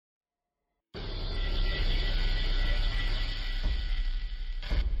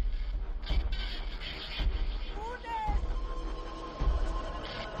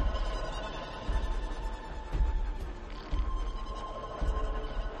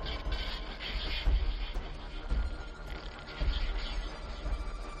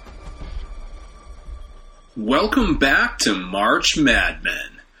Welcome back to March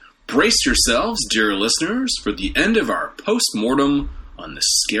Madmen. Brace yourselves, dear listeners, for the end of our post-mortem on the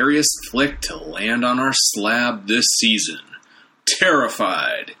scariest flick to land on our slab this season.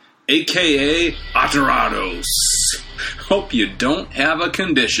 Terrified, a.k.a. Aterrados. Hope you don't have a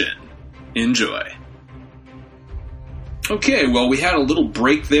condition. Enjoy. Okay, well, we had a little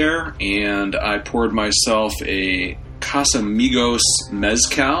break there, and I poured myself a Casamigos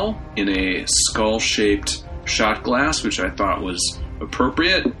Mezcal in a skull-shaped shot glass, which I thought was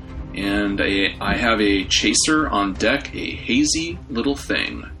appropriate. And I have a chaser on deck, a Hazy Little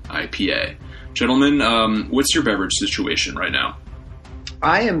Thing IPA. Gentlemen, what's your beverage situation right now?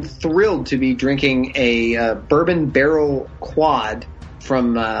 I am thrilled to be drinking a bourbon barrel quad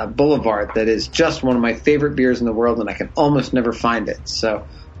from Boulevard that is just one of my favorite beers in the world, and I can almost never find it. So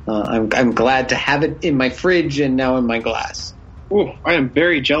I'm glad to have it in my fridge and now in my glass. Ooh, I am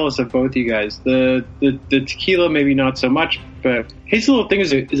very jealous of both you guys. The tequila, maybe not so much, but Hazy Little Thing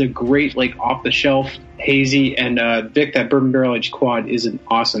is a great, like, off-the-shelf hazy, and Vic, that bourbon barrel-aged quad is an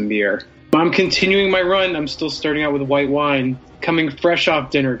awesome beer. I'm continuing my run. I'm still starting out with white wine, coming fresh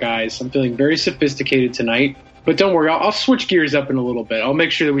off dinner, guys. I'm feeling very sophisticated tonight. But don't worry, I'll switch gears up in a little bit. I'll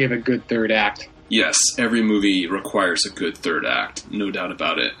make sure that we have a good third act. Yes, every movie requires a good third act, no doubt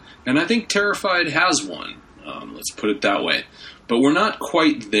about it. And I think Terrified has one. Let's put it that way. But we're not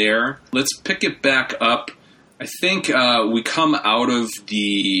quite there. Let's pick it back up. I think we come out of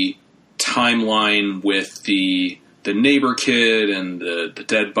the timeline with the neighbor kid and the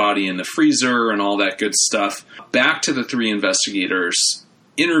dead body in the freezer and all that good stuff. Back to the three investigators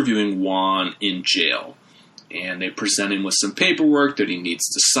interviewing Juan in jail. And they present him with some paperwork that he needs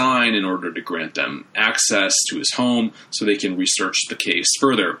to sign in order to grant them access to his home so they can research the case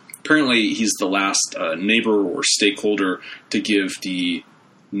further. Apparently, he's the last neighbor or stakeholder to give the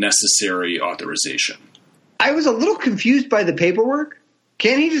necessary authorization. I was a little confused by the paperwork.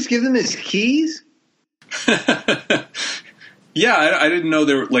 Can't he just give them his keys? Yeah, I didn't know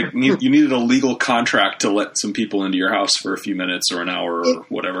there you needed a legal contract to let some people into your house for a few minutes or an hour or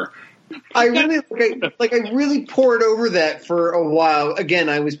whatever. I really poured over that for a while. Again,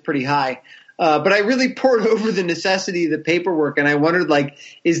 I was pretty high. But I really poured over the necessity of the paperwork, and I wondered,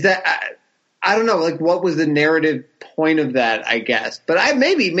 is that I don't know, what was the narrative point of that? I guess, but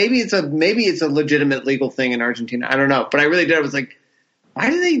maybe it's a legitimate legal thing in Argentina. I don't know, but I really did. I was like, why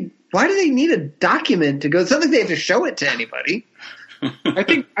do they need a document to go? It's not like they have to show it to anybody. I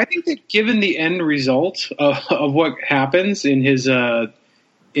think that given the end result of what happens in his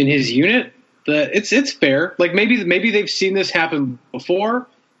unit, that it's fair. Like maybe they've seen this happen before.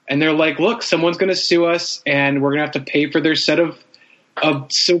 And they're like, look, someone's going to sue us, and we're going to have to pay for their set of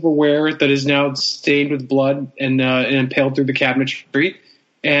silverware that is now stained with blood and impaled through the cabinetry.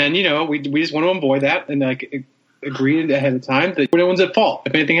 And, we just want to avoid that and agree ahead of time that no one's at fault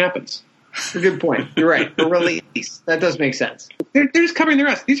if anything happens. That's a good point. You're right. For release. That does make sense. They're just covering their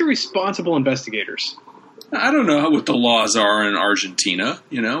ass. These are responsible investigators. I don't know what the laws are in Argentina,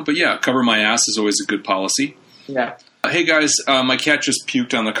 but yeah, cover my ass is always a good policy. Yeah. Hey guys, my cat just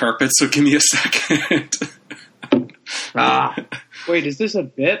puked on the carpet, so give me a second. Wait, is this a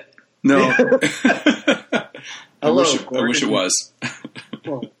bit? No. I Hello, wish it was.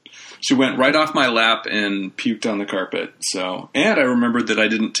 She went right off my lap and puked on the carpet. And I remembered that I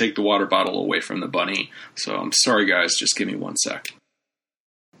didn't take the water bottle away from the bunny. So I'm sorry, guys. Just give me 1 sec.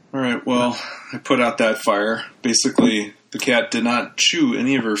 All right. Well, I put out that fire. Basically, the cat did not chew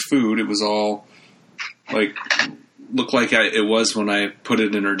any of her food. It was all looked like it was when I put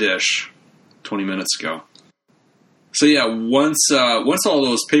it in her dish 20 minutes ago. So yeah, once all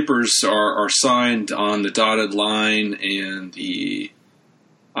those papers are signed on the dotted line and the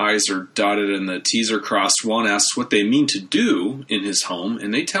I's are dotted and the T's are crossed, Juan asks what they mean to do in his home,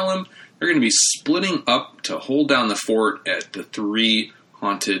 and they tell him they're going to be splitting up to hold down the fort at the 3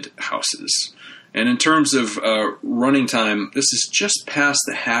 haunted houses. And in terms of running time, this is just past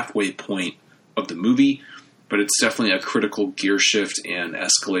the halfway point of the movie, but it's definitely a critical gear shift and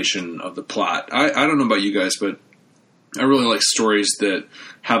escalation of the plot. I don't know about you guys, but I really like stories that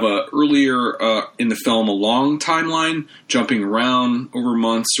have earlier in the film a long timeline, jumping around over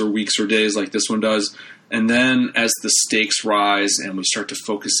months or weeks or days like this one does, and then as the stakes rise and we start to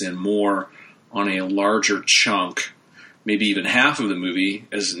focus in more on a larger chunk, maybe even half of the movie,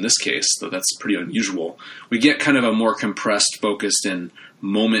 as in this case, though that's pretty unusual, we get kind of a more compressed, focused, and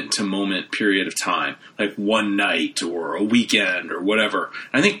moment-to-moment period of time, like one night or a weekend or whatever.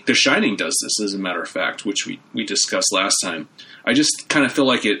 I think The Shining does this, as a matter of fact, which we discussed last time. I just kind of feel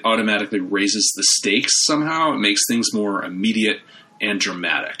like it automatically raises the stakes somehow. It makes things more immediate and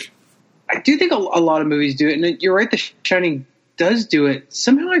dramatic. I do think a lot of movies do it, and you're right, The Shining does do it.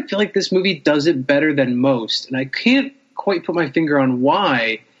 Somehow I feel like this movie does it better than most, and I can't quite put my finger on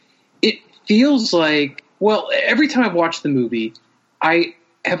why. It feels like, well, every time I've watched the movie, I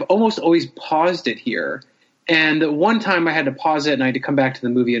have almost always paused it here. And one time I had to pause it and I had to come back to the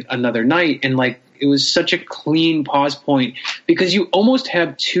movie another night, and like it was such a clean pause point because you almost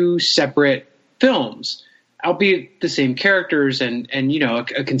have two separate films, albeit the same characters and you know,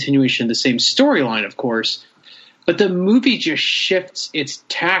 a continuation of the same storyline, of course. But the movie just shifts its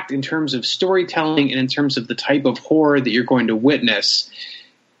tact in terms of storytelling and in terms of the type of horror that you're going to witness.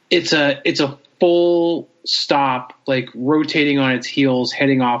 It's a full stop, like rotating on its heels,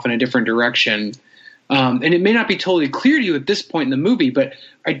 heading off in a different direction. And it may not be totally clear to you at this point in the movie, but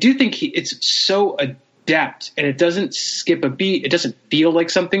I do think it's so adept, and it doesn't skip a beat. It doesn't feel like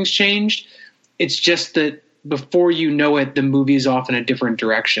something's changed. It's just that before you know it, the movie is off in a different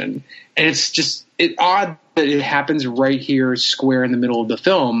direction. And it's odd that it happens right here, square in the middle of the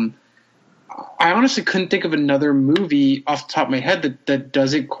film. I honestly couldn't think of another movie off the top of my head that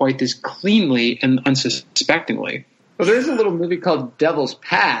does it quite this cleanly and unsuspectingly. Well, there's a little movie called Devil's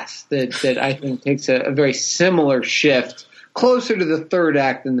Pass that I think takes a very similar shift, closer to the third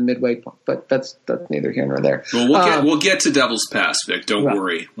act than the midway point. But that's neither here nor there. Well, we'll get to Devil's Pass, Vic. Don't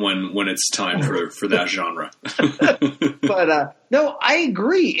worry when it's time for that genre. But no, I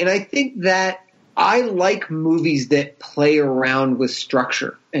agree, and I think that I like movies that play around with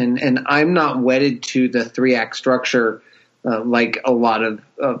structure, and I'm not wedded to the 3-act structure like a lot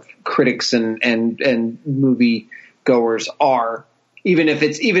of critics and movie goers are. Even if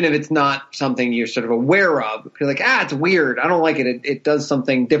it's not something you're sort of aware of, you're like, it's weird. I don't like it. It does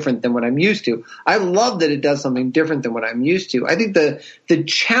something different than what I'm used to. I love that it does something different than what I'm used to. I think the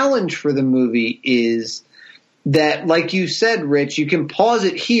challenge for the movie is that, like you said, Rich, you can pause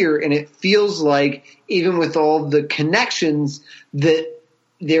it here and it feels like, even with all the connections, that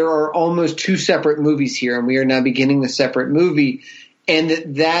there are almost two separate movies here, and we are now beginning the separate movie,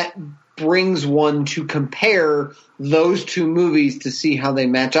 and that brings one to compare those two movies to see how they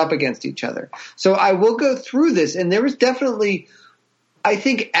match up against each other. So I will go through this, and there was definitely, I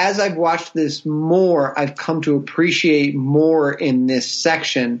think as I've watched this more, I've come to appreciate more in this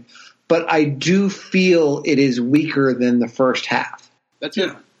section, but I do feel it is weaker than the first half. That's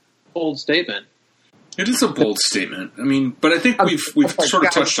a bold statement. It is a bold statement. I mean, but I think we've sort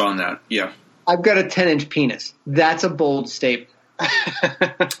of touched on that. Yeah. I've got a 10-inch penis. That's a bold statement.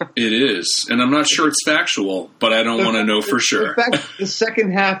 It is, and I'm not sure it's factual, but I don't want to know for sure. In fact, the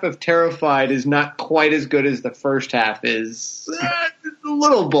second half of Terrified is not quite as good as the first half is. A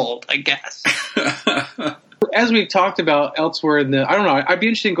little bold, I guess. As we've talked about elsewhere I don't know, I'd be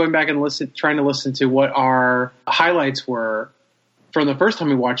interested in going back and trying to listen to what our highlights were from the first time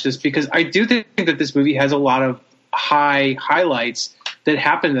we watched this, because I do think that this movie has a lot of highlights that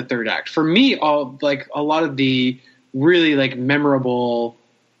happen in the third act. For me, a lot of the really memorable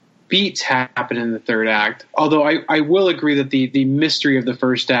beats happen in the third act. Although I will agree that the mystery of the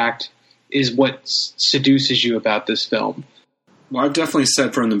first act is what seduces you about this film. Well, I've definitely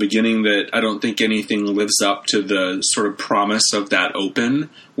said from the beginning that I don't think anything lives up to the sort of promise of that open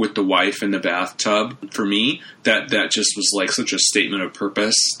with the wife in the bathtub. For me, that just was like such a statement of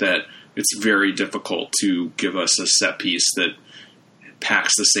purpose that it's very difficult to give us a set piece that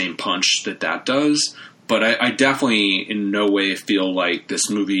packs the same punch that does. But I definitely in no way feel like this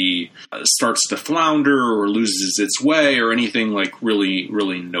movie starts to flounder or loses its way or anything really,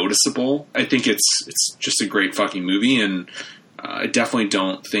 really noticeable. I think it's just a great fucking movie, and I definitely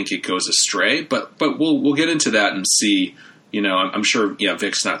don't think it goes astray. But we'll get into that and see. I'm sure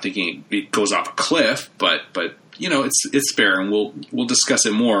Vic's not thinking it goes off a cliff, but it's fair, and we'll discuss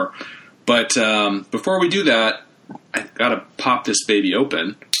it more. But before we do that, I gotta pop this baby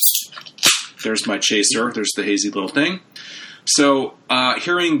open. There's my chaser. There's the hazy little thing. So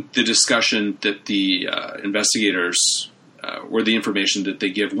hearing the discussion that the investigators, or the information that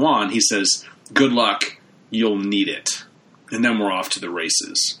they give Juan, he says, "Good luck, you'll need it." And then we're off to the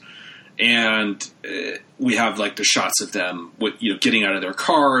races. And we have the shots of them with, getting out of their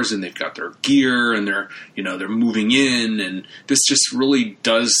cars, and they've got their gear, and they're moving in. And this just really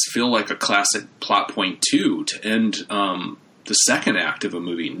does feel like a classic plot point too, to end the second act of a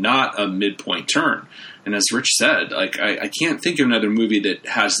movie, not a midpoint turn. And as Rich said, I can't think of another movie that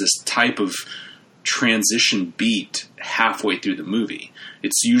has this type of transition beat halfway through the movie.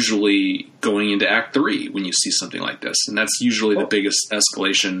 It's usually going into Act 3 when you see something like this, and that's usually the biggest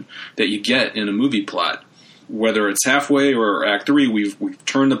escalation that you get in a movie plot. Whether it's halfway or Act 3, we've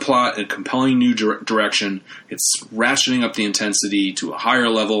turned the plot in a compelling new direction. It's ratcheting up the intensity to a higher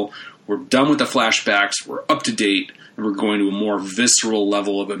level. we're done with the flashbacks, we're up to date, and we're going to a more visceral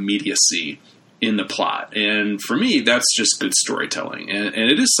level of immediacy in the plot. And for me, that's just good storytelling. And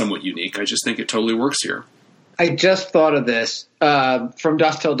it is somewhat unique. I just think it totally works here. I just thought of this from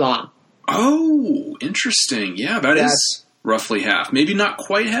Dusk Till Dawn. Oh, interesting. Yeah, that's roughly half. Maybe not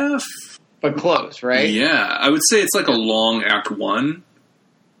quite half. But close, right? Yeah, I would say it's like a long act one,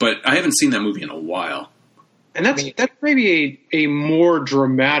 but I haven't seen that movie in a while. And that's maybe a more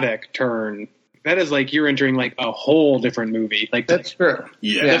dramatic turn. That is like you're entering like a whole different movie. Like that's true.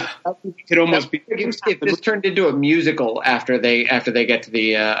 Yeah, that could almost be. If this turned into a musical after they get to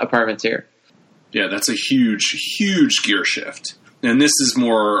the apartments here. Yeah, that's a huge gear shift. And this is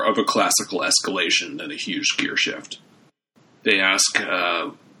more of a classical escalation than a huge gear shift. They ask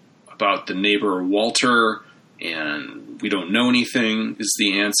about the neighbor Walter, and we don't know anything is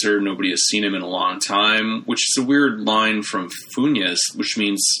the answer. Nobody has seen him in a long time, which is a weird line from Funes, which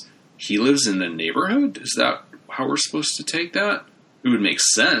means he lives in the neighborhood? Is that how we're supposed to take that? It would make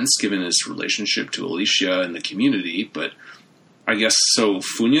sense given his relationship to Alicia and the community, but I guess so.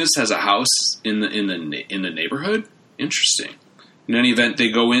 Funes has a house in the neighborhood. Interesting. In any event,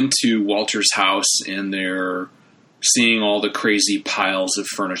 they go into Walter's house and they're seeing all the crazy piles of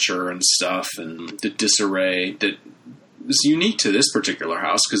furniture and stuff and the disarray that is unique to this particular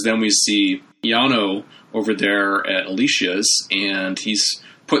house. Because then we see Yano over there at Alicia's and he's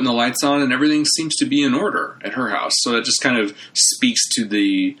putting the lights on and everything seems to be in order at her house. So it just kind of speaks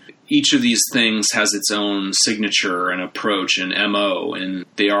to each of these things has its own signature and approach and MO, and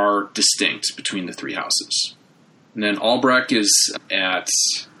they are distinct between the three houses. And then Albrecht is at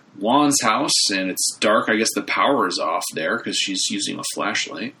Juan's house, and it's dark. I guess the power is off there because she's using a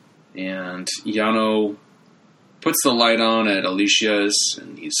flashlight. And Yano puts the light on at Alicia's,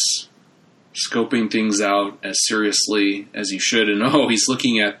 and he's scoping things out as seriously as he should. And he's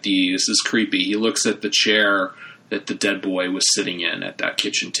looking at this is creepy. He looks at the chair that the dead boy was sitting in at that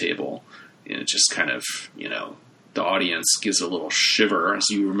kitchen table. And it just kind of, the audience gives a little shiver as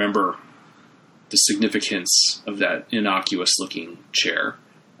you remember the significance of that innocuous-looking chair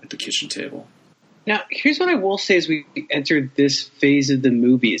at the kitchen table. Now, here's what I will say as we enter this phase of the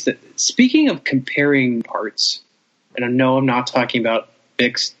movie, is that speaking of comparing parts, and I know I'm not talking about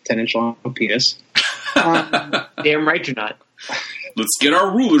Vic's 10-inch long penis. Damn right you're not. Let's get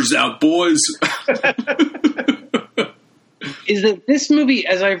our rulers out, boys. Is that this movie,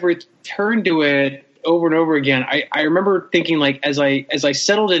 as I've returned to it over and over again, I remember thinking, like, as I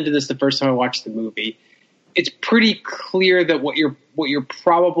settled into this the first time I watched the movie, it's pretty clear that what you're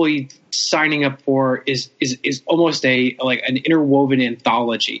probably signing up for is almost an interwoven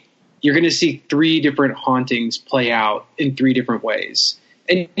anthology. You're going to see three different hauntings play out in three different ways.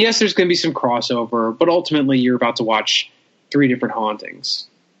 And yes, there's going to be some crossover, but ultimately you're about to watch three different hauntings.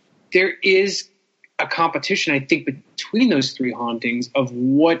 There is a competition, I think, between those three hauntings of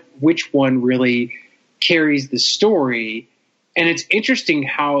which one really carries the story. And it's interesting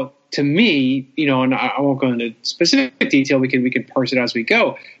how, to me, and I won't go into specific detail, we can parse it as we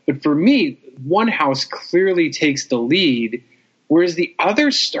go, but for me, one house clearly takes the lead, whereas the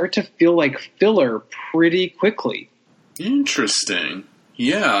others start to feel like filler pretty quickly. Interesting.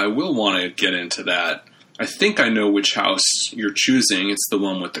 Yeah, I will want to get into that. I think I know which house you're choosing. It's the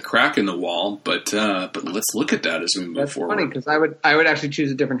one with the crack in the wall, but let's look at that as we move forward. That's funny because I would actually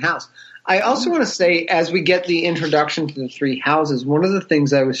choose a different house. I also want to say, as we get the introduction to the three houses, one of the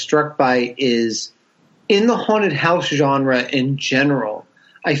things I was struck by is in the haunted house genre in general,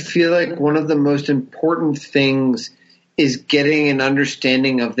 I feel like one of the most important things is getting an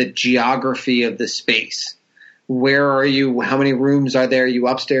understanding of the geography of the space. Where are you? How many rooms are there? Are you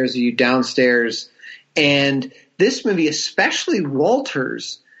upstairs? Are you downstairs? And this movie, especially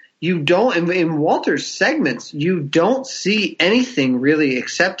Walter's, you don't, in Walter's segments, you don't see anything really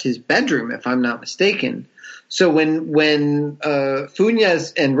except his bedroom, if I'm not mistaken. So when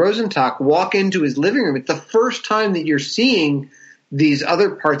Funes and Rosenstock walk into his living room, it's the first time that you're seeing these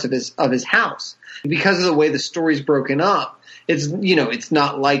other parts of his house. Because of the way the story's broken up, it's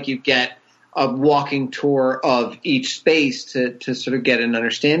not like you get a walking tour of each space to sort of get an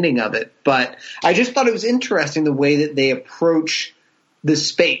understanding of it. But I just thought it was interesting the way that they approach the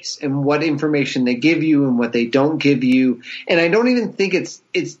space and what information they give you and what they don't give you. And I don't even think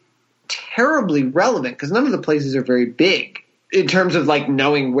it's terribly relevant because none of the places are very big in terms of like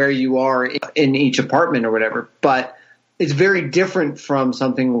knowing where you are in each apartment or whatever. But it's very different from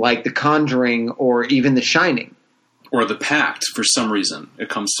something like The Conjuring or even The Shining. Or The Pact, for some reason. It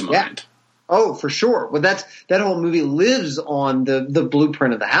comes to mind. Yeah. Oh, for sure. Well, that whole movie lives on the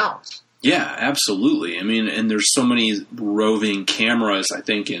blueprint of the house. Yeah, absolutely. I mean, and there's so many roving cameras, I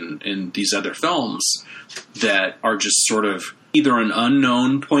think, in these other films that are just sort of either an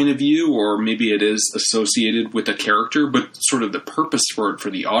unknown point of view or maybe it is associated with a character, but sort of the purpose for it for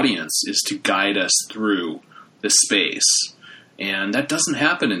the audience is to guide us through the space. And that doesn't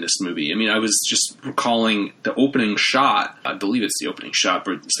happen in this movie. I mean, I was just recalling the opening shot, I believe it's the opening shot,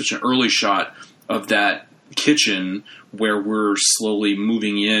 but such an early shot of that kitchen where we're slowly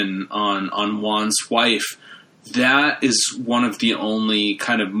moving in on Juan's wife. That is one of the only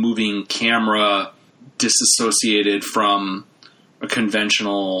kind of moving camera disassociated from a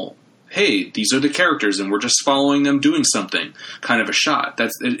conventional, hey, these are the characters and we're just following them doing something kind of a shot.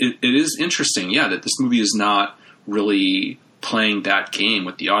 It is interesting, yeah, that this movie is not really playing that game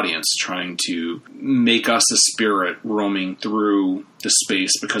with the audience, trying to make us a spirit roaming through the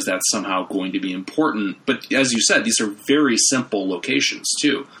space because that's somehow going to be important. But as you said, these are very simple locations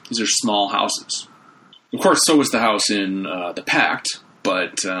too. These are small houses. Of course, so is the house in The Pact,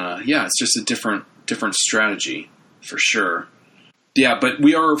 but yeah, it's just a different strategy for sure. Yeah, but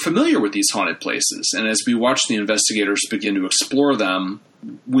we are familiar with these haunted places, and as we watch the investigators begin to explore them,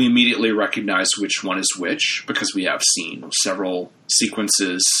 we immediately recognize which one is which, because we have seen several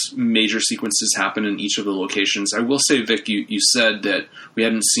major sequences happen in each of the locations. I will say, Vic, you said that we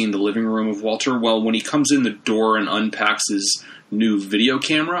hadn't seen the living room of Walter. Well, when he comes in the door and unpacks his new video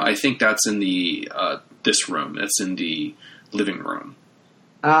camera, I think that's in this room. That's in the living room.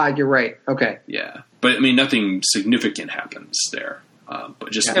 Ah, you're right. Okay. Yeah. But, I mean, nothing significant happens there.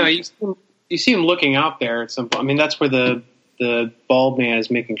 But just you see him looking out there at some point. I mean, that's where the bald man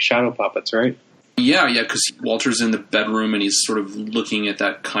is making shadow puppets, right? Yeah, because Walter's in the bedroom and he's sort of looking at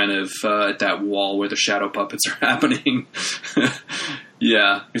that kind of at that wall where the shadow puppets are happening.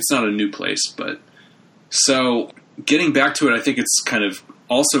 Yeah, it's not a new place, but so getting back to it, I think it's kind of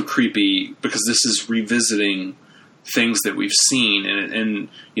also creepy because this is revisiting things that we've seen, and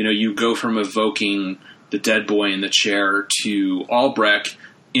you know, you go from evoking the dead boy in the chair to Albrecht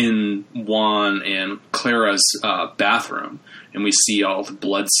in Juan and Clara's bathroom, and we see all the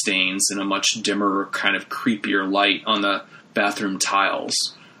blood stains in a much dimmer, kind of creepier light on the bathroom tiles.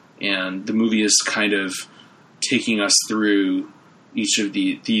 And the movie is kind of taking us through each of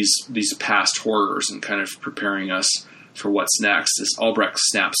these past horrors and kind of preparing us for what's next as Albrecht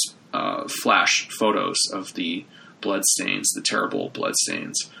snaps flash photos of the blood stains, the terrible blood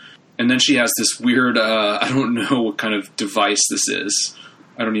stains. And then she has this weird, I don't know what kind of device this is.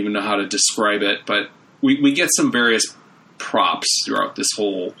 I don't even know how to describe it, but we get some various props throughout this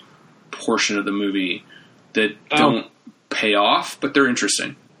whole portion of the movie that don't pay off, but they're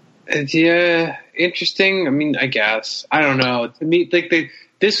interesting. Yeah, interesting. I mean, I guess. I don't know. To me,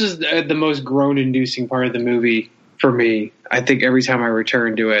 this was the most groan-inducing part of the movie for me. I think every time I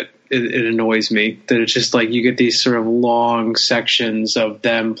return to it, it annoys me that it's just like you get these sort of long sections of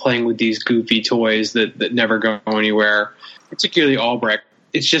them playing with these goofy toys that never go anywhere, particularly Albrecht.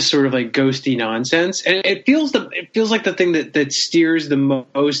 It's just sort of like ghosty nonsense. And it feels like the thing that steers the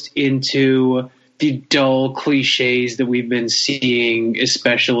most into the dull cliches that we've been seeing,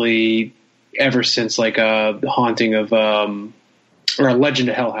 especially ever since like The Haunting of or A Legend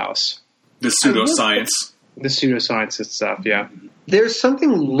of Hell House. The pseudoscience. The pseudoscience and stuff, yeah. There's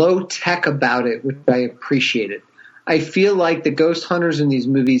something low tech about it, which I appreciated. I feel like the ghost hunters in these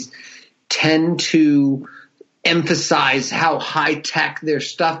movies tend to emphasize how high tech their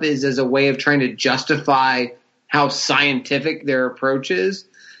stuff is as a way of trying to justify how scientific their approach is.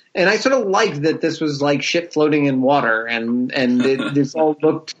 And I sort of liked that this was like shit floating in water, and this all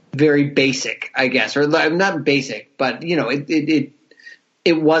looked very basic, I guess, or not basic, but you know,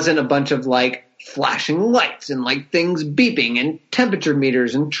 it wasn't a bunch of like flashing lights and like things beeping and temperature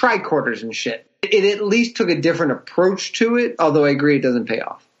meters and tricorders and shit. It at least took a different approach to it, although I agree it doesn't pay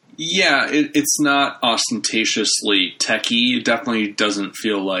off. Yeah, it's not ostentatiously techy. It definitely doesn't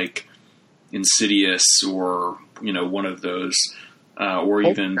feel like Insidious or, you know, one of those, or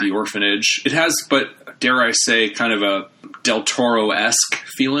even The Orphanage. It has, but dare I say, kind of a Del Toro-esque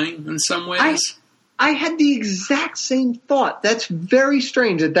feeling in some ways. I had the exact same thought. That's very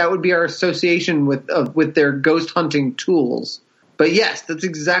strange that would be our association with their ghost hunting tools. But yes, that's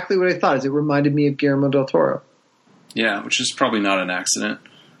exactly what I thought. Is it reminded me of Guillermo del Toro. Yeah, which is probably not an accident.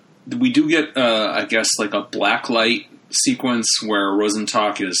 We do get, I guess, like a black light sequence where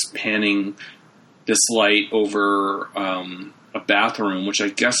Rosenstock is panning this light over a bathroom, which I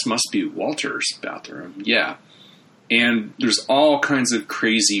guess must be Walter's bathroom. Yeah. And there's all kinds of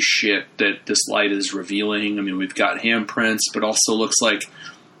crazy shit that this light is revealing. I mean, we've got handprints, but also looks like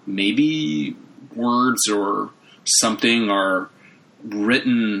maybe words or something are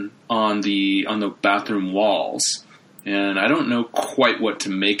written on the bathroom walls, and I don't know quite what to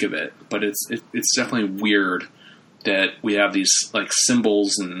make of it, but it's definitely weird that we have these like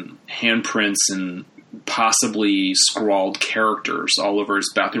symbols and handprints and possibly scrawled characters all over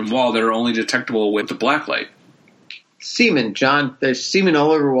his bathroom wall that are only detectable with the blacklight. Semen, John. There's semen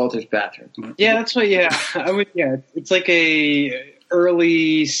all over Walter's bathroom. Yeah, that's what. Yeah, it's like a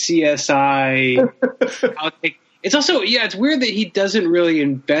early CSI. It's also, it's weird that he doesn't really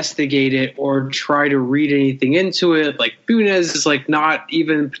investigate it or try to read anything into it. Like, Funes is, like, not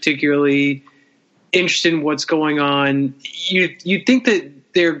even particularly interested in what's going on. You'd think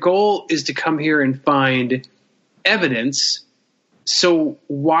that their goal is to come here and find evidence, so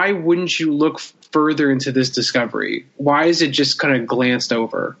why wouldn't you look further into this discovery? Why is it just kind of glanced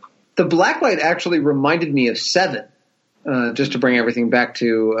over? The blacklight actually reminded me of Seven. Just to bring everything back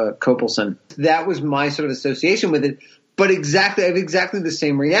to Kopelson. That was my sort of association with it. But I have exactly the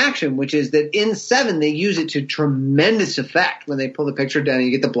same reaction, which is that in Seven, they use it to tremendous effect. When they pull the picture down,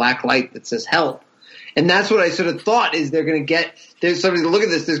 you get the black light that says help. And that's what I sort of thought is they're going to get – there's somebody to look at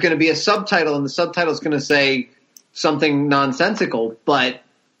this. There's going to be a subtitle, and the subtitle is going to say something nonsensical, but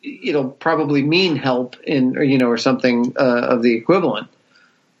it'll probably mean help or something of the equivalent.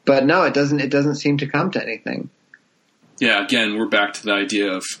 But no, it doesn't seem to come to anything. Yeah, again, we're back to the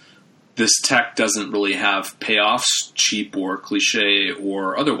idea of this tech doesn't really have payoffs, cheap or cliche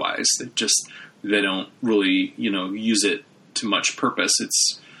or otherwise. They don't really, use it to much purpose.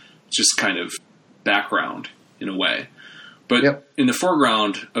 It's just kind of background in a way. But in the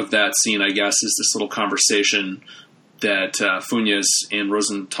foreground of that scene, I guess, is this little conversation that Funes and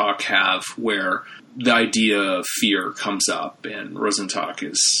Rosentak have where the idea of fear comes up, and Rosentak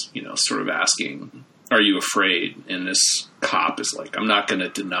is, sort of asking, are you afraid? And this cop is like, I'm not going to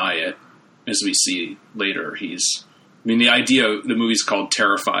deny it. As we see later, the idea, the movie's called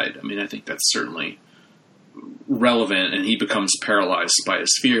Terrified. I mean, I think that's certainly relevant, and he becomes paralyzed by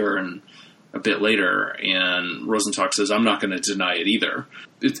his fear and a bit later, and Rosentak says, I'm not going to deny it either.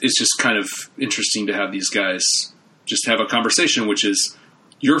 It's just kind of interesting to have these guys just have a conversation, which is,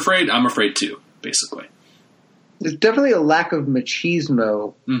 you're afraid, I'm afraid too, basically. There's definitely a lack of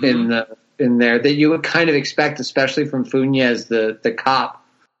machismo in there that you would kind of expect, especially from Funes, the cop.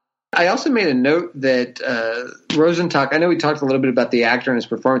 I also made a note that Rosentak, I know we talked a little bit about the actor and his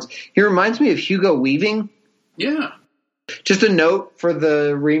performance. He reminds me of Hugo Weaving. Yeah. Just a note for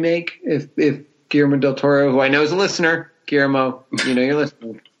the remake, if Guillermo del Toro, who I know is a listener, Guillermo, you're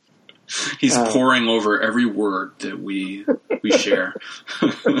listening. He's poring over every word that we share.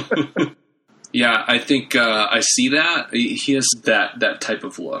 Yeah, I think I see that. He has that type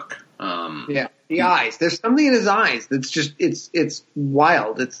of look. The eyes. There's something in his eyes that's just it's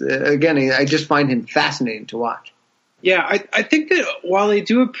wild. It's again, I just find him fascinating to watch. Yeah, I think that while they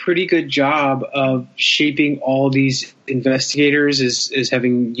do a pretty good job of shaping all these investigators as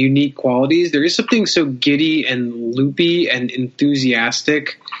having unique qualities, there is something so giddy and loopy and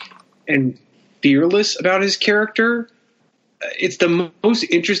enthusiastic and fearless about his character. It's the most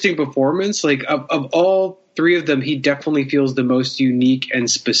interesting performance. Like of all three of them, he definitely feels the most unique and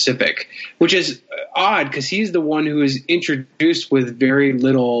specific, which is odd because he's the one who is introduced with very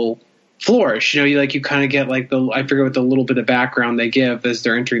little flourish. You kind of get like I forget what the little bit of background they give as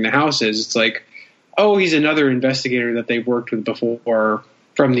they're entering the houses. It's like, oh, he's another investigator that they've worked with before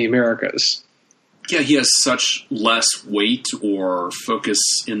from the Americas. Yeah, he has such less weight or focus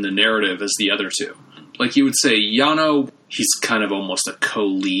in the narrative as the other two. Like you would say, Yano, he's kind of almost a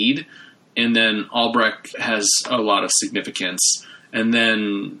co-lead, and then Albrecht has a lot of significance, and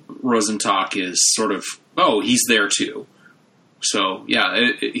then Rosentak is sort of, he's there too. So,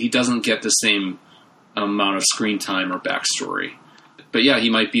 yeah, he doesn't get the same amount of screen time or backstory. But, yeah, he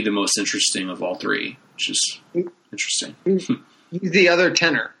might be the most interesting of all three, which is interesting. He's the other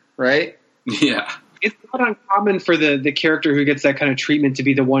tenor, right? Yeah. It's not uncommon for the character who gets that kind of treatment to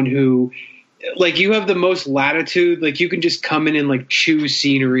be the one who, like, you have the most latitude. Like, you can just come in and, like, choose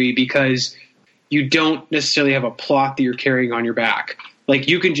scenery because you don't necessarily have a plot that you're carrying on your back. Like,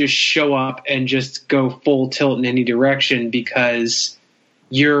 you can just show up and just go full tilt in any direction because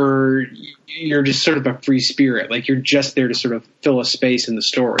you're just sort of a free spirit. Like, you're just there to sort of fill a space in the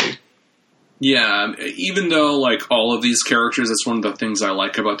story. Yeah, even though, like, all of these characters, that's one of the things I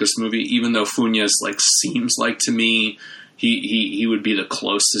like about this movie, even though Funes, like, seems like to me he would be the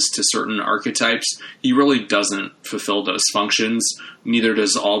closest to certain archetypes, he really doesn't fulfill those functions. Neither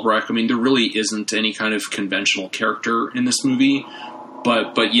does Albrecht. I mean, there really isn't any kind of conventional character in this movie.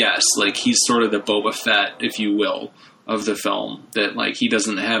 But yes, like, he's sort of the Boba Fett, if you will, of the film, that like he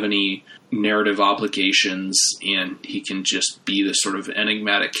doesn't have any narrative obligations and he can just be the sort of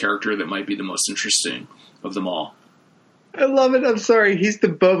enigmatic character that might be the most interesting of them all. I love it. I'm sorry. He's the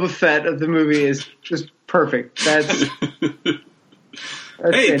Boba Fett of the movie. Is just perfect. That's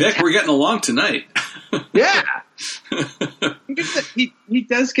hey, Vic, we're getting along tonight. Yeah. He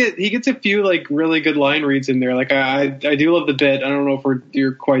gets a few like really good line reads in there. Like I do love the bit. I don't know if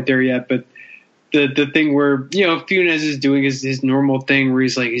you're quite there yet, but the thing where, you know, Funes is doing his normal thing where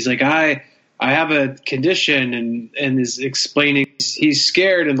he's like I have a condition and is explaining he's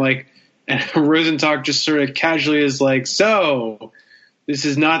scared and Rosenstock just sort of casually is like, so this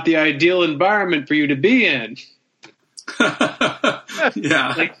is not the ideal environment for you to be in.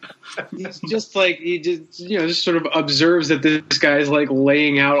 Yeah. Like he's just like, he just sort of observes that this guy is like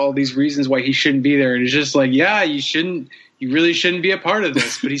laying out all these reasons why he shouldn't be there. And it's just like, yeah, you really shouldn't be a part of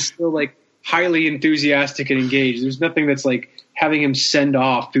this, but he's still like highly enthusiastic and engaged. There's nothing that's like having him send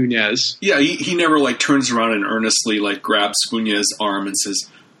off Funes. Yeah. He never like turns around and earnestly like grabs Funes' arm and says,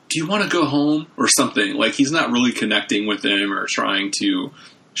 do you want to go home or something? Like he's not really connecting with him or trying to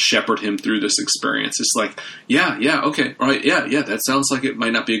shepherd him through this experience. It's like, yeah, okay, all right, yeah, that sounds like it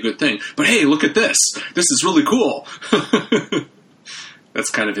might not be a good thing, but hey, look at this. This is really cool. That's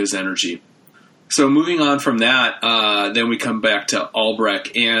kind of his energy. So moving on from that, then we come back to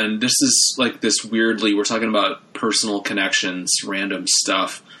Albrecht, and this is like this weirdly, we're talking about personal connections, random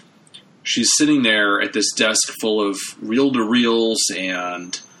stuff. She's sitting there at this desk full of reel-to-reels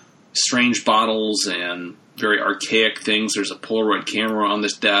and strange bottles and very archaic things. There's a Polaroid camera on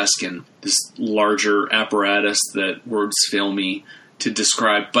this desk and this larger apparatus that words fail me to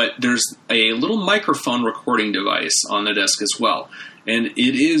describe. But there's a little microphone recording device on the desk as well. And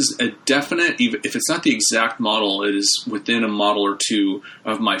it is a definite, if it's not the exact model, it is within a model or two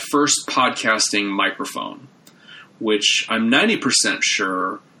of my first podcasting microphone, which I'm 90%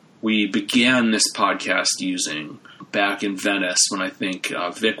 sure we began this podcast using back in Venice when I think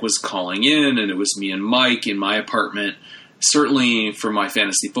Vic was calling in, and it was me and Mike in my apartment. Certainly for my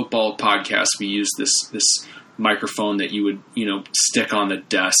fantasy football podcast, we used this microphone that you would, stick on the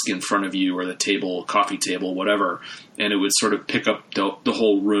desk in front of you or the table, coffee table, whatever, and it would sort of pick up the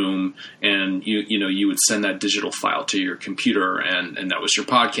whole room, and you would send that digital file to your computer, and that was your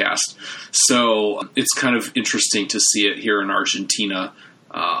podcast. So it's kind of interesting to see it here in Argentina.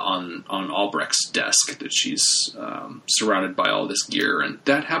 On Albrecht's desk, that she's surrounded by all this gear, and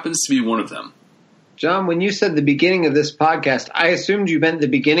that happens to be one of them. John, when you said the beginning of this podcast, I assumed you meant the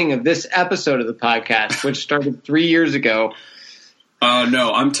beginning of this episode of the podcast, which started 3 years ago.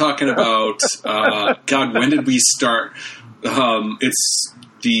 No, I'm talking about, God, when did we start? It's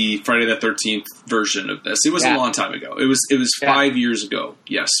the Friday the 13th version of this. It was a long time ago. It was 5 years ago.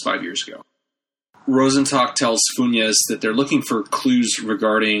 Yes, 5 years ago. Rosenstock tells Funes that they're looking for clues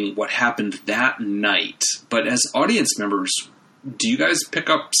regarding what happened that night. But as audience members, do you guys pick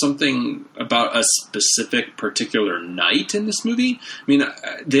up something about a specific particular night in this movie? I mean,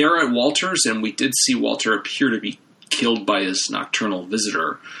 they are at Walter's, and we did see Walter appear to be killed by his nocturnal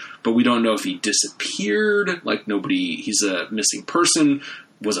visitor. But we don't know if he disappeared, he's a missing person.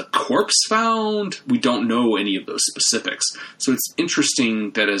 Was a corpse found? We don't know any of those specifics. So it's interesting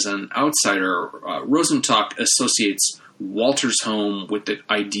that as an outsider, Rosenstock associates Walter's home with the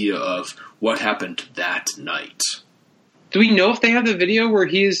idea of what happened that night. Do we know if they have the video where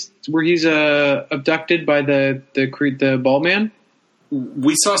he's abducted by the bald man?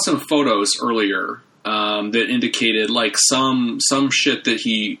 We saw some photos earlier that indicated like some shit that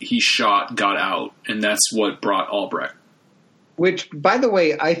he shot got out, and that's what brought Albrecht. Which, by the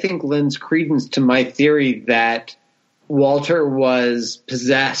way, I think lends credence to my theory that Walter was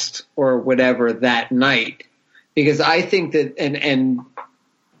possessed or whatever that night. Because I think that, and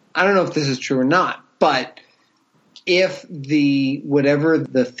I don't know if this is true or not, but if whatever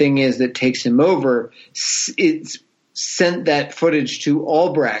the thing is that takes him over, it's sent that footage to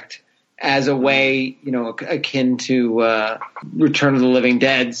Albrecht as a way, akin to Return of the Living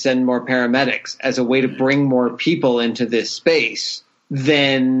Dead, send more paramedics, as a way to bring more people into this space,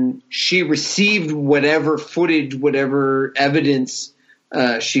 then she received whatever footage, whatever evidence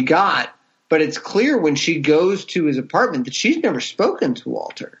she got. But it's clear when she goes to his apartment that she's never spoken to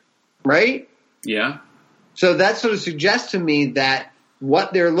Walter, right? Yeah. So that sort of suggests to me that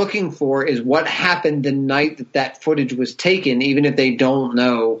what they're looking for is what happened the night that footage was taken, even if they don't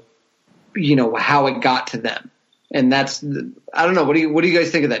know how it got to them. And that's, I don't know. What do you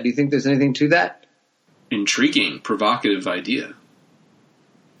guys think of that? Do you think there's anything to that? Intriguing, provocative idea.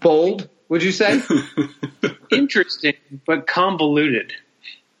 Bold, would you say? Interesting, but convoluted.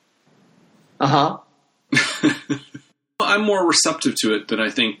 Uh-huh. I'm more receptive to it than I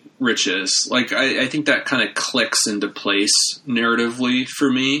think Rich is. Like, I think that kind of clicks into place narratively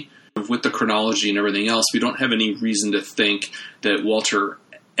for me. With the chronology and everything else, we don't have any reason to think that Walter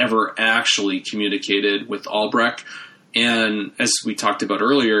ever actually communicated with Albrecht. And as we talked about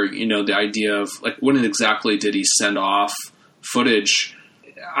earlier, the idea of, like, when exactly did he send off footage?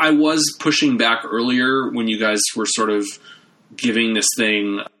 I was pushing back earlier when you guys were sort of giving this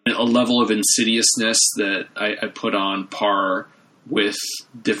thing a level of insidiousness that I put on par with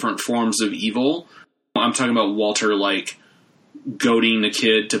different forms of evil. I'm talking about Walter, like, goading the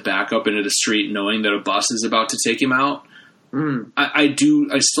kid to back up into the street knowing that a bus is about to take him out. I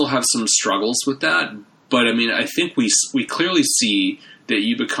still have some struggles with that, but I mean, I think we clearly see that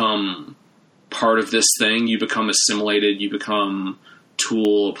you become part of this thing, you become assimilated, you become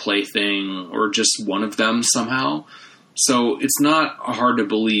tool, plaything, or just one of them somehow. So it's not hard to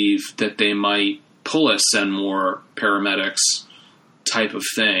believe that they might pull a send more paramedics type of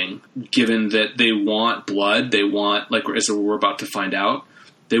thing, given that they want blood, they want, like, as we're about to find out,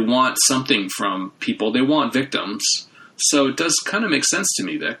 they want something from people, they want victims. So it does kind of make sense to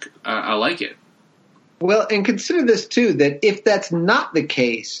me, Vic. I like it. Well, and consider this too, that if that's not the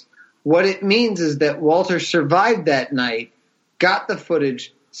case, what it means is that Walter survived that night, got the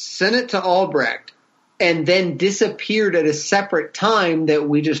footage, sent it to Albrecht, and then disappeared at a separate time that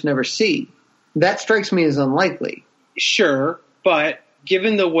we just never see. That strikes me as unlikely. Sure, but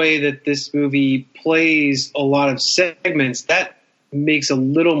given the way that this movie plays a lot of segments, that makes a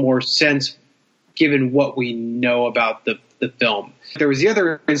little more sense given what we know about the film. There was the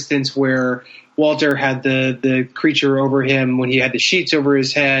other instance where Walter had the creature over him when he had the sheets over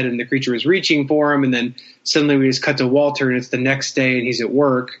his head and the creature was reaching for him, and then suddenly we just cut to Walter and it's the next day and he's at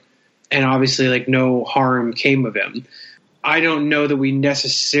work, and obviously, like, no harm came of him. I don't know that we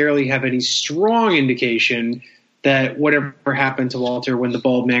necessarily have any strong indication that whatever happened to Walter when the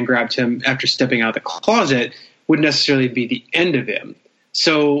bald man grabbed him after stepping out of the closet would necessarily be the end of him.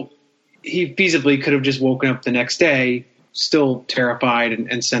 So he feasibly could have just woken up the next day, still terrified,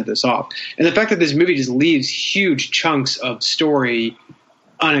 and sent this off. And the fact that this movie just leaves huge chunks of story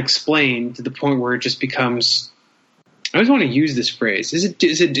unexplained to the point where it just becomes, I always want to use this phrase. Is it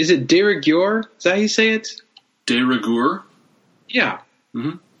de rigueur? Is that how you say it? De rigueur? Yeah.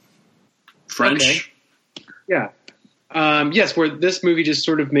 Mm-hmm. French? Okay. Yeah. Yes, where this movie just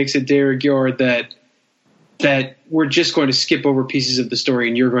sort of makes it de rigueur that we're just going to skip over pieces of the story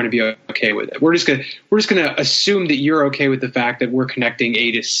and you're going to be okay with it. We're just going to assume that you're okay with the fact that we're connecting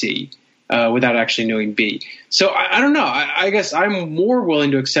A to C without actually knowing B. So I don't know. I guess I'm more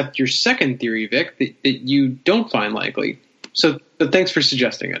willing to accept your second theory, Vic, that you don't find likely. But thanks for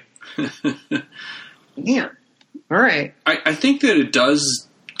suggesting it. Yeah. All right. I think that it does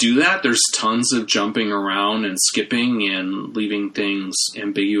do that. There's tons of jumping around and skipping and leaving things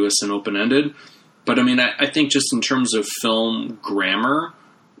ambiguous and open-ended. But I mean, I think just in terms of film grammar,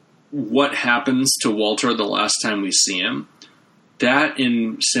 what happens to Walter the last time we see him, that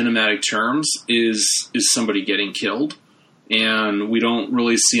in cinematic terms is somebody getting killed. And we don't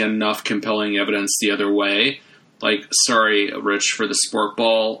really see enough compelling evidence the other way. Like, sorry, Rich, for the sport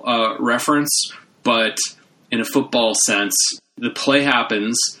ball reference, but in a football sense, the play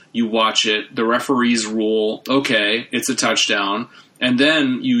happens, you watch it, the referees rule, okay, it's a touchdown, and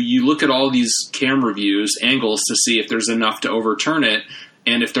then you look at all these camera views, angles, to see if there's enough to overturn it,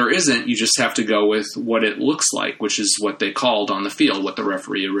 and if there isn't, you just have to go with what it looks like, which is what they called on the field, what the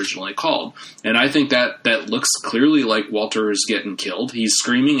referee originally called. And I think that looks clearly like Walter is getting killed. He's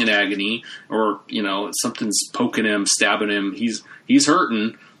screaming in agony, or, something's poking him, stabbing him, he's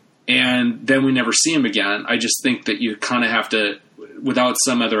hurting, and then we never see him again. I just think that you kind of have to, without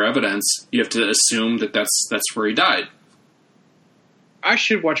some other evidence, you have to assume that that's where he died. I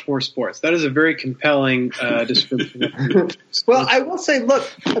should watch more sports. That is a very compelling description. Well, I will say,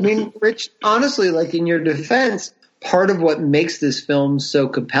 look, I mean, Rich, honestly, like, in your defense, part of what makes this film so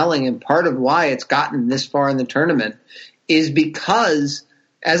compelling and part of why it's gotten this far in the tournament is because,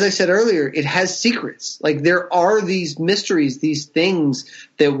 as I said earlier, it has secrets. Like, there are these mysteries, these things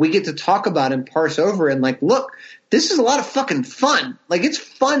that we get to talk about and parse over. And, like, look, this is a lot of fucking fun. Like, it's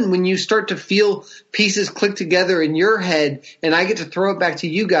fun when you start to feel pieces click together in your head, and I get to throw it back to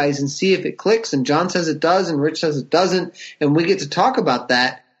you guys and see if it clicks. And John says it does, and Rich says it doesn't, and we get to talk about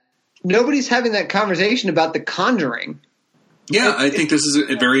that. Nobody's having that conversation about The Conjuring. Yeah, I think this is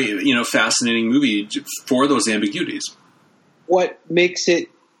a very, fascinating movie for those ambiguities. What makes it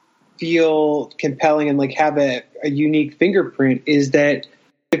feel compelling and, like, have a unique fingerprint is that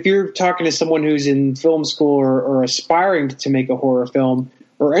if you're talking to someone who's in film school or aspiring to make a horror film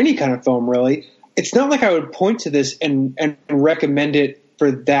or any kind of film, really, it's not like I would point to this and recommend it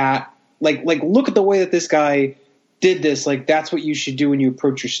for that. Like look at the way that this guy did this. Like, that's what you should do when you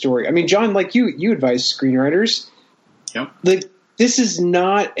approach your story. I mean, John, like you advise screenwriters. Yep. Like, this is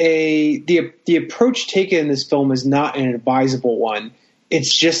not the approach taken in this film is not an advisable one.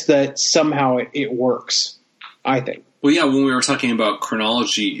 It's just that somehow it works, I think. Well, yeah, when we were talking about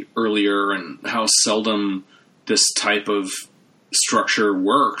chronology earlier and how seldom this type of structure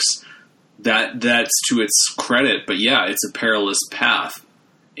works, that's to its credit. But yeah, it's a perilous path.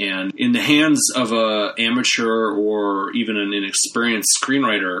 And in the hands of an amateur or even an inexperienced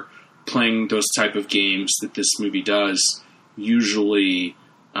screenwriter, playing those type of games that this movie does usually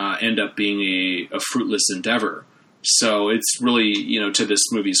end up being a fruitless endeavor. So it's really, to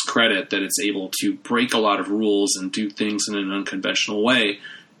this movie's credit that it's able to break a lot of rules and do things in an unconventional way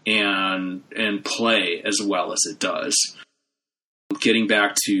and play as well as it does. Getting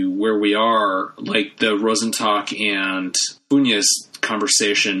back to where we are, like the Rosenstock and Funes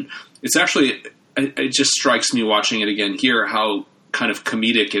conversation, it's actually, it just strikes me watching it again here how kind of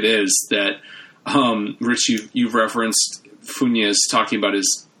comedic it is that, Rich, you've referenced Funes talking about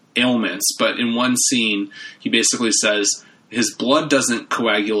his ailments, but in one scene he basically says his blood doesn't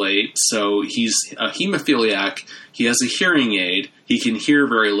coagulate, so he's a hemophiliac, he has a hearing aid, he can hear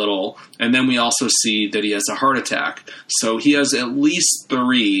very little, and then we also see that he has a heart attack. So he has at least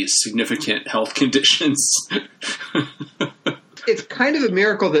 3 significant health conditions. It's kind of a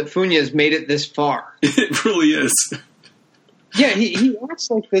miracle that Funes made it this far. It really is. Yeah, he acts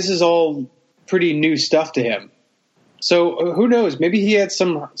like this is all pretty new stuff to him. So who knows? Maybe he had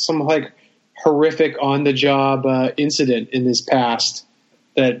some like horrific on the job incident in his past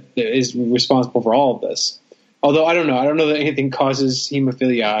that is responsible for all of this. Although I don't know. I don't know that anything causes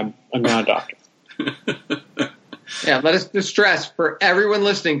hemophilia. I'm not a doctor. Yeah, let us stress for everyone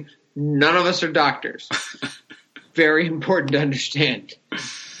listening, none of us are doctors. Very important to understand.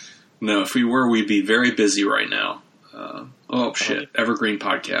 No, if we were, we'd be very busy right now. Shit. Evergreen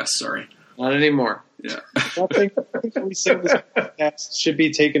Podcast, sorry. Not anymore. Yeah. I think we said this podcast should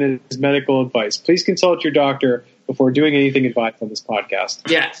be taken as medical advice. Please consult your doctor before doing anything advised on this podcast.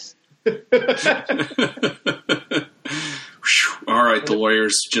 Yes. All right, the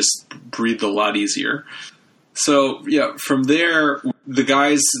lawyers just breathed a lot easier. So, yeah, from there, the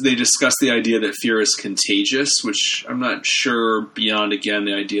guys, they discuss the idea that fear is contagious, which I'm not sure beyond, again,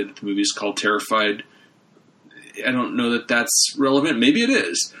 the idea that the movie is called Terrified. I don't know that that's relevant. Maybe it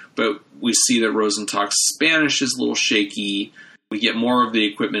is. But we see that Rosenstock's Spanish is a little shaky. We get more of the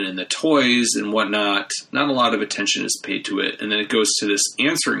equipment and the toys and whatnot. Not a lot of attention is paid to it. And then it goes to this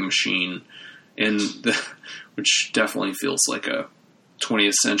answering machine, which definitely feels like a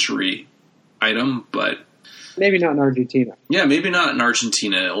 20th century item, but maybe not in Argentina. Yeah, maybe not in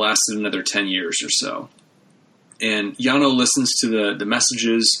Argentina. It lasted another 10 years or so. And Yano listens to the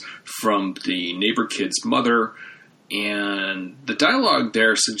messages from the neighbor kid's mother, and the dialogue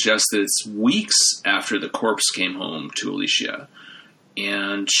there suggests that it's weeks after the corpse came home to Alicia,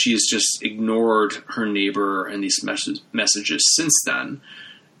 and she's just ignored her neighbor and these messages since then.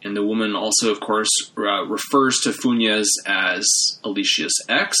 And the woman also, of course, refers to Funes as Alicia's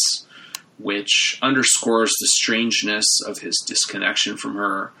ex, which underscores the strangeness of his disconnection from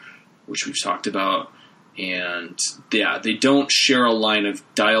her, which we've talked about. And yeah, they don't share a line of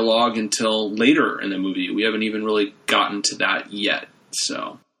dialogue until later in the movie. We haven't even really gotten to that yet.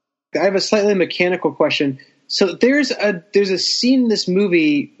 So I have a slightly mechanical question. So there's a scene in this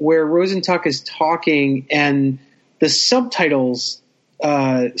movie where Rosenstock is talking and the subtitles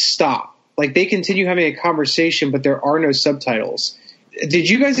stop. Like, they continue having a conversation, but there are no subtitles. Did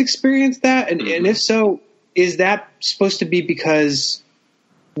you guys experience that? And if so, is that supposed to be because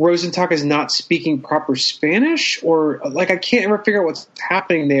Rosenstock is not speaking proper Spanish? Or, like, I can't ever figure out what's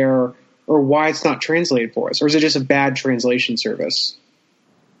happening there or why it's not translated for us. Or is it just a bad translation service?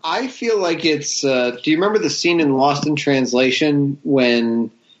 I feel like it's do you remember the scene in Lost in Translation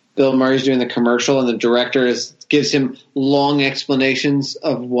when Bill Murray's doing the commercial and the director gives him long explanations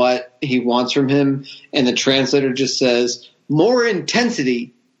of what he wants from him, and the translator just says, "More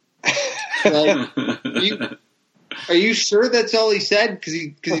intensity." Like, are you sure that's all he said? Because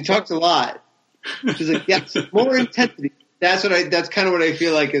he talks a lot. She's like, "Yes, more intensity." That's kind of what I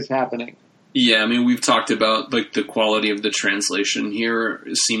feel like is happening. Yeah, I mean, we've talked about, like, the quality of the translation here.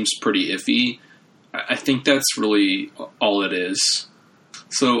 It seems pretty iffy. I think that's really all it is.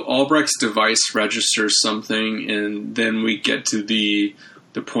 So Albrecht's device registers something, and then we get to the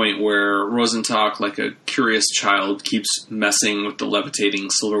point where Rosenstock, like a curious child, keeps messing with the levitating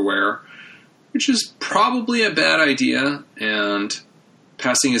silverware, which is probably a bad idea, and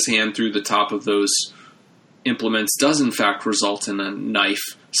passing his hand through the top of those implements does in fact result in a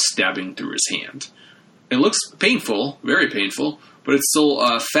knife stabbing through his hand. It looks painful, very painful, but it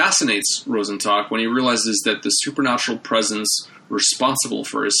still fascinates Rosenstock when he realizes that the supernatural presence responsible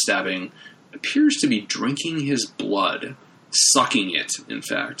for his stabbing appears to be drinking his blood, sucking it, in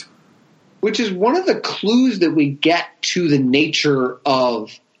fact. Which is one of the clues that we get to the nature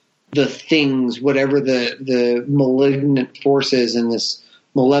of the things, whatever the malignant forces and this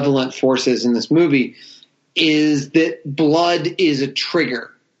malevolent forces in this movie, is that blood is a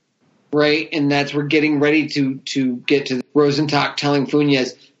trigger, right? And that's we're getting ready to get to Rosenstock telling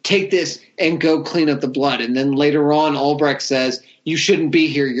Funes, take this and go clean up the blood. And then later on, Albrecht says, you shouldn't be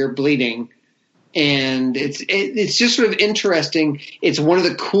here, you're bleeding. And it's just sort of interesting. It's one of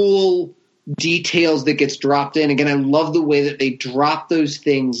the cool details that gets dropped in. Again, I love the way that they drop those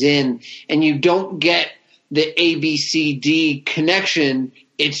things in, and you don't get the ABCD connection.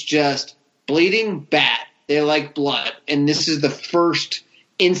 It's just bleeding, bad. They like blood. And this is the first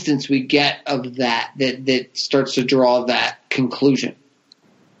instance we get of that starts to draw that conclusion.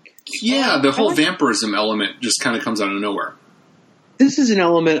 Yeah, the whole vampirism element just kind of comes out of nowhere. This is an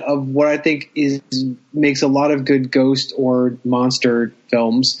element of what I think makes a lot of good ghost or monster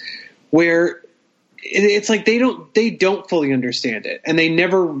films, where it's like they don't fully understand it, and they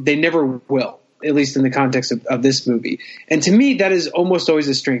never will, at least in the context of this movie. And to me, that is almost always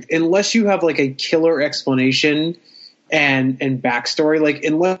a strength, unless you have like a killer explanation and backstory. Like,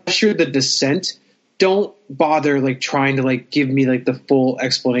 unless you're The Descent, don't bother like trying to like give me like the full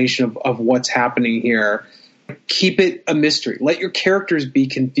explanation of what's happening here. Keep it a mystery. Let your characters be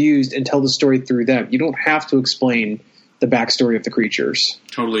confused and tell the story through them. You don't have to explain the backstory of the creatures.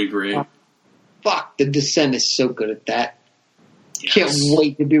 Totally agree. Fuck, The Descent is so good at that. Yes. Can't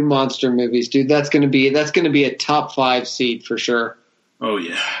wait to do monster movies, dude. That's gonna be a top 5 seed for sure. Oh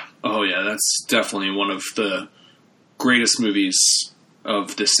yeah, that's definitely one of the greatest movies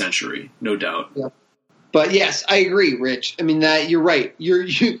of this century, no doubt. Yep. But yes, I agree, Rich. I mean, that you're right.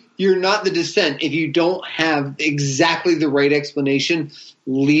 You're not The Descent if you don't have exactly the right explanation.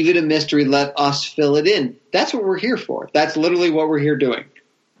 Leave it a mystery. Let us fill it in. That's what we're here for. That's literally what we're here doing.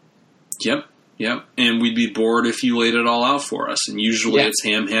 Yep. And we'd be bored if you laid it all out for us. And usually it's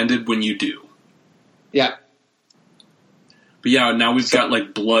ham-handed when you do. Yeah. But yeah, now we've got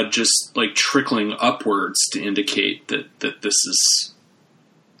like blood just like trickling upwards to indicate that this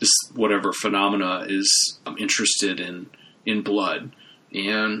whatever phenomena is interested in blood.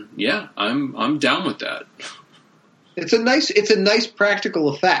 And yeah, I'm down with that. It's a nice practical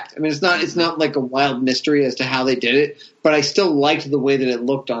effect. I mean, it's not like a wild mystery as to how they did it, but I still liked the way that it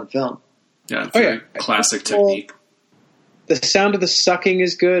looked on film. Yeah, very classic technique. The sound of the sucking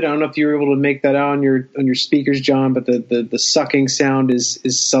is good. I don't know if you were able to make that out on your speakers, John, but the sucking sound is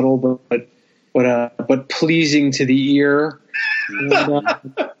subtle but pleasing to the ear. And I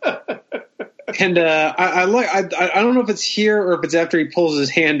don't know if it's here or if it's after he pulls his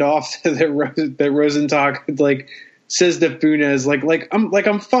hand off that Rosenstock like says to Funes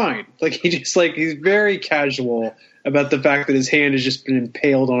I'm fine. Like he's very casual about the fact that his hand has just been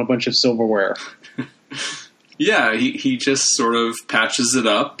impaled on a bunch of silverware. Yeah, he just sort of patches it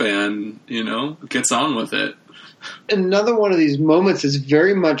up and gets on with it. Another one of these moments is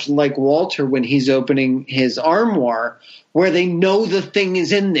very much like Walter when he's opening his armoire, where they know the thing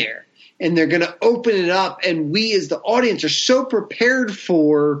is in there. And they're going to open it up, and we as the audience are so prepared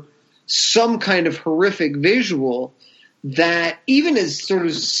for some kind of horrific visual that even as sort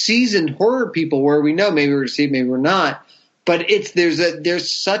of seasoned horror people, where we know maybe we're going to see it, maybe we're not, but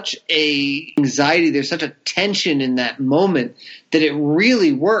there's such a anxiety, there's such a tension in that moment that it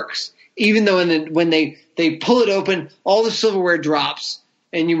really works. Even though when they pull it open, all the silverware drops,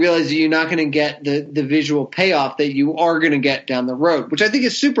 and you realize that you're not going to get the visual payoff that you are going to get down the road, which I think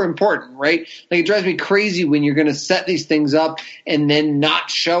is super important, right? Like, it drives me crazy when you're going to set these things up and then not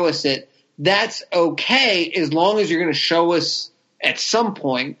show us it. That's okay as long as you're going to show us at some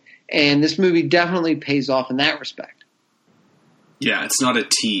point, and this movie definitely pays off in that respect. Yeah, it's not a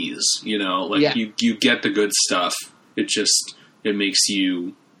tease, you get the good stuff. It makes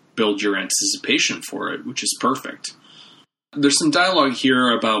you build your anticipation for it, which is perfect. There's some dialogue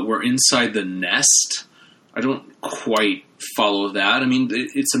here about we're inside the nest. I don't quite follow that. I mean,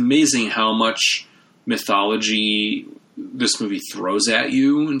 it's amazing how much mythology this movie throws at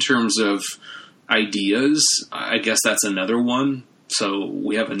you in terms of ideas. I guess that's another one. So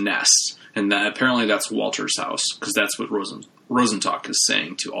we have a nest, and apparently that's Walter's house, because that's what Rosenstock is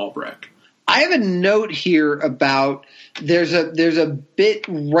saying to Albrecht. I have a note here about there's a bit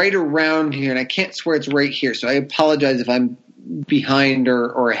right around here, and I can't swear it's right here, so I apologize if I'm behind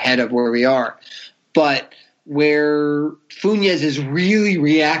or ahead of where we are. But where Funes is really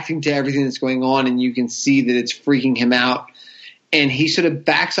reacting to everything that's going on, and you can see that it's freaking him out. And he sort of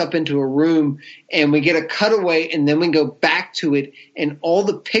backs up into a room, and we get a cutaway, and then we go back to it, and all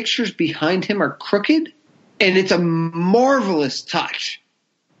the pictures behind him are crooked, and it's a marvelous touch.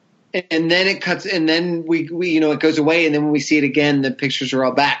 And then it cuts, and then we it goes away, and then when we see it again, the pictures are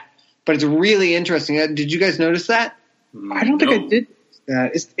all back. But it's really interesting. Did you guys notice that? I don't think I did.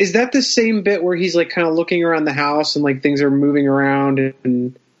 Is that the same bit where he's like kind of looking around the house and like things are moving around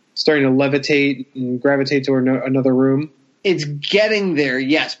and starting to levitate and gravitate to another room? It's getting there,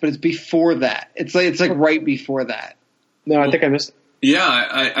 yes, but it's before that. It's like right before that. No, I think I missed it. Yeah,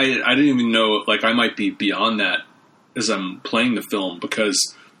 I didn't even know. Like, I might be beyond that as I'm playing the film, because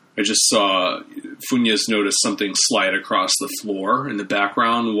I just saw Funes notice something slide across the floor in the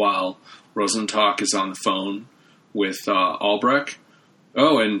background while Rosenstock is on the phone with Albrecht.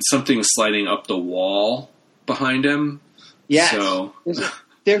 Oh, and something sliding up the wall behind him. Yes. So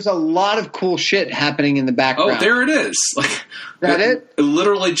there's a lot of cool shit happening in the background. Oh, there it is. Like, that it? It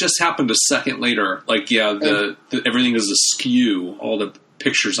literally just happened a second later. Like, yeah, everything is askew. All the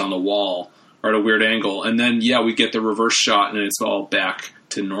pictures on the wall are at a weird angle. And then, yeah, we get the reverse shot, and it's all back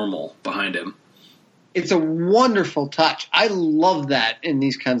to normal behind him. It's a wonderful touch. I love that in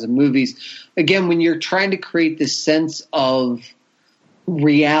these kinds of movies. Again, when you're trying to create this sense of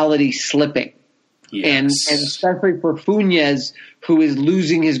reality slipping. Yes. And especially for Funes, who is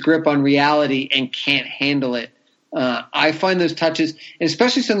losing his grip on reality and can't handle it. I find those touches, and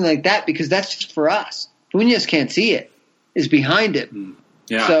especially something like that, because that's just for us. Funes can't see it. It's behind him.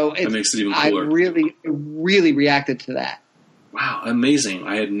 Yeah, so that makes it even cooler. I really reacted to that. Wow, amazing.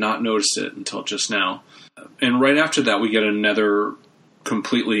 I had not noticed it until just now. And right after that, we get another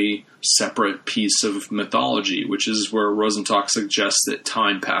completely separate piece of mythology, which is where Rosenstock suggests that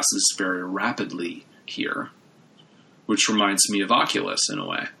time passes very rapidly here, which reminds me of Oculus in a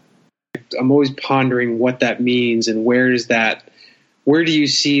way. I'm always pondering what that means, and where do you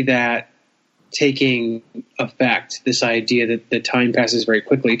see that taking effect, this idea that time passes very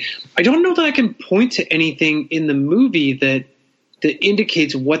quickly? I don't know that I can point to anything in the movie that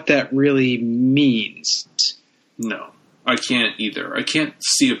indicates what that really means. No, I can't either. I can't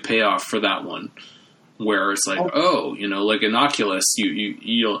see a payoff for that one, where it's like, like in Oculus,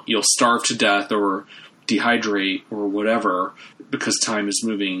 you'll starve to death or dehydrate or whatever because time is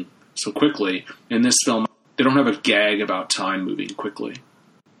moving so quickly. In this film, they don't have a gag about time moving quickly.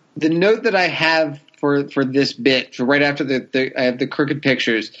 The note that I have for this bit, so right after I have the crooked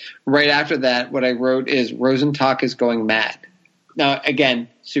pictures, right after that, what I wrote is Rosenstock is going mad. Now, again,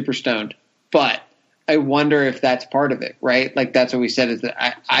 super stoned, but I wonder if that's part of it, right? Like, that's what we said, is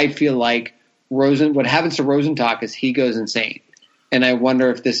that I feel like what happens to Rosenstock is he goes insane. And I wonder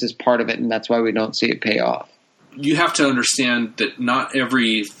if this is part of it, and that's why we don't see it pay off. You have to understand that not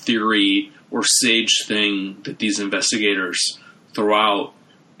every theory or sage thing that these investigators throw out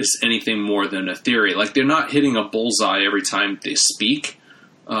is anything more than a theory. Like, they're not hitting a bullseye every time they speak,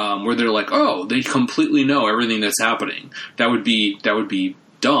 where they're like, oh, they completely know everything that's happening. That would be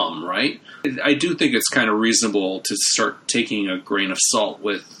dumb, right? I do think it's kind of reasonable to start taking a grain of salt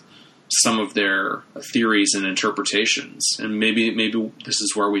with some of their theories and interpretations, and maybe this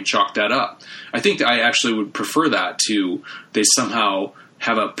is where we chalk that up. I think that I actually would prefer that to they somehow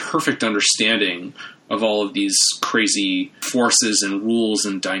have a perfect understanding of all of these crazy forces and rules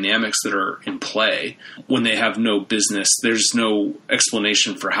and dynamics that are in play when they have no business. There's no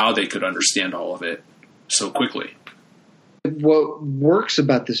explanation for how they could understand all of it so quickly. What works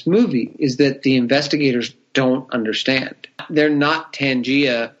about this movie is that the investigators don't understand. They're not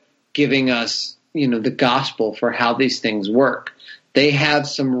Tangia giving us, the gospel for how these things work. They have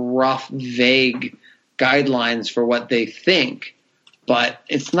some rough, vague guidelines for what they think, but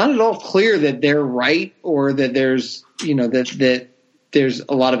it's not at all clear that they're right or that there's, that there's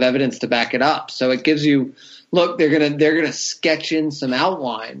a lot of evidence to back it up. So it gives you, look, they're gonna sketch in some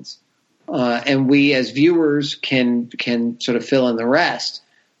outlines, and we as viewers can sort of fill in the rest.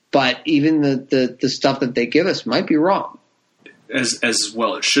 But even the stuff that they give us might be wrong. As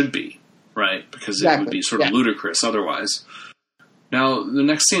well it should be, right? Because exactly. It would be sort of ludicrous otherwise. Now, the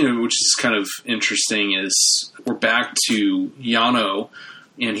next scene, which is kind of interesting, is we're back to Yano,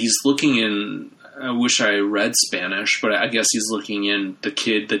 and he's looking in, I wish I read Spanish, but I guess he's looking in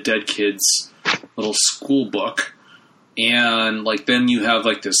the dead kid's little school book. And then you have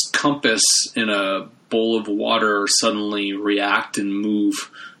this compass in a bowl of water suddenly react and move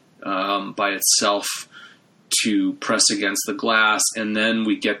by itself to press against the glass, and then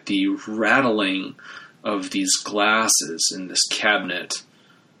we get the rattling of these glasses in this cabinet,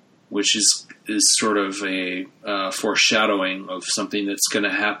 which is sort of a foreshadowing of something that's going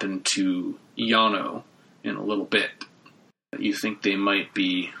to happen to Yano in a little bit. You think they might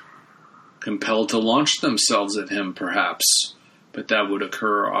be compelled to launch themselves at him, perhaps, but that would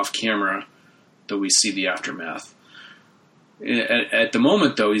occur off camera, though we see the aftermath. At the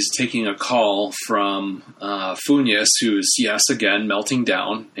moment, though, he's taking a call from Funes, who's, yes, again, melting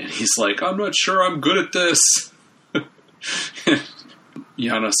down, and he's like, I'm not sure I'm good at this.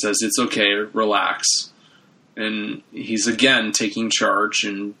 Yano says, it's okay, relax. And he's again taking charge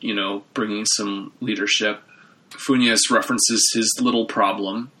and, bringing some leadership. Funes references his little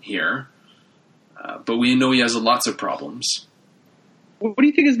problem here, but we know he has lots of problems. What do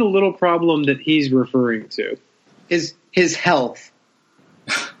you think is the little problem that he's referring to? Is his health.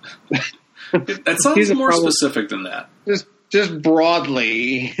 That sounds more specific than that. Just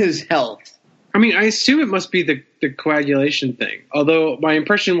broadly, his health. I mean, I assume it must be the coagulation thing. Although my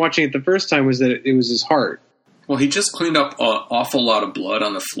impression watching it the first time was that it was his heart. Well, he just cleaned up an awful lot of blood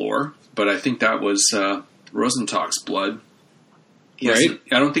on the floor, but I think that was Rosenstock's blood. Right?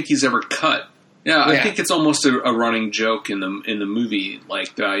 I don't think he's ever cut. Yeah, I think it's almost a running joke in the movie,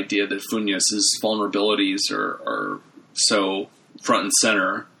 like the idea that Funes' vulnerabilities are so front and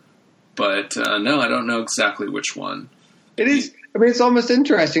center. But no, I don't know exactly which one. It is. I mean, it's almost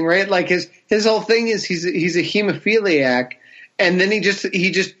interesting, right? Like his whole thing is he's a hemophiliac, and then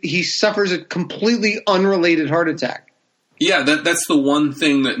he suffers a completely unrelated heart attack. Yeah, that's the one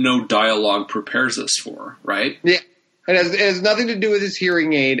thing that no dialogue prepares us for, right? Yeah. It has nothing to do with his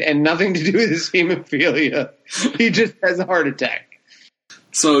hearing aid and nothing to do with his hemophilia. He just has a heart attack.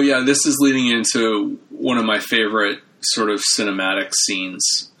 So, yeah, this is leading into one of my favorite sort of cinematic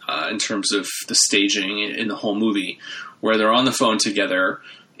scenes in terms of the staging in the whole movie, where they're on the phone together,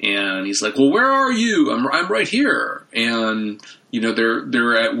 and he's like, well, where are you? I'm right here. And,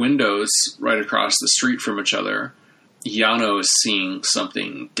 they're at windows right across the street from each other. Yano is seeing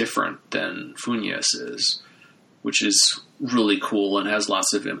something different than Funes is, which is really cool and has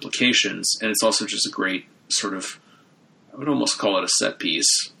lots of implications. And it's also just a great sort of, I would almost call it a set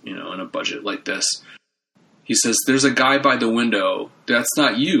piece, in a budget like this. He says, there's a guy by the window. That's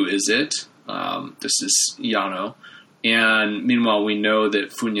not you, is it? This is Yano. And meanwhile, we know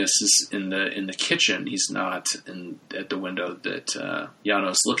that Funes is in the kitchen. He's not at the window that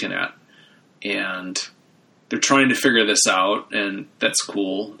Yano's looking at. And they're trying to figure this out, and that's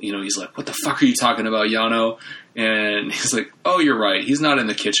cool. He's like, what the fuck are you talking about, Yano? And he's like, oh, you're right. He's not in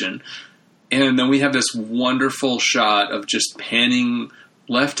the kitchen. And then we have this wonderful shot of just panning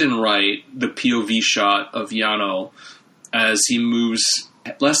left and right, the POV shot of Yano as he moves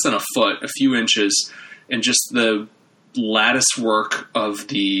less than a foot, a few inches, and just the lattice work of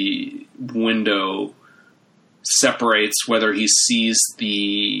the window separates whether he sees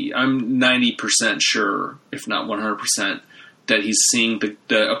I'm 90% sure, if not 100%, that he's seeing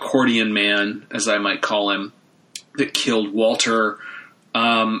the accordion man, as I might call him, that killed Walter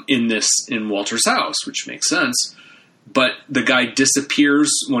in Walter's house, which makes sense. But the guy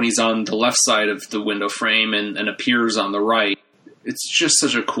disappears when he's on the left side of the window frame and appears on the right. It's just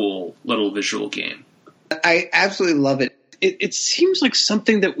such a cool little visual game. I absolutely love it. It seems like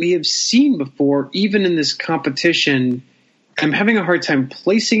something that we have seen before, even in this competition. I'm having a hard time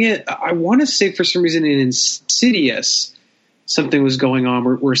placing it. I want to say for some reason in Insidious, something was going on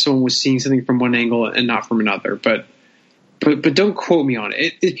where someone was seeing something from one angle and not from another. But don't quote me on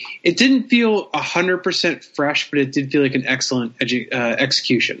it. It didn't feel 100% fresh, but it did feel like an excellent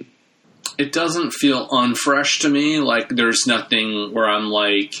execution. It doesn't feel unfresh to me. Like there's nothing where I'm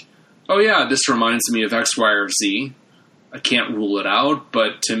like, oh yeah, this reminds me of X, Y, or Z. I can't rule it out,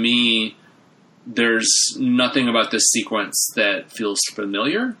 but to me, there's nothing about this sequence that feels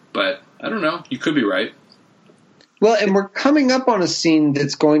familiar, but I don't know. You could be right. Well, and we're coming up on a scene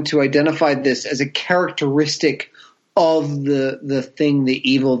that's going to identify this as a characteristic of the thing,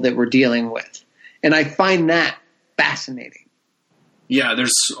 the evil that we're dealing with. And I find that fascinating. Yeah,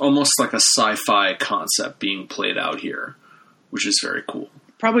 there's almost like a sci-fi concept being played out here, which is very cool.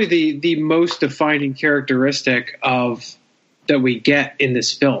 Probably the most defining characteristic that we get in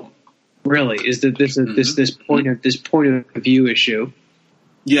this film, really, is that this point of view issue.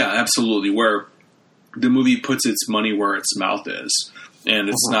 Yeah, absolutely. Where the movie puts its money where its mouth is, and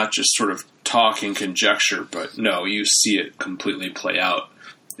it's not just sort of talk and conjecture, but no, you see it completely play out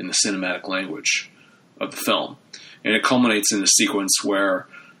in the cinematic language of the film, and it culminates in a sequence where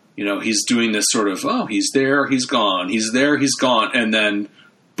he's doing this sort of he's there, he's gone, he's there, he's gone, and then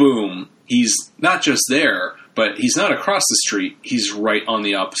boom, he's not just there, But he's not across the street. He's right on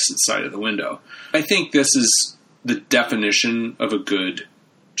the opposite side of the window. I think this is the definition of a good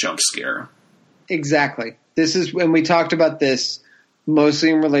jump scare. Exactly. This is when we talked about this mostly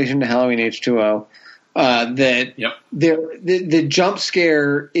in relation to Halloween H2O. That Yep. the jump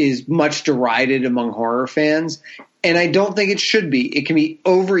scare is much derided among horror fans, and I don't think it should be. It can be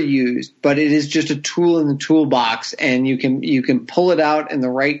overused, but it is just a tool in the toolbox, and you can pull it out in the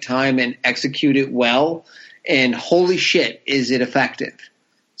right time and execute it well. And holy shit, is it effective?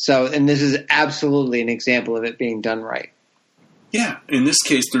 So, and this is absolutely an example of it being done right. Yeah, in this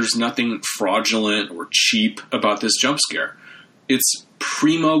case, there's nothing fraudulent or cheap about this jump scare. It's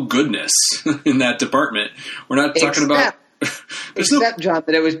primo goodness in that department. We're not talking about... Except, John,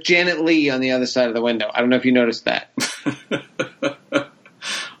 that it was Janet Leigh on the other side of the window. I don't know if you noticed that.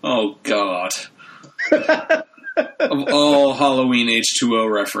 Oh, God. Of all Halloween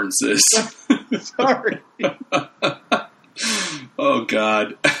H2O references. Sorry. Oh,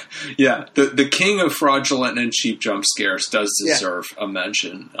 God. Yeah, the king of fraudulent and cheap jump scares does deserve a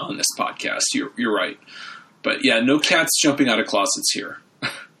mention on this podcast. You're right. But yeah, no cats jumping out of closets here.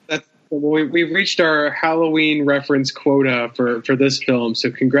 We've reached our Halloween reference quota for this film,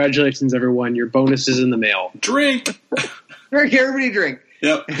 so congratulations, everyone. Your bonus is in the mail. Drink! Drink, everybody drink.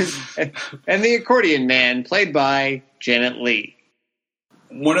 Yep. And the accordion man, played by Janet Leigh.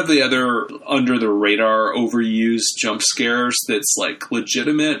 One of the other under-the-radar overused jump scares that's, like,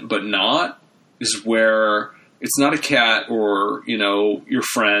 legitimate but not is where it's not a cat or, you know, your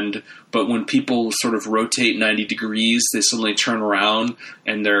friend, but when people sort of rotate 90 degrees, they suddenly turn around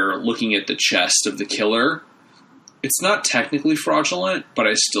and they're looking at the chest of the killer. It's not technically fraudulent, but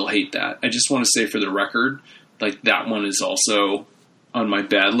I still hate that. I just want to say for the record, like, that one is also on my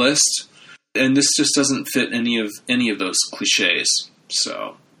bad list. And this just doesn't fit any of those cliches.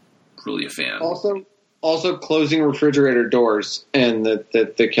 So, really a fan. Also closing refrigerator doors and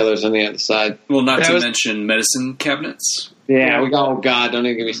the killer's on the other side. Well, not to mention medicine cabinets. Yeah, oh God, don't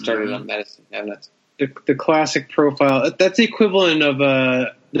even get me started on medicine cabinets. The classic profile. That's the equivalent of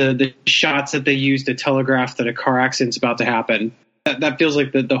the shots that they use to telegraph that a car accident's about to happen. That feels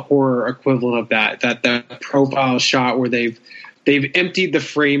like the horror equivalent of that profile shot where they've emptied the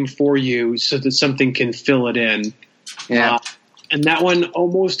frame for you so that something can fill it in. Yeah. And that one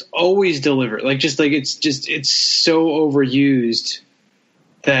almost always delivered. It's so overused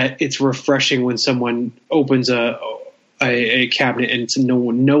that it's refreshing when someone opens a cabinet and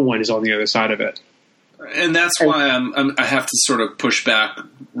no one is on the other side of it. And that's why I have to sort of push back,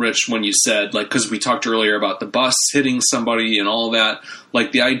 Rich, when you said, like, because we talked earlier about the bus hitting somebody and all that,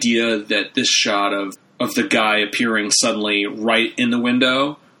 like the idea that this shot of the guy appearing suddenly right in the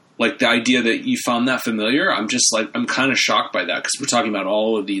window, like the idea that you found that familiar, I'm just like, I'm kind of shocked by that because we're talking about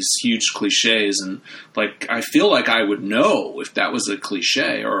all of these huge cliches, and like I feel like I would know if that was a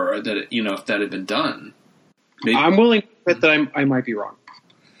cliche or that if that had been done. Maybe. I'm willing to admit that I might be wrong.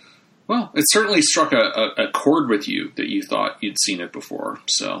 Well, it certainly struck a chord with you that you thought you'd seen it before.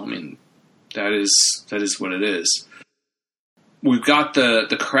 So I mean, that is what it is. We've got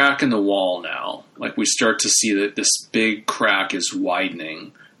the crack in the wall now. Like we start to see that this big crack is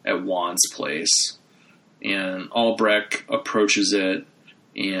widening at Juan's place, and Albrecht approaches it,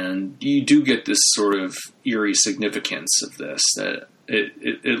 and you do get this sort of eerie significance of this, that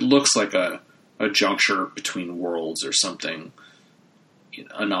it looks like a juncture between worlds or something,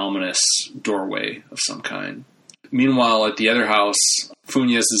 an ominous doorway of some kind. Meanwhile, at the other house,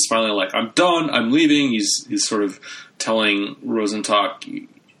 Funes is finally like, I'm done, I'm leaving. He's sort of telling Rosenstock,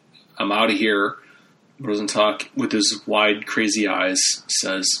 I'm out of here. Rosenstock, with his wide, crazy eyes,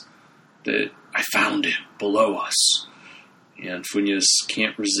 says that I found him below us. And Funes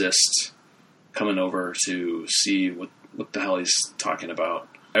can't resist coming over to see what the hell he's talking about.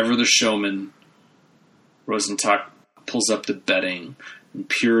 Ever the showman, Rosenstock pulls up the bedding and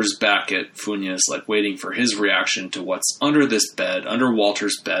peers back at Funes, like waiting for his reaction to what's under this bed, under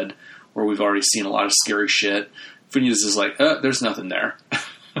Walter's bed, where we've already seen a lot of scary shit. Funes is like, there's nothing there.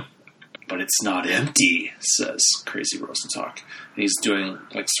 But it's not empty, says crazy Rosenstock. And he's doing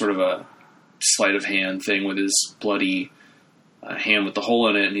like sort of a sleight of hand thing with his bloody hand with the hole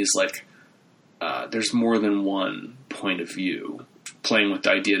in it. And he's like, there's more than one point of view. Playing with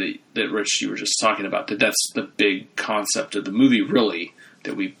the idea that Rich, you were just talking about, that's the big concept of the movie, really,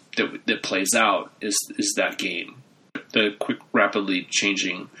 that plays out is that game. The quick, rapidly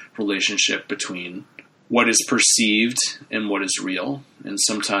changing relationship between what is perceived and what is real. And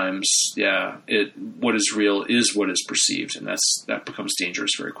sometimes, what is real is what is perceived, and that becomes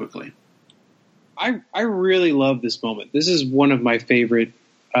dangerous very quickly. I really love this moment. This is one of my favorite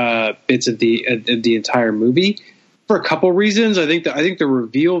bits of the entire movie. For a couple reasons, I think the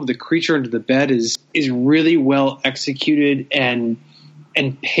reveal of the creature under the bed is really well executed and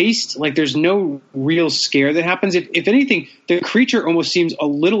paced. Like there's no real scare that happens. If anything, the creature almost seems a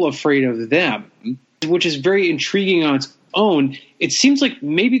little afraid of them, which is very intriguing on its own. It seems like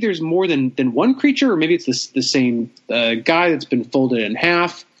maybe there's more than one creature, or maybe it's the same guy that's been folded in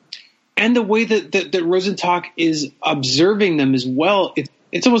half. And the way that Rosenstock is observing them as well,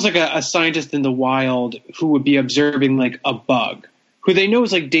 it's almost like a scientist in the wild who would be observing like a bug, who they know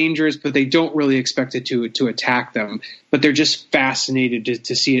is like dangerous, but they don't really expect it to attack them. But they're just fascinated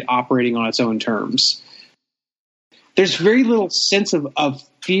to see it operating on its own terms. There's very little sense of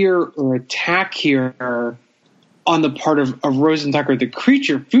fear or attack here on the part of Rosenstock or the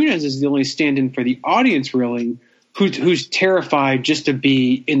creature. Funes is the only stand-in for the audience, really, who's terrified just to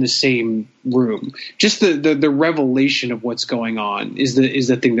be in the same room. Just the revelation of what's going on is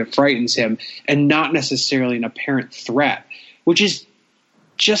the thing that frightens him, and not necessarily an apparent threat, which is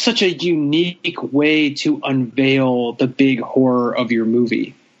just such a unique way to unveil the big horror of your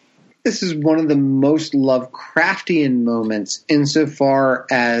movie. This is one of the most Lovecraftian moments insofar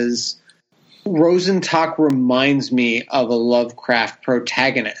as Rosenstock reminds me of a Lovecraft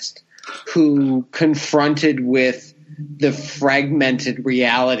protagonist who, confronted with the fragmented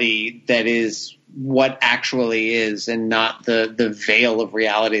reality that is what actually is and not the veil of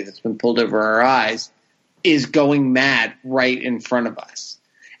reality that's been pulled over our eyes, is going mad right in front of us.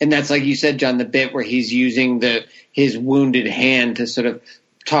 And that's, like you said, John, the bit where he's using his wounded hand to sort of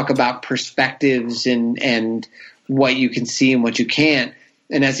talk about perspectives and what you can see and what you can't.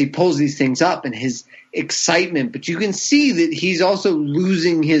 And as he pulls these things up and his excitement, but you can see that he's also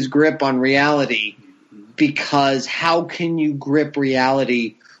losing his grip on reality, because how can you grip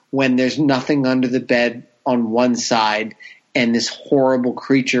reality when there's nothing under the bed on one side and this horrible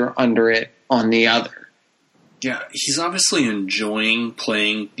creature under it on the other? Yeah, he's obviously enjoying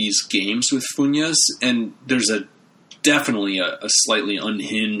playing these games with Funes, and there's definitely a slightly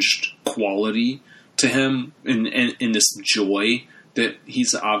unhinged quality to him in this joy that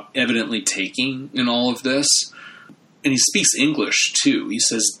he's evidently taking in all of this. And he speaks English, too. He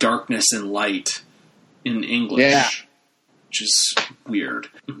says darkness and light in English, which is weird.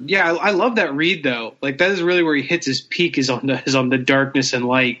 Yeah, I love that read, though. Like, that is really where he hits his peak, is on the darkness and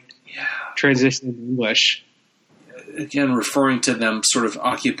light transition in English. Again, referring to them sort of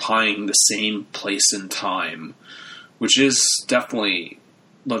occupying the same place and time, which is definitely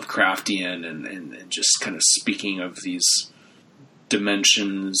Lovecraftian and just kind of speaking of these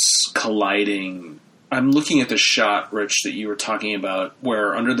dimensions colliding. I'm looking at the shot, Rich, that you were talking about,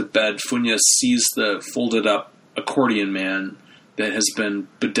 where under the bed, Funes sees the folded up accordion man that has been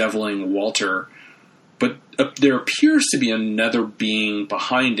bedeviling Walter, but there appears to be another being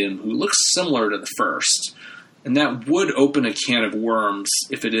behind him who looks similar to the first, and that would open a can of worms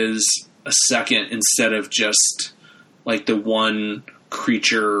if it is a second instead of just like the one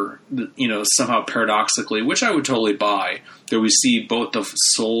creature, somehow paradoxically, which I would totally buy, that we see both the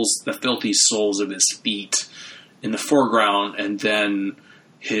filthy soles of his feet in the foreground and then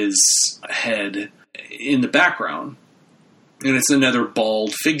his head in the background. And it's another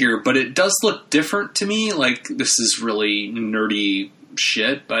bald figure, but it does look different to me. Like, this is really nerdy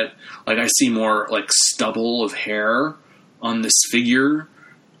shit, but like I see more like stubble of hair on this figure,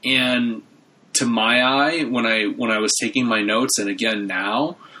 and to my eye, when I was taking my notes, and again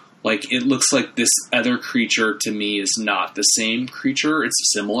now, like, it looks like this other creature to me is not the same creature.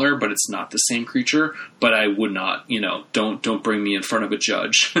 It's similar, but it's not the same creature. But I would not, don't bring me in front of a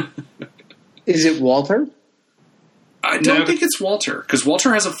judge. Is it Walter? I don't think it's Walter, because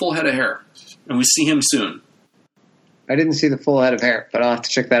Walter has a full head of hair, and we see him soon. I didn't see the full head of hair, but I'll have to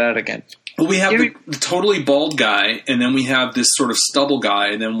check that out again. Well, we have the totally bald guy, and then we have this sort of stubble guy,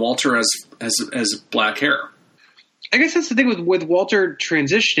 and then Walter has black hair. I guess that's the thing with Walter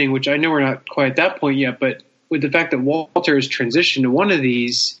transitioning, which I know we're not quite at that point yet, but with the fact that Walter has transitioned to one of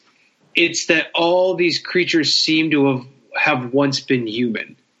these, it's that all these creatures seem to have once been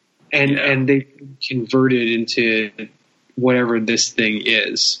human, and they converted into whatever this thing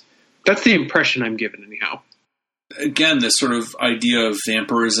is. That's the impression I'm given, anyhow. Again, this sort of idea of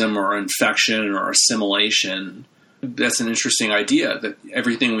vampirism or infection or assimilation, that's an interesting idea, that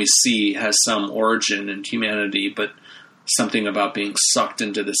everything we see has some origin in humanity, but something about being sucked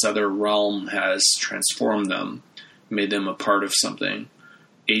into this other realm has transformed them, made them a part of something,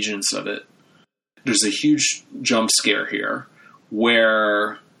 agents of it. There's a huge jump scare here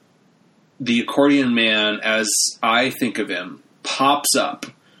where the accordion man, as I think of him, pops up,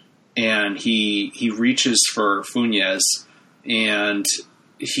 and he reaches for Funes, and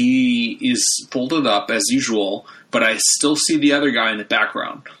he is folded up as usual, but I still see the other guy in the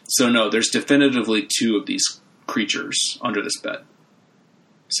background. So no, there's definitively two of these creatures under this bed.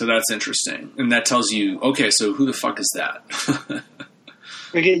 So that's interesting. And that tells you, okay, so who the fuck is that?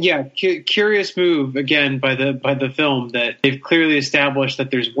 Again, yeah, curious move again by the film that they've clearly established that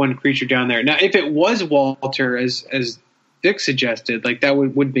there's one creature down there. Now, if it was Walter, as Vic suggested, like that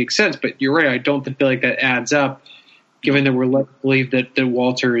would make sense. But you're right, I don't feel like that adds up, given that we're led to believe that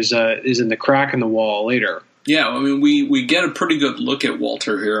Walter is in the crack in the wall later. Yeah, I mean, we get a pretty good look at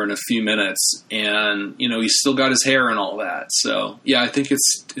Walter here in a few minutes, and he's still got his hair and all that. So yeah, I think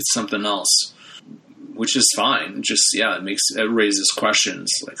it's something else, which is fine. Just it raises questions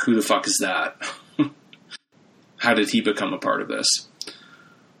like, who the fuck is that? How did he become a part of this?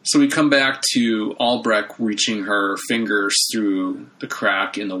 So we come back to Albrecht reaching her fingers through the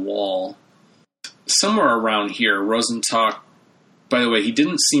crack in the wall. Somewhere around here, Rosenstock, by the way, he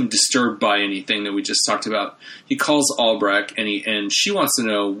didn't seem disturbed by anything that we just talked about. He calls Albrecht, and she wants to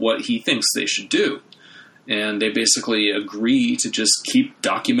know what he thinks they should do. And they basically agree to just keep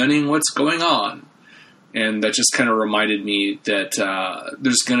documenting what's going on. And that just kind of reminded me that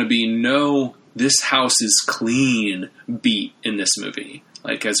there's going to be no "this house is clean" beat in this movie.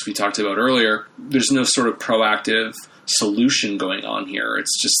 Like, as we talked about earlier, there's no sort of proactive solution going on here.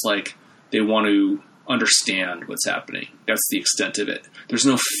 It's just like they want to understand what's happening. That's the extent of it. There's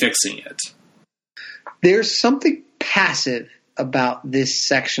no fixing it. There's something passive about this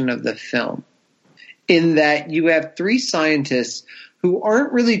section of the film, in that you have three scientists who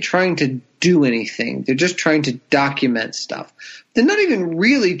aren't really trying to do anything. They're just trying to document stuff. They're not even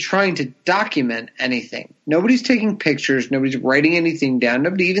really trying to document anything. Nobody's taking pictures. Nobody's writing anything down.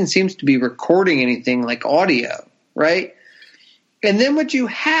 Nobody even seems to be recording anything like audio, right? And then what you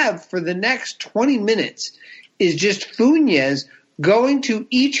have for the next 20 minutes is just Funes going to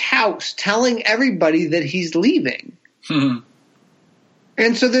each house telling everybody that he's leaving. Mm-hmm.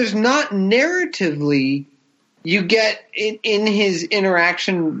 And so there's not narratively, you get in his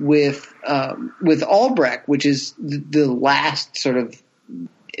interaction with Albrecht, which is the last sort of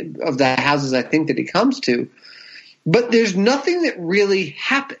the houses I think that he comes to, but there's nothing that really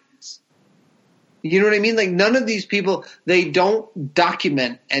happens. You know what I mean? Like, none of these people, they don't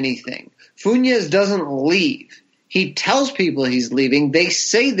document anything. Funes doesn't leave. He tells people he's leaving. They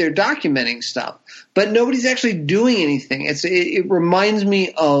say they're documenting stuff, but nobody's actually doing anything. It reminds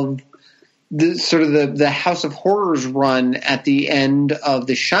me of the sort of the House of Horrors run at the end of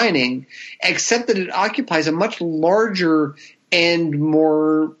The Shining, except that it occupies a much larger and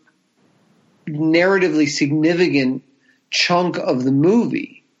more narratively significant chunk of the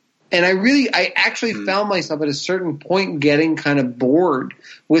movie. And I actually found myself at a certain point getting kind of bored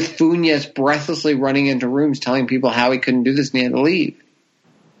with Funes breathlessly running into rooms telling people how he couldn't do this and he had to leave.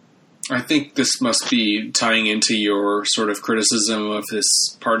 I think this must be tying into your sort of criticism of this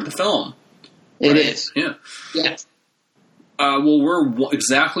part of the film. It is. Yeah. Yes. Well, we're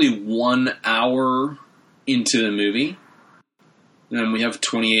exactly 1 hour into the movie, and we have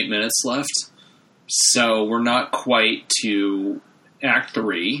 28 minutes left. So we're not quite to Act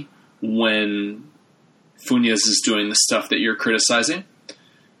 3 when Funes is doing the stuff that you're criticizing.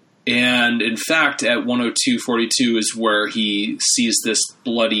 And in fact, at 102:42 is where he sees this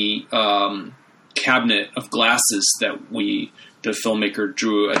bloody cabinet of glasses that the filmmaker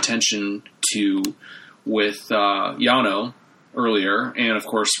drew attention to with Yano earlier. And of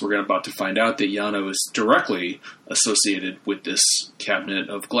course, we're about to find out that Yano is directly associated with this cabinet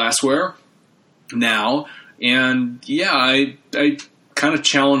of glassware now. And yeah, I kind of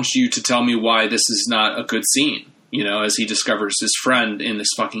challenged you to tell me why this is not a good scene, as he discovers his friend in this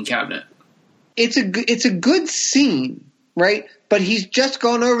fucking cabinet. It's a good scene, right? But he's just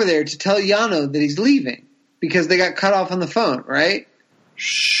gone over there to tell Yano that he's leaving because they got cut off on the phone, right?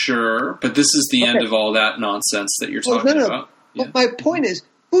 Sure, but this is the end of all that nonsense that you're talking about. Yeah. But my point is,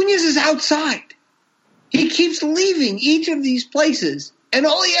 Funes is outside. He keeps leaving each of these places, and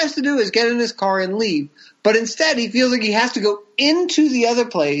all he has to do is get in his car and leave. But instead, he feels like he has to go into the other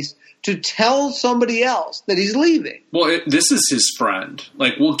place to tell somebody else that he's leaving. Well, this is his friend.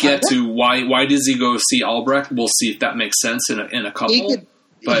 Like, we'll get to why does he go see Albrecht? We'll see if that makes sense in a couple.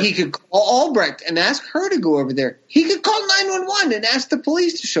 He could call Albrecht and ask her to go over there. He could call 911 and ask the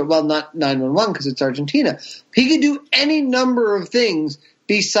police to show. Well, not 911 because it's Argentina. He could do any number of things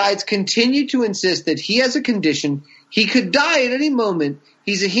besides continue to insist that he has a condition. He could die at any moment.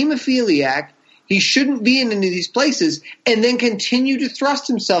 He's a hemophiliac. He shouldn't be in any of these places, and then continue to thrust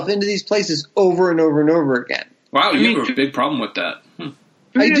himself into these places over and over and over again. Wow, you have a big problem with that.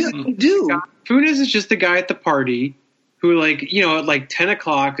 I do. Funes is just the guy at the party who like, you know, at like 10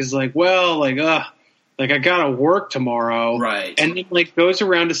 o'clock is like, well, like I gotta work tomorrow. Right. And then like goes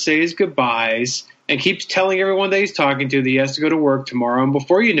around to say his goodbyes and keeps telling everyone that he's talking to that he has to go to work tomorrow. And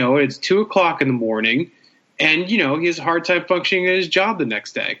before you know it, it's 2 o'clock in the morning. And, you know, he has a hard time functioning at his job the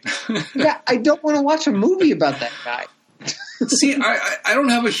next day. Yeah, I don't want to watch a movie about that guy. See, I don't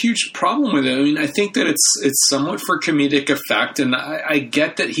have a huge problem with it. I mean, I think that it's somewhat for comedic effect, and I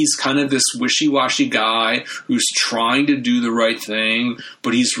get that he's kind of this wishy-washy guy who's trying to do the right thing,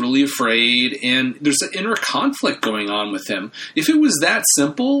 but he's really afraid, and there's an inner conflict going on with him. If it was that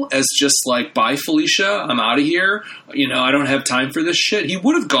simple as just like, bye, Felicia, I'm out of here, you know, I don't have time for this shit, he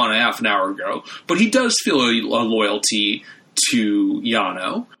would have gone a half an hour ago, but he does feel a loyalty to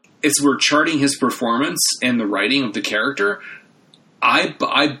Yano. As we're charting his performance and the writing of the character, I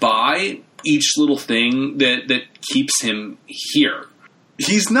buy each little thing that keeps him here.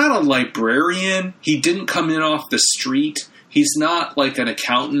 He's not a librarian. He didn't come in off the street. He's not like an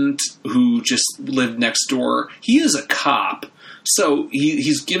accountant who just lived next door. He is a cop. So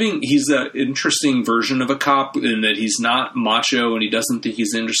he's an interesting version of a cop in that he's not macho and he doesn't think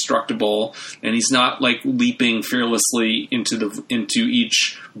he's indestructible, and he's not like leaping fearlessly into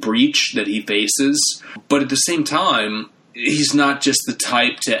each breach that he faces. But at the same time, he's not just the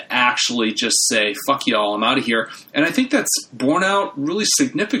type to actually just say, fuck y'all, I'm out of here. And I think that's borne out really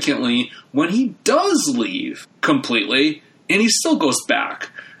significantly when he does leave completely and he still goes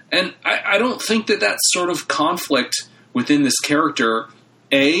back. And I don't think that sort of conflict within this character,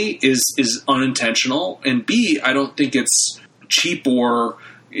 A, is unintentional, and B, I don't think it's cheap or,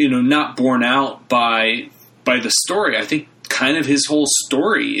 you know, not borne out by the story. I think kind of his whole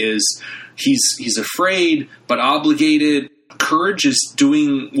story is he's afraid but obligated. Courage is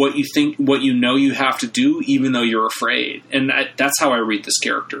doing what you know you have to do, even though you're afraid. And that's how I read this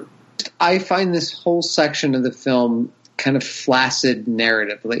character. I find this whole section of the film kind of flaccid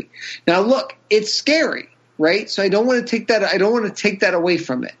narratively. Now, look, it's scary. Right, so I don't want to take that away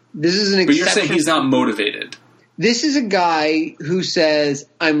from it. This is an exception. But you're saying he's not motivated. This is a guy who says,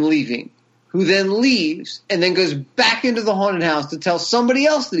 "I'm leaving," who then leaves and then goes back into the haunted house to tell somebody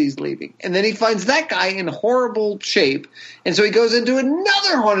else that he's leaving, and then he finds that guy in horrible shape, and so he goes into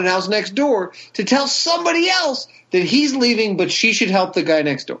another haunted house next door to tell somebody else that he's leaving, but she should help the guy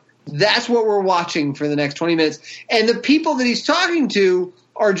next door. That's what we're watching for the next 20 minutes, and the people that he's talking to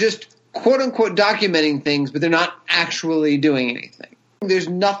are just quote-unquote documenting things, but they're not actually doing anything. There's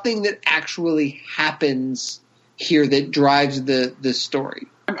nothing that actually happens here that drives the story.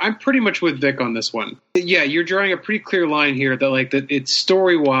 I'm pretty much with Vic on this one. Yeah, you're drawing a pretty clear line here that it's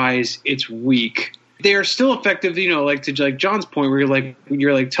story-wise, it's weak. They are still effective, you know, like to like John's point, where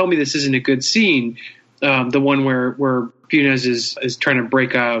you're like, tell me this isn't a good scene. The one where Funes is trying to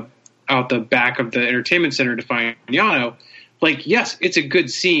break out the back of the entertainment center to find Yano. Like, yes, it's a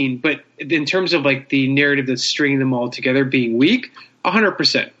good scene, but in terms of like the narrative that's stringing them all together being weak,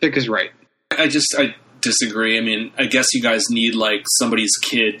 100%, Vic is right. I disagree. I mean, I guess you guys need like somebody's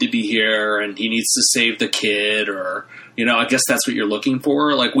kid to be here and he needs to save the kid, or, you know, I guess that's what you're looking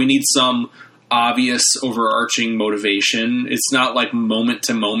for. Like, we need some obvious overarching motivation. It's not like moment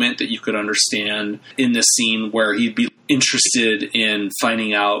to moment that you could understand in this scene where he'd be interested in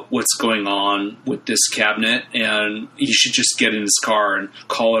finding out what's going on with this cabinet, and he should just get in his car and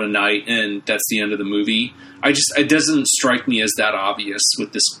call it a night, and that's the end of the movie. It doesn't strike me as that obvious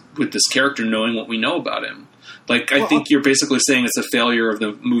with this character, knowing what we know about him. Like, I think you're basically saying it's a failure of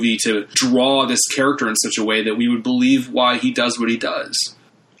the movie to draw this character in such a way that we would believe why he does what he does.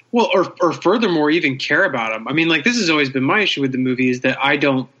 Well, or furthermore, even care about him. I mean, like, this has always been my issue with the movie, is that I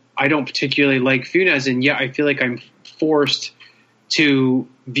don't particularly like Funes, and yet I feel like I'm forced to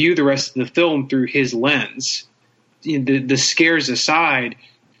view the rest of the film through his lens. The scares aside,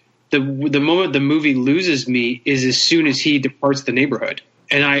 the moment the movie loses me is as soon as he departs the neighborhood,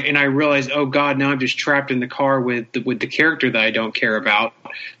 and I realize, oh God, now I'm just trapped in the car with the character that I don't care about.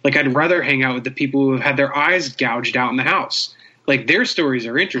 Like, I'd rather hang out with the people who have had their eyes gouged out in the house. Like, their stories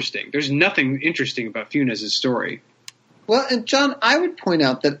are interesting. There's nothing interesting about Funes' story. Well, and John, I would point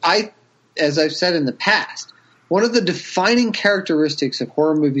out that as I've said in the past, one of the defining characteristics of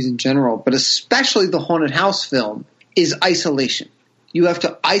horror movies in general, but especially the haunted house film, is isolation. You have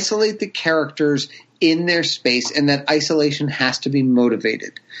to isolate the characters in their space, and that isolation has to be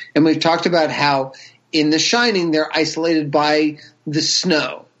motivated. And we've talked about how in The Shining, they're isolated by the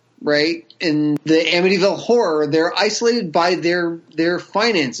snow. Right? In the Amityville Horror, they're isolated by their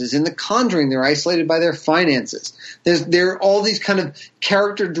finances. In The Conjuring, they're isolated by their finances. There are all these kind of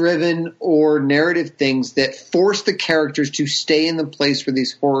character-driven or narrative things that force the characters to stay in the place where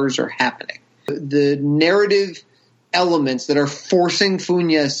these horrors are happening. The narrative elements that are forcing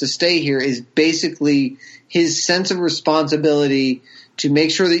Funes to stay here is basically his sense of responsibility to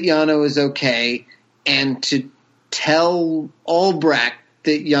make sure that Yano is okay and to tell Albrecht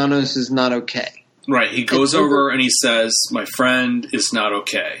that Janos is not okay. Right. He goes over and he says, my friend is not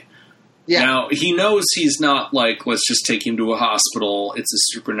okay. Yeah. Now, he knows he's not like, let's just take him to a hospital. It's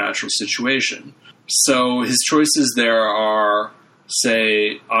a supernatural situation. So his choices there are,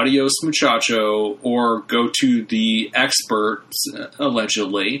 say, adios muchacho, or go to the expert,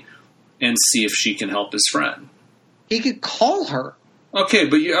 allegedly, and see if she can help his friend. He could call her. Okay,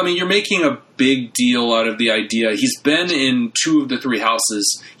 but you're making a big deal out of the idea. He's been in 2 of the 3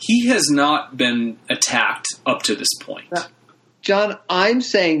 houses. He has not been attacked up to this point. John, I'm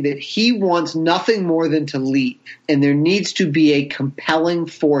saying that he wants nothing more than to leave, and there needs to be a compelling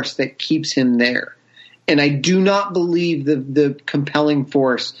force that keeps him there. And I do not believe the compelling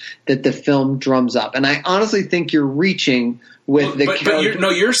force that the film drums up. And I honestly think you're reaching with the character.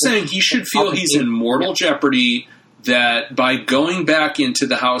 But you're saying he should feel he's in mortal jeopardy, that by going back into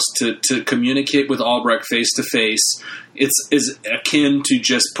the house to communicate with Albrecht face to face, is akin to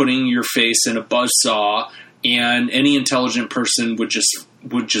just putting your face in a buzzsaw, and any intelligent person would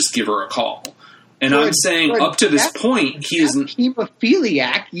just give her a call. And I'm saying up to this point, he isn't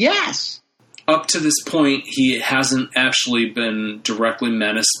hemophiliac. Yes. Up to this point, he hasn't actually been directly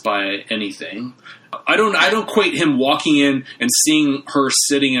menaced by anything. I don't equate him walking in and seeing her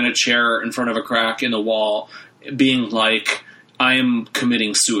sitting in a chair in front of a crack in the wall being like, I am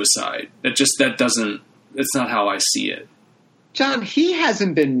committing suicide. It's not how I see it. John, he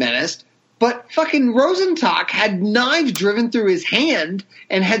hasn't been menaced, but fucking Rosenstock had knives driven through his hand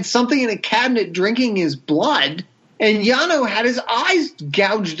and had something in a cabinet drinking his blood, and Yano had his eyes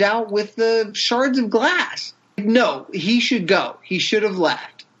gouged out with the shards of glass. No, he should go. He should have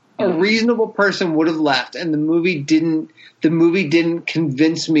left. A reasonable person would have left, and the movie didn't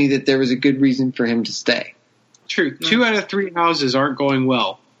convince me that there was a good reason for him to stay. True. 2 out of 3 houses aren't going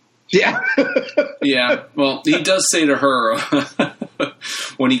well. Yeah. Yeah. Well, he does say to her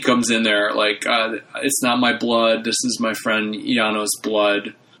when he comes in there, like, it's not my blood. This is my friend Yano's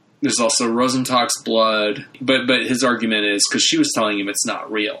blood. There's also Rosenstock's blood. But his argument is because she was telling him it's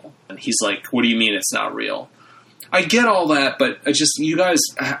not real. And he's like, what do you mean it's not real? I get all that, but you guys,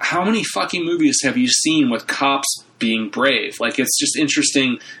 how many fucking movies have you seen with cops being brave? Like, it's just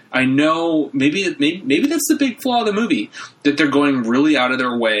interesting. I know maybe that's the big flaw of the movie, that they're going really out of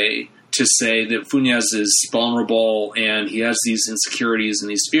their way to say that Funes is vulnerable and he has these insecurities and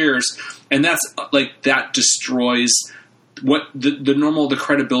these fears, and that's like, that destroys what the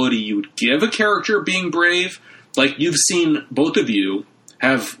credibility you would give a character being brave. Like, you've seen, both of you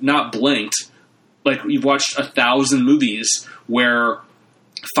have not blinked. Like, you've watched 1,000 movies where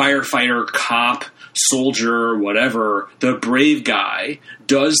firefighter, cop, soldier, whatever, the brave guy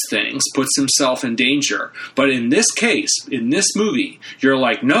does things, puts himself in danger. But in this case, in this movie, you're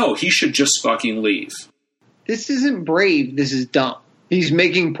like, no, he should just fucking leave. This isn't brave. This is dumb. He's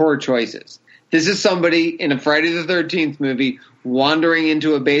making poor choices. This is somebody in a Friday the 13th movie wandering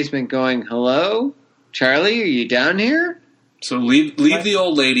into a basement going, hello, Charlie, are you down here? So leave the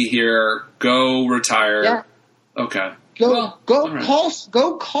old lady here. Go retire. Yeah. Okay. Go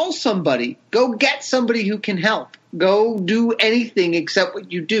call somebody. Go get somebody who can help. Go do anything except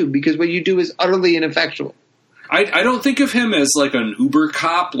what you do, because what you do is utterly ineffectual. I don't think of him as like an uber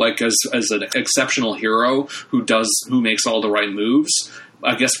cop, like as an exceptional hero who makes all the right moves.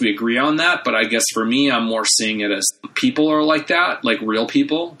 I guess we agree on that, but I guess for me, I'm more seeing it as people are like that, like real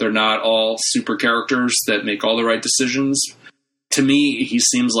people. They're not all super characters that make all the right decisions. To me, he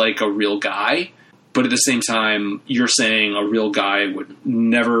seems like a real guy, but at the same time, you're saying a real guy would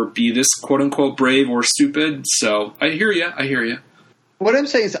never be this quote-unquote brave or stupid. So I hear you. What I'm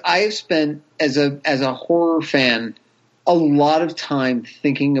saying is I have spent, as a horror fan, a lot of time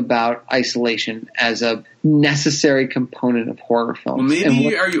thinking about isolation as a necessary component of horror films. Well,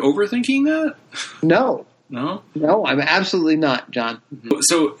 maybe, are you overthinking that? No. No? No, I'm absolutely not, John.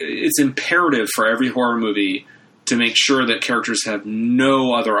 So it's imperative for every horror movie to make sure that characters have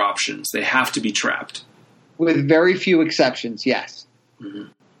no other options. They have to be trapped. With very few exceptions, yes.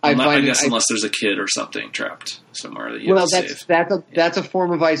 Mm-hmm. I guess unless there's a kid or something trapped somewhere that you have to save. That's a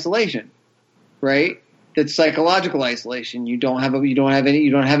form of isolation, right? That's psychological isolation. You don't have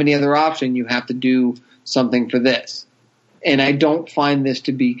any other option. You have to do something for this. And I just don't find this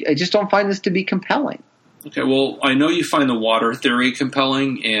to be compelling. Okay, well, I know you find the water theory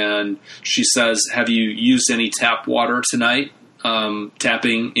compelling, and she says, have you used any tap water tonight?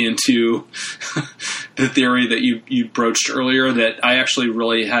 Tapping into the theory that you broached earlier that I actually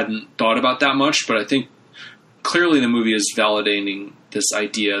really hadn't thought about that much, but I think clearly the movie is validating this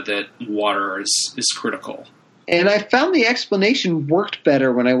idea that water is critical. And I found the explanation worked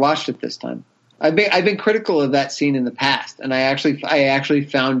better when I watched it this time. I've been critical of that scene in the past, and I actually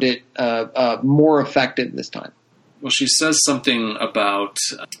found it more effective this time. Well, she says something about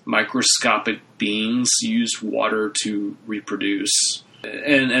microscopic beings use water to reproduce,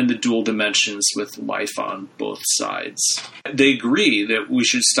 and the dual dimensions with life on both sides. They agree that we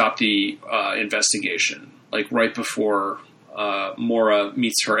should stop the investigation. Like right before Mora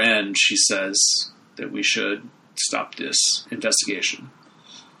meets her end, she says that we should stop this investigation.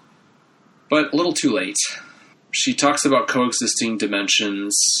 But a little too late. She talks about coexisting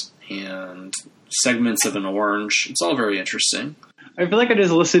dimensions and segments of an orange. It's all very interesting. I feel like I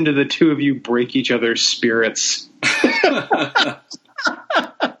just listened to the two of you break each other's spirits.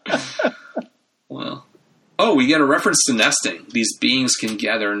 Well, oh, we get a reference to nesting. These beings can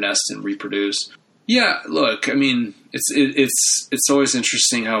gather, nest, and reproduce. Yeah, look, I mean, it's always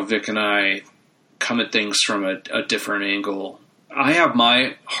interesting how Vic and I come at things from a different angle. I have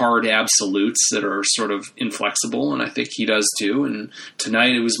my hard absolutes that are sort of inflexible, and I think he does too. And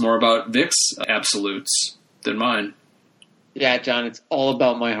tonight it was more about Vic's absolutes than mine. Yeah, John, it's all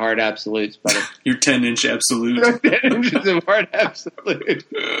about my hard absolutes, buddy. Your 10-inch absolute. 10 inches of hard absolute.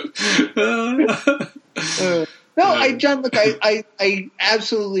 John, look, I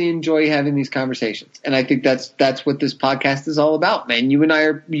absolutely enjoy having these conversations, and I think that's what this podcast is all about, man. You and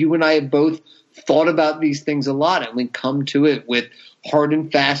I have both thought about these things a lot, and we come to it with hard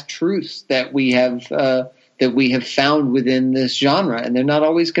and fast truths that we have found within this genre, and they're not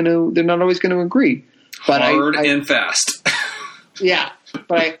always going to agree. But hard and fast. Yeah,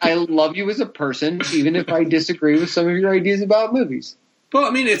 but I love you as a person, even if I disagree with some of your ideas about movies. Well, I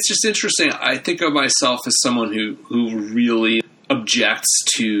mean, it's just interesting. I think of myself as someone who really objects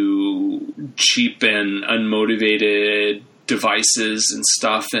to cheap and unmotivated devices and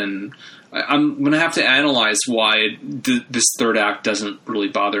stuff, and I'm going to have to analyze why this third act doesn't really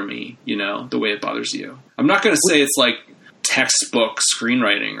bother me, the way it bothers you. I'm not going to say it's like textbook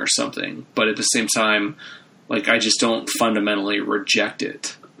screenwriting or something, but at the same time, like, I just don't fundamentally reject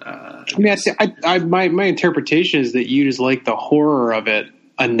it. My interpretation is that you just like the horror of it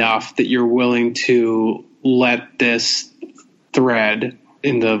enough that you're willing to let this thread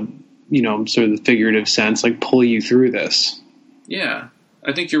in the, sort of the figurative sense, like, pull you through this. Yeah,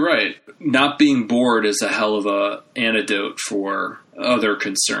 I think you're right. Not being bored is a hell of a antidote for other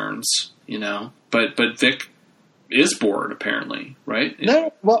concerns, But Vic is bored, apparently, right?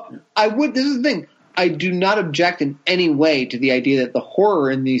 No, well, this is the thing. I do not object in any way to the idea that the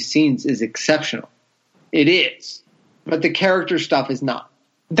horror in these scenes is exceptional. It is. But the character stuff is not.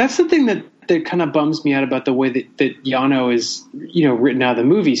 That's the thing that kind of bums me out about the way that Yano is, written out of the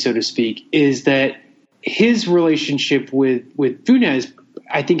movie, so to speak, is that his relationship with Funes,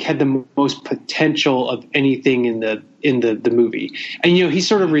 I think, had the most potential of anything in the movie. And, he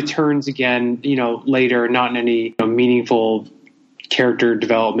sort of returns again, later, not in any meaningful character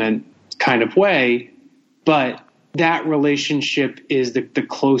development kind of way, but that relationship is the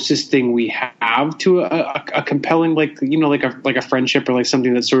closest thing we have to a compelling, like a friendship, or like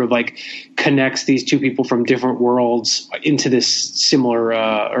something that sort of like connects these two people from different worlds into this similar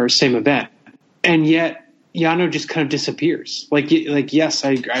or same event. And yet Yano just kind of disappears. Like yes,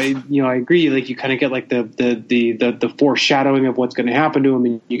 I agree. Like, you kind of get like the foreshadowing of what's going to happen to him,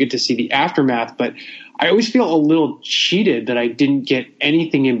 and you get to see the aftermath. But I always feel a little cheated that I didn't get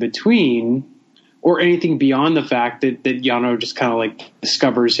anything in between, or anything beyond the fact that Yano just kind of like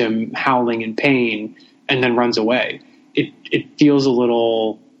discovers him howling in pain and then runs away. It feels a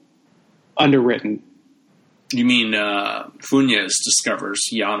little underwritten. You mean Funes discovers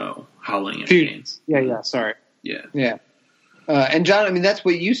Yano howling in pain? Yeah, sorry. Yeah. And John, I mean, that's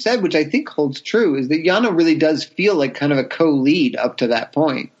what you said, which I think holds true, is that Yano really does feel like kind of a co-lead up to that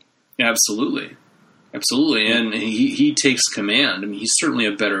point. Absolutely. And he takes command. I mean, he's certainly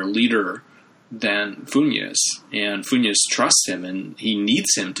a better leader than Funes, and Funes trusts him, and he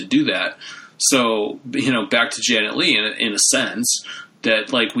needs him to do that. So, back to Janet Leigh in a sense,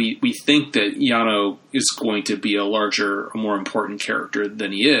 that like we think that Yano is going to be a more important character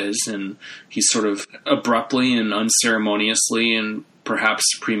than he is, and he's sort of abruptly and unceremoniously and perhaps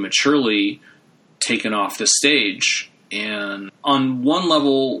prematurely taken off the stage. And on one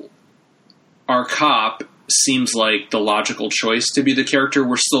level, our cop seems like the logical choice to be the character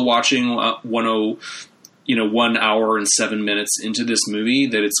we're still watching 1 hour and 7 minutes into this movie,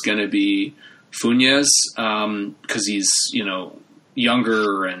 that it's going to be Funes, because he's,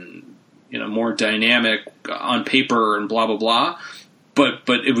 younger and, more dynamic on paper and blah, blah, blah. But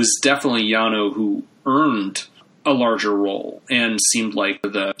it was definitely Yano who earned a larger role and seemed like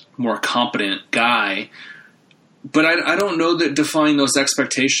the more competent guy. But I don't know that defying those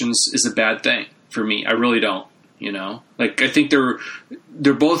expectations is a bad thing for me. I really don't. Like I think they're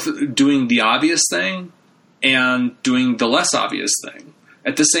both doing the obvious thing and doing the less obvious thing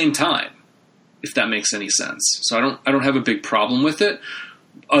at the same time, if that makes any sense. So I don't have a big problem with it,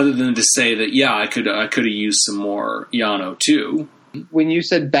 other than to say that I could have used some more Yano too. When you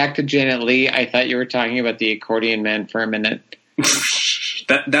said back to Janet Leigh, I thought you were talking about the Accordion Man for a minute.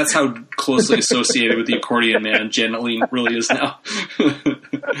 That's how closely associated with the Accordion Man Janet Leigh really is now.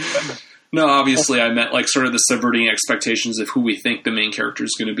 No, obviously I meant like sort of the subverting expectations of who we think the main character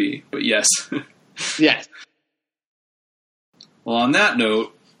is going to be. But yes. Yes. Well, on that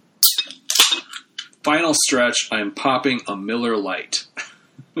note, final stretch, I am popping a Miller Lite.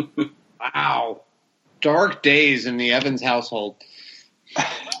 Wow. Dark days in the Evans household.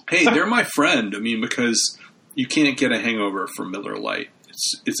 Hey, they're my friend. I mean, because you can't get a hangover from Miller Lite.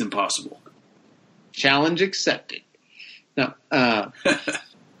 It's impossible. Challenge accepted. No.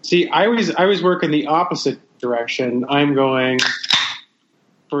 See, I was working the opposite direction. I'm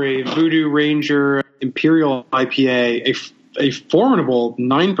for a Voodoo Ranger Imperial IPA, a formidable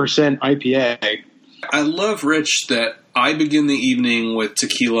 9% IPA. I love, Rich, that I begin the evening with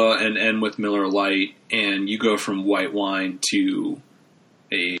tequila and end with Miller Lite, and you go from white wine to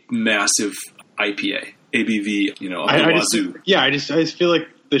a massive IPA, ABV, I just feel like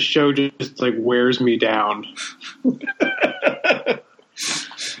the show just like wears me down.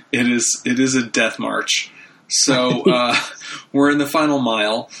 It is a death march. So we're in the final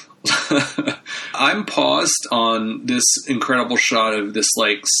mile. I'm paused on this incredible shot of this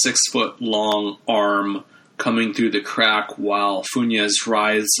like 6-foot long arm coming through the crack while Funes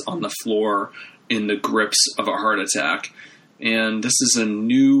writhes on the floor in the grips of a heart attack. And this is a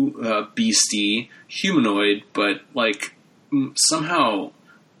new beastie, humanoid, but like somehow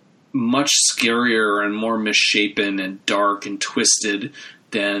much scarier and more misshapen and dark and twisted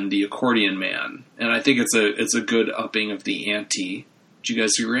than the Accordion Man. And I think it's a good upping of the ante. Do you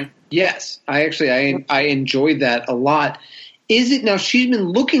guys agree? Yes, I enjoyed that a lot. Is it now? She's been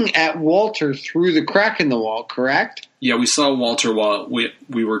looking at Walter through the crack in the wall, correct? Yeah, we saw Walter while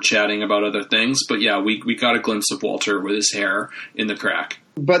we were chatting about other things, but yeah, we got a glimpse of Walter with his hair in the crack.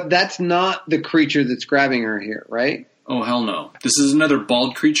 But that's not the creature that's grabbing her here, right? Oh, hell no. This is another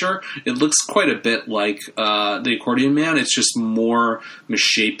bald creature. It looks quite a bit like the Accordion Man. It's just more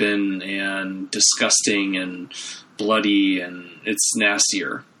misshapen and disgusting and bloody, and it's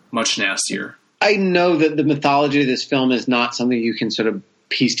nastier. Much nastier. I know that the mythology of this film is not something you can sort of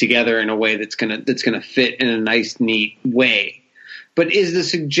piece together in a way that's gonna fit in a nice, neat way. But is the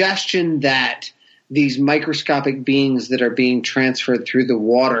suggestion that these microscopic beings that are being transferred through the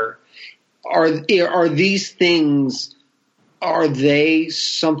water are these things? Are they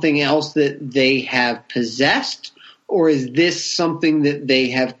something else that they have possessed, or is this something that they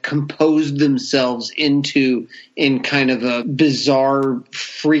have composed themselves into in kind of a bizarre,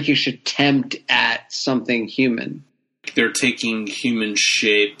 freakish attempt at something human? They're taking human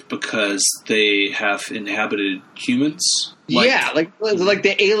shape because they have inhabited humans? Like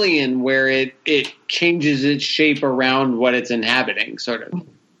the alien where it changes its shape around what it's inhabiting, sort of.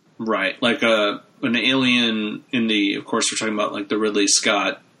 Right, like an alien of course we're talking about like the Ridley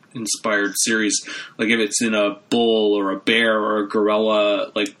Scott inspired series, like if it's in a bull or a bear or a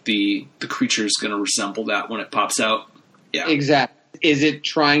gorilla, like the creature's going to resemble that when it pops out. Yeah, exactly. Is it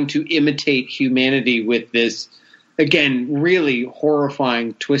trying to imitate humanity with this, again, really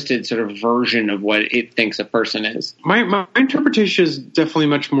horrifying, twisted sort of version of what it thinks a person is? My interpretation is definitely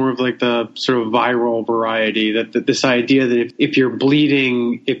much more of like the sort of viral variety, that this idea that if you're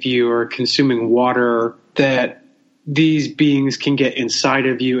bleeding, if you are consuming water, that these beings can get inside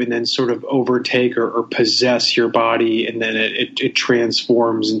of you and then sort of overtake or possess your body, and then it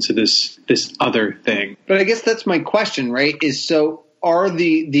transforms into this other thing. But I guess that's my question, right? Are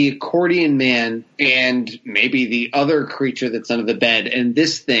the Accordion Man and maybe the other creature that's under the bed and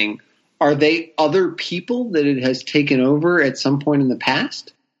this thing, are they other people that it has taken over at some point in the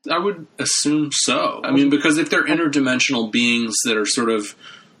past? I would assume so. I mean, because if they're interdimensional beings that are sort of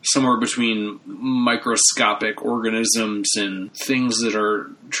somewhere between microscopic organisms and things that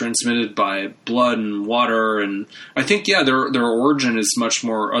are transmitted by blood and water, and I think, their origin is much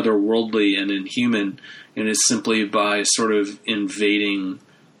more otherworldly and inhuman, and is simply by sort of invading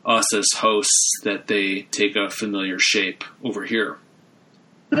us as hosts that they take a familiar shape over here.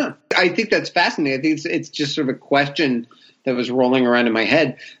 Huh. I think that's fascinating. I think it's just sort of a question that was rolling around in my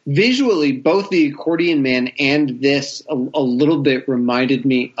head. Visually, both the Accordion Man and this a little bit reminded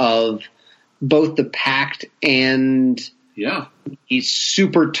me of both the Pact and a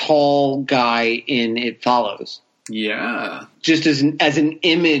super tall guy in It Follows. Yeah. Just as an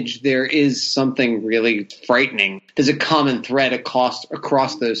image, there is something really frightening. There's a common thread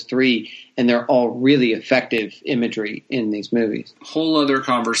across those three, and they're all really effective imagery in these movies. Whole other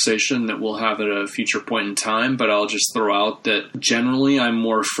conversation that we'll have at a future point in time, but I'll just throw out that generally I'm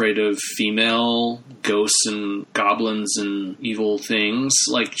more afraid of female ghosts and goblins and evil things.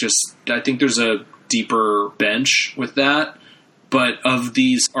 I think there's a deeper bench with that. But of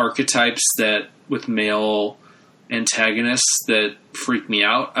these archetypes that with male antagonists that freak me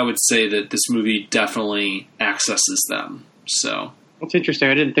out, I would say that this movie definitely accesses them. So that's interesting.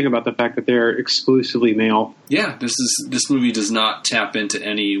 I didn't think about the fact that they're exclusively male. Yeah, this movie does not tap into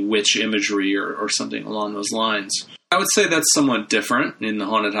any witch imagery or something along those lines. I would say that's somewhat different in the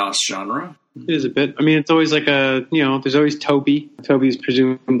haunted house genre. It is a bit. I mean, it's always like there's always Toby. Toby's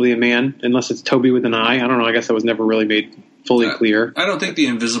presumably a man, unless it's Toby with an eye. I don't know. I guess that was never really made fully clear. I don't think the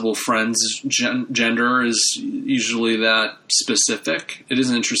Invisible Friends gender is usually that specific. It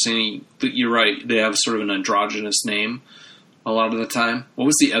is interesting that you're right. They have sort of an androgynous name a lot of the time. What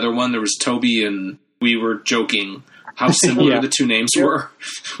was the other one? There was Toby, and we were joking how similar the two names were.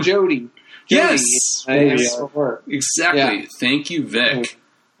 Jody. Yes. Exactly. Yeah. Thank you, Vic.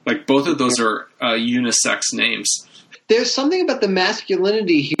 Like, both of those are unisex names. There's something about the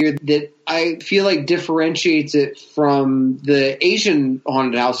masculinity here that I feel like differentiates it from the Asian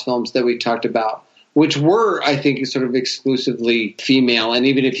haunted house films that we talked about, which were, I think, sort of exclusively female. And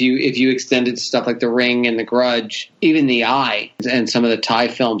even if you extended stuff like The Ring and The Grudge, even The Eye and some of the Thai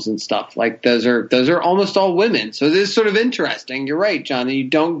films and stuff, like those are almost all women. So this is sort of interesting. You're right, John. You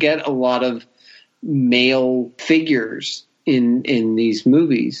don't get a lot of male figures in these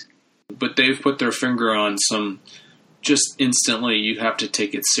movies. But they've put their finger on some just instantly you have to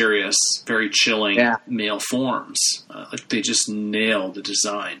take it serious, very chilling male forms. Like they just nail the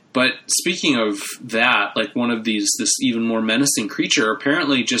design. But speaking of that, like one of this even more menacing creature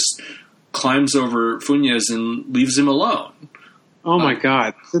apparently just climbs over Funes and leaves him alone. Oh my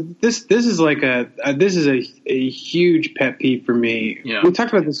God! This is like a huge pet peeve for me. Yeah. We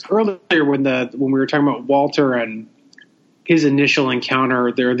talked about this earlier when we were talking about Walter and his initial encounter,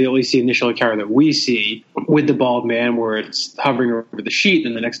 at least the initial encounter that we see with the bald man, where it's hovering over the sheet,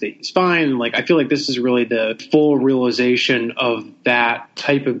 and the next day he's fine. And like, I feel like this is really the full realization of that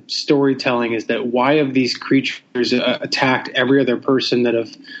type of storytelling: is that why have these creatures attacked every other person that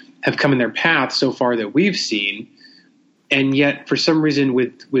have come in their path so far that we've seen, and yet for some reason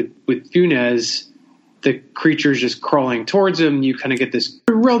with Funes, the creature's just crawling towards him. You kind of get this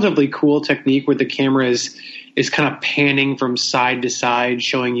relatively cool technique where the camera is kind of panning from side to side,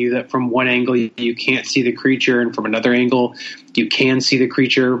 showing you that from one angle you can't see the creature, and from another angle you can see the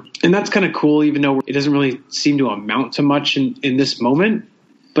creature. And that's kind of cool, even though it doesn't really seem to amount to much in this moment.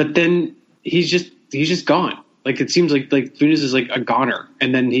 But then he's just gone. Like it seems like Funes is like a goner,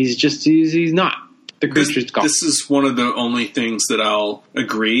 and then he's not. The creature's gone. This is one of the only things that I'll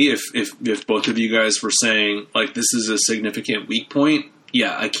agree if both of you guys were saying like this is a significant weak point.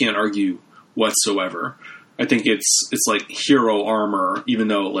 Yeah, I can't argue whatsoever. I think it's like hero armor, even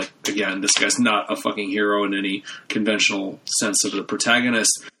though, like, again, this guy's not a fucking hero in any conventional sense of the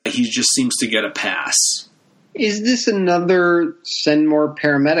protagonist. He just seems to get a pass. Is this another send more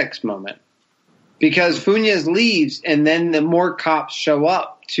paramedics moment? Because Funes leaves, and then the more cops show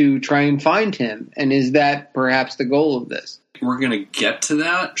up to try and find him. And is that perhaps the goal of this? We're going to get to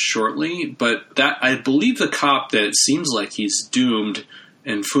that shortly, but that I believe the cop that seems like he's doomed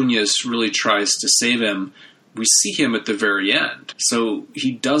and Funes really tries to save him, we see him at the very end. So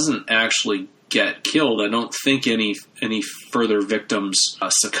he doesn't actually get killed. I don't think any further victims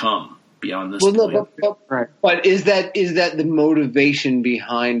succumb beyond this point. But is that the motivation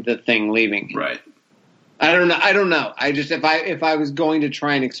behind the thing leaving? Right. I don't know. I just if I was going to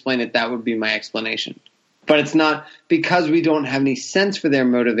try and explain it, that would be my explanation. But it's not, because we don't have any sense for their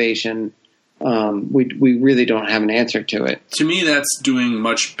motivation. We really don't have an answer to it. To me, that's doing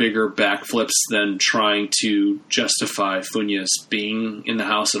much bigger backflips than trying to justify Funes being in the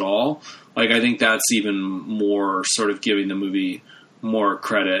house at all. Like, I think that's even more sort of giving the movie more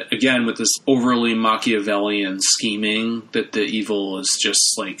credit. Again, with this overly Machiavellian scheming that the evil is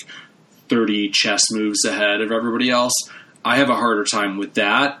just like 30 chess moves ahead of everybody else. I have a harder time with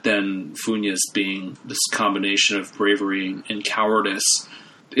that than Funes being this combination of bravery and cowardice.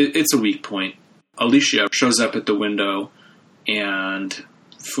 It's a weak point. Alicia shows up at the window, and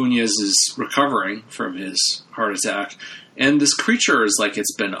Funes is recovering from his heart attack. And this creature is like,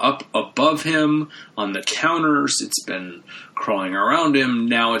 it's been up above him on the counters. It's been crawling around him.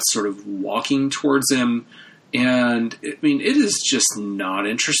 Now it's sort of walking towards him. And, I mean, it is just not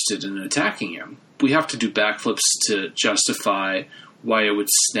interested in attacking him. We have to do backflips to justify why it would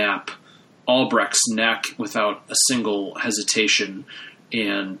snap Albrecht's neck without a single hesitation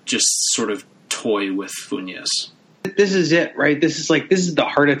and just sort of toy with Funes. This is it, right? This is the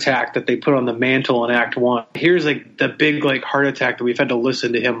heart attack that they put on the mantle in Act 1. Here's like the big like heart attack that we've had to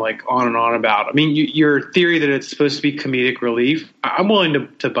listen to him like on and on about. I mean, your theory that it's supposed to be comedic relief, I'm willing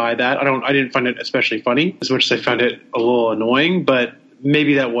to buy that. I didn't find it especially funny as much as I found it a little annoying, but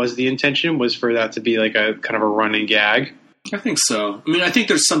maybe that was the intention, was for that to be like a kind of a running gag. I think so. I mean, I think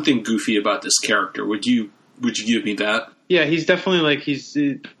there's something goofy about this character. Would you give me that? Yeah, he's definitely like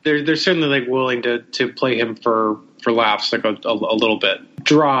they're certainly like willing to play him for laughs, like a little bit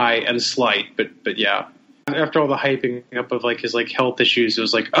dry and slight, but yeah. After all the hyping up of like his like health issues, it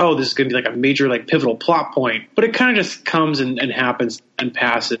was like, oh, this is going to be like a major like pivotal plot point. But it kind of just comes and happens and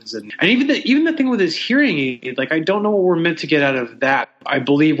passes. And even the thing with his hearing aid, like I don't know what we're meant to get out of that. I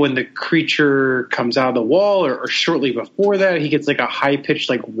believe when the creature comes out of the wall or shortly before that, he gets like a high pitched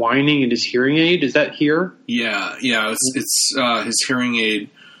like whining in his hearing aid. Is that here? Yeah. It's his hearing aid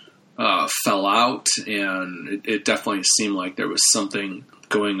fell out, and it definitely seemed like there was something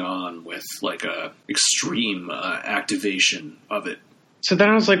going on with like a extreme activation of it. So then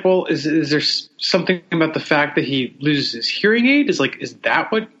I was like, well, is there something about the fact that he loses his hearing aid? Is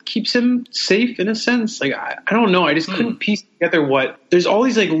that what keeps him safe in a sense? Like, I don't know. I just couldn't piece together there's all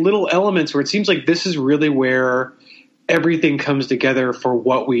these like little elements where it seems like this is really where everything comes together for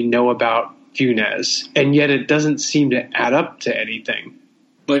what we know about Funes. And yet it doesn't seem to add up to anything.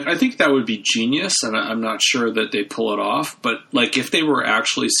 Like, I think that would be genius, and I'm not sure that they pull it off. But, like, if they were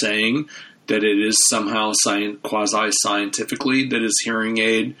actually saying that it is somehow quasi-scientifically that his hearing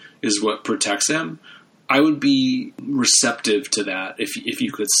aid is what protects him, I would be receptive to that if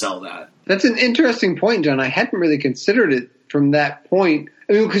you could sell that. That's an interesting point, John. I hadn't really considered it from that point.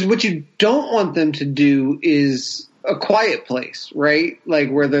 I mean, because what you don't want them to do is a quiet place, right? Like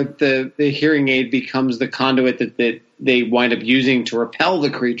where the hearing aid becomes the conduit that they wind up using to repel the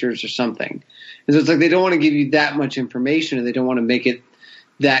creatures or something. And so it's like they don't want to give you that much information, and they don't want to make it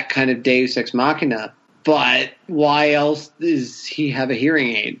that kind of Deus Ex Machina. But why else does he have a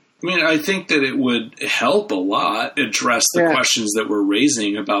hearing aid? I mean, I think that it would help a lot address the questions that we're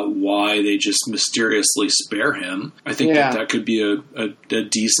raising about why they just mysteriously spare him. I think that could be a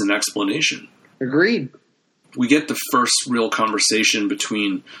decent explanation. Agreed. We get the first real conversation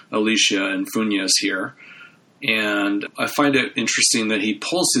between Alicia and Funes here. And I find it interesting that he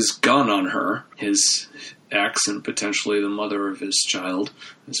pulls his gun on her, his ex and potentially the mother of his child,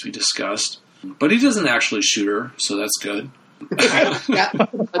 as we discussed. But he doesn't actually shoot her, so that's good. Yeah,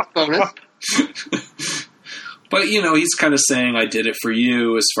 that's bonus. But, he's kind of saying, I did it for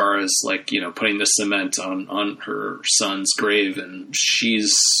you, as far as, like, putting the cement on her son's grave. And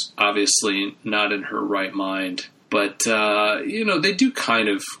she's obviously not in her right mind. But, they do kind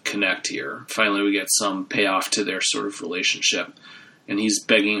of connect here. Finally, we get some payoff to their sort of relationship. And he's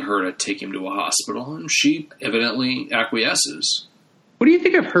begging her to take him to a hospital. And she evidently acquiesces. What do you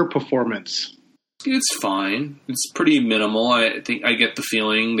think of her performance? It's fine. It's pretty minimal. I think I get the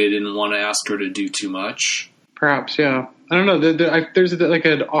feeling they didn't want to ask her to do too much. Perhaps, yeah. I don't know. There's like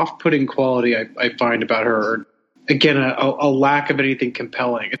an off-putting quality I find about her. Again, a lack of anything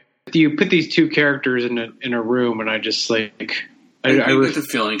compelling. You put these two characters in a room, and I just like I get the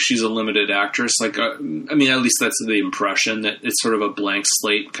feeling she's a limited actress. Like, at least that's the impression, that it's sort of a blank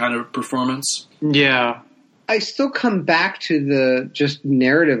slate kind of performance. Yeah, I still come back to the just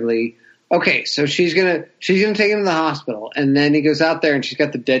narratively. Okay, so she's gonna take him to the hospital, and then he goes out there, and she's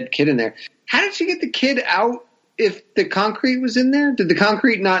got the dead kid in there. How did she get the kid out if the concrete was in there? Did the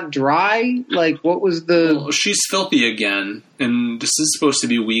concrete not dry? Like, what was the... Well, she's filthy again, and this is supposed to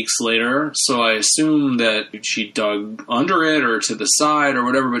be weeks later, so I assume that she dug under it or to the side or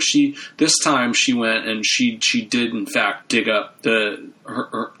whatever, but this time she went and she did, in fact, dig up the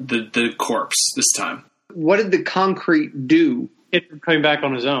corpse this time. What did the concrete do? It coming back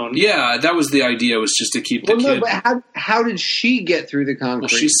on his own. Yeah, that was the idea, was just to keep the kid. No, but how did she get through the concrete?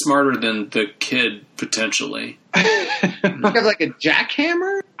 Well, she's smarter than the kid, potentially. Have like a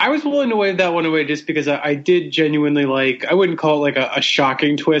jackhammer? I was willing to wave that one away just because I did genuinely like, I wouldn't call it like a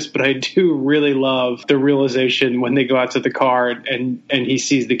shocking twist, but I do really love the realization when they go out to the car and he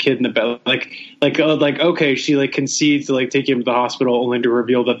sees the kid in the bed. Like okay, she like concedes to like take him to the hospital only to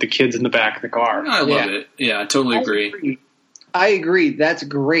reveal that the kid's in the back of the car. I love it. Yeah, I totally agree. I agree. That's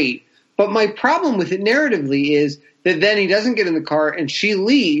great. But my problem with it narratively is that then he doesn't get in the car and she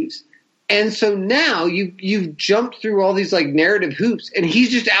leaves. And so now you've jumped through all these like narrative hoops and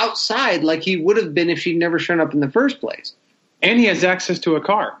he's just outside like he would have been if she'd never shown up in the first place. And he has access to a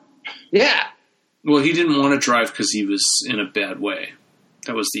car. Yeah. Well, he didn't want to drive because he was in a bad way.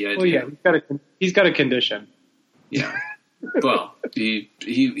 That was the idea. Well, yeah, he's got a condition. Yeah. Well, he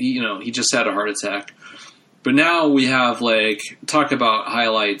just had a heart attack. But now we have, talk about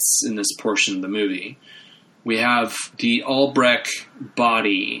highlights in this portion of the movie. We have the Albrecht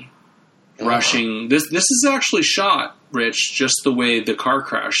body rushing. This is actually shot, Rich, just the way the car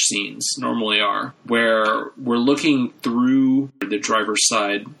crash scenes normally are, where we're looking through the driver's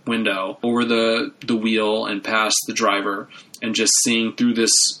side window over the wheel and past the driver and just seeing through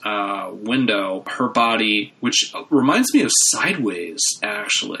this window her body, which reminds me of Sideways,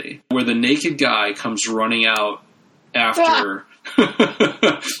 actually, where the naked guy comes running out after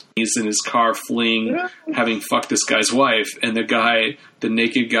he's in his car fleeing, having fucked this guy's wife, and the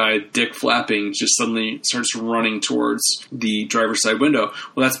naked guy, dick flapping, just suddenly starts running towards the driver's side window.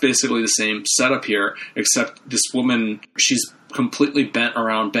 Well, that's basically the same setup here, except this woman, she's completely bent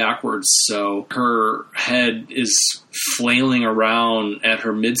around backwards, so her head is flailing around at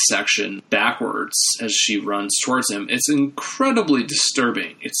her midsection backwards as she runs towards him. It's incredibly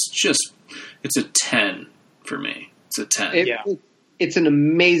disturbing. It's a 10 for me. It's a 10. It's an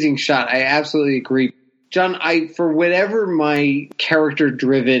amazing shot. I absolutely agree. John, for whatever my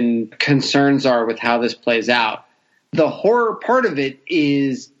character-driven concerns are with how this plays out, the horror part of it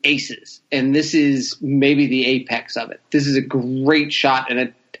is aces, and this is maybe the apex of it. This is a great shot and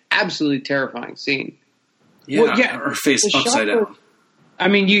an absolutely terrifying scene. Yeah, her face upside down. I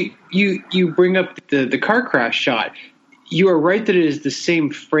mean, you bring up the car crash shot. You are right that it is the same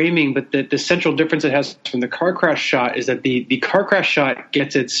framing, but the central difference it has from the car crash shot is that the car crash shot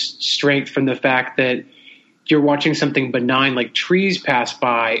gets its strength from the fact that you're watching something benign like trees pass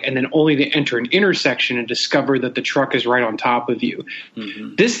by and then only to enter an intersection and discover that the truck is right on top of you.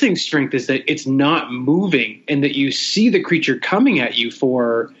 Mm-hmm. This thing's strength is that it's not moving and that you see the creature coming at you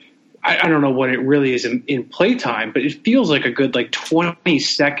for, I don't know what it really is in playtime, but it feels like a good 20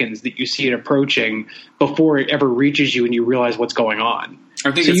 seconds that you see it approaching before it ever reaches you and you realize what's going on.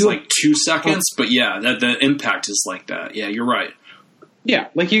 I think it's 2 seconds, but yeah, the impact is like that. Yeah, you're right. Yeah,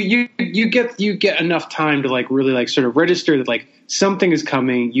 you get enough time to really sort of register that something is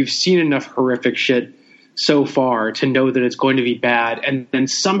coming. You've seen enough horrific shit so far to know that it's going to be bad, and then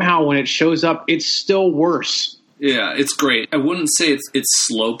somehow when it shows up, it's still worse. Yeah, it's great. I wouldn't say it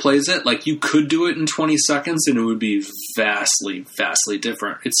slow plays it. You could do it in 20 seconds and it would be vastly, vastly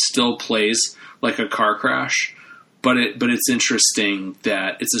different. It still plays like a car crash, but it's interesting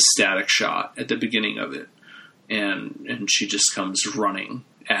that it's a static shot at the beginning of it. And she just comes running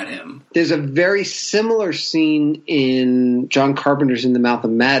at him. There's a very similar scene in John Carpenter's In the Mouth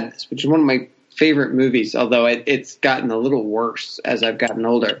of Madness, which is one of my favorite movies, although it's gotten a little worse as I've gotten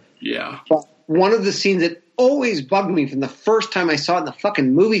older. Yeah. But one of the scenes that always bugged me from the first time I saw it in the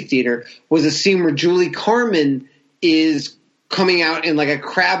fucking movie theater was a scene where Julie Carmen is coming out in a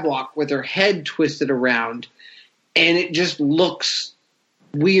crab walk with her head twisted around, and it just looks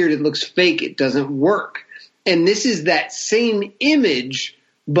weird. It looks fake. It doesn't work. And this is that same image,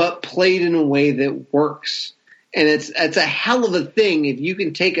 but played in a way that works. And it's a hell of a thing if you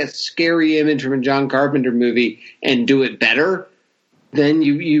can take a scary image from a John Carpenter movie and do it better. Then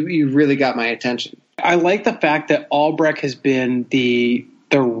you really got my attention. I like the fact that Albrecht has been the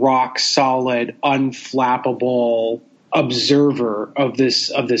rock solid, unflappable observer of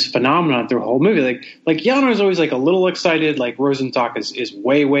this phenomenon through the whole movie. Like Jano is always a little excited, Rosenstock is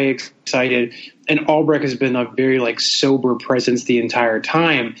way excited, and Albrecht has been a very sober presence the entire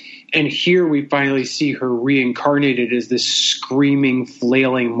time. And here we finally see her reincarnated as this screaming,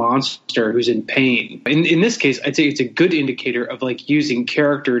 flailing monster who's in pain. In this case, I'd say it's a good indicator of using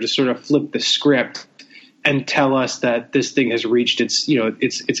character to sort of flip the script and tell us that this thing has reached its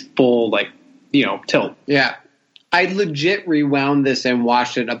full tilt. Yeah. I legit rewound this and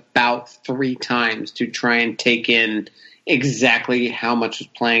watched it about 3 times to try and take in exactly how much was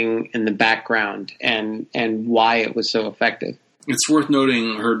playing in the background and why it was so effective. It's worth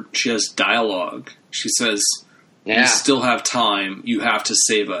noting she has dialogue. She says, "You still have time. You have to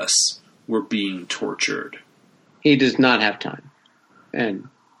save us. We're being tortured." He does not have time, and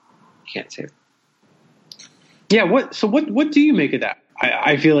you can't save him. Yeah. What do you make of that?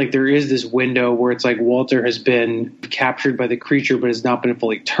 I feel like there is this window where it's Walter has been captured by the creature but has not been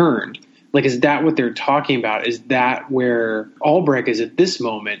fully turned. Is that what they're talking about? Is that where Albrecht is at this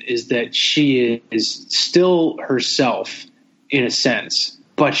moment, is that she is still herself in a sense,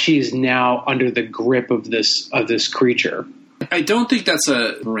 but she's now under the grip of this creature. I don't think that's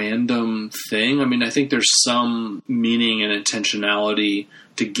a random thing. I mean, I think there's some meaning and intentionality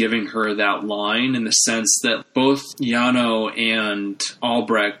to giving her that line, in the sense that both Yano and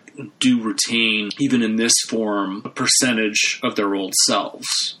Albrecht do retain, even in this form, a percentage of their old selves.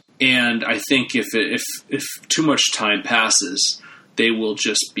 And I think if too much time passes, they will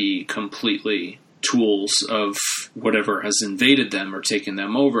just be completely tools of whatever has invaded them or taken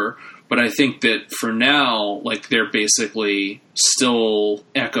them over. But I think that for now, like, they're basically still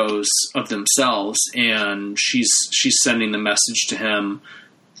echoes of themselves, and she's sending the message to him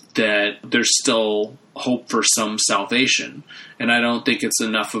that there's still hope for some salvation. And I don't think it's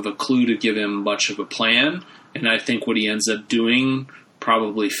enough of a clue to give him much of a plan. And I think what he ends up doing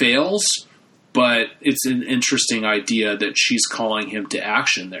probably fails, but it's an interesting idea that she's calling him to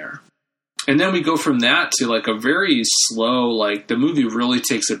action there. And then we go from that to like a very slow, like, the movie really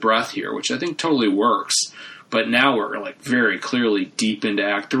takes a breath here, which I think totally works. But now we're like very clearly deep into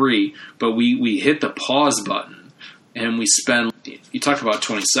Act 3, but we hit the pause button and we spend, you talk about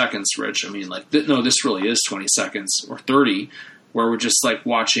 20 seconds, Rich. I mean, like, no, this really is 20 seconds or 30, where we're just like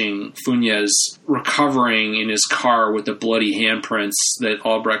watching Funes recovering in his car with the bloody handprints that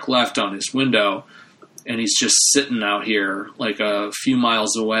Albrecht left on his window. And he's just sitting out here like a few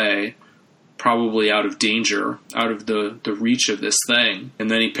miles away, probably out of danger, out of the reach of this thing. And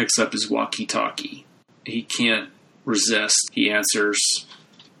then he picks up his walkie-talkie. He can't resist. He answers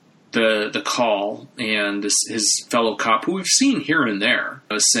the call, and his fellow cop, who we've seen here and there,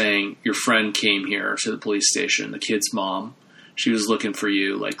 was saying, your friend came here to the police station, the kid's mom. She was looking for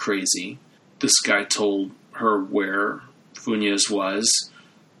you like crazy. This guy told her where Funes was,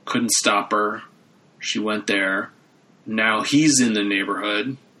 couldn't stop her. She went there. Now he's in the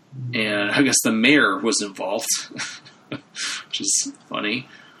neighborhood. And I guess the mayor was involved, which is funny.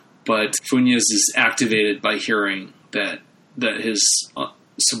 But Funes is activated by hearing that his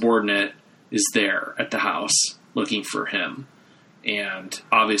subordinate is there at the house looking for him, and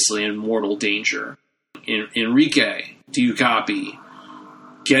obviously in mortal danger. Enrique, do you copy?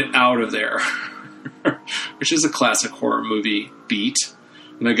 Get out of there. Which is a classic horror movie beat.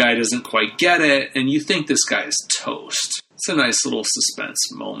 And the guy doesn't quite get it, and you think this guy is toast. It's a nice little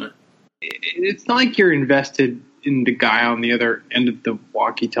suspense moment. It's not like you're invested in the guy on the other end of the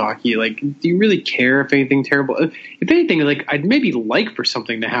walkie-talkie. Like, do you really care if anything terrible? If anything, like, I'd maybe like for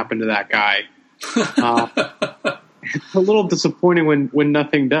something to happen to that guy. It's a little disappointing when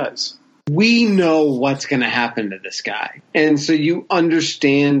nothing does. We know what's going to happen to this guy. And so you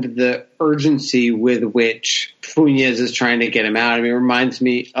understand the urgency with which Funes is trying to get him out. I mean, it reminds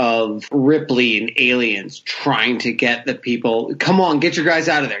me of Ripley in Aliens trying to get the people, come on, get your guys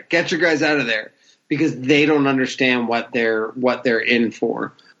out of there. Get your guys out of there. Because they don't understand what they're in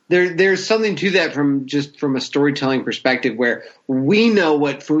for. There's something to that from a storytelling perspective, where we know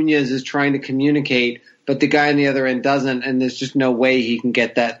what Funes is trying to communicate, but the guy on the other end doesn't, and there's just no way he can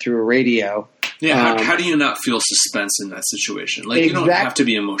get that through a radio. Yeah, how do you not feel suspense in that situation? Like, exactly. You don't have to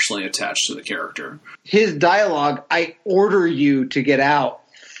be emotionally attached to the character. His dialogue, I order you to get out,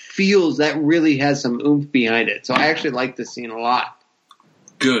 feels that really has some oomph behind it. So I actually like this scene a lot.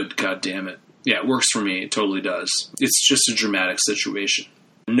 Good, God damn it. Yeah, it works for me. It totally does. It's just a dramatic situation.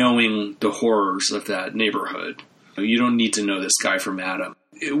 Knowing the horrors of that neighborhood, you don't need to know this guy from Adam.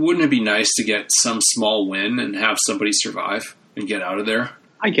 Wouldn't it be nice to get some small win and have somebody survive and get out of there?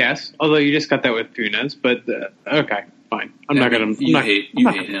 I guess. Although you just got that with Funes, but okay, fine. I'm not going to. You hate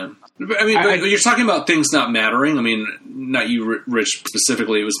him. I mean, but you're talking about things not mattering. I mean, not you, Rich,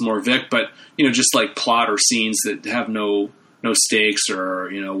 specifically. It was more Vic, but just like plot or scenes that have no stakes,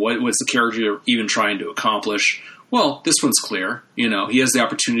 or what's the character even trying to accomplish. Well, this one's clear. He has the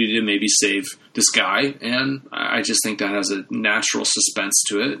opportunity to maybe save this guy, and I just think that has a natural suspense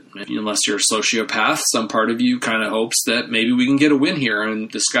to it. Unless you're a sociopath, some part of you kind of hopes that maybe we can get a win here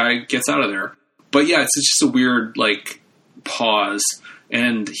and this guy gets out of there. But yeah, it's just a weird pause,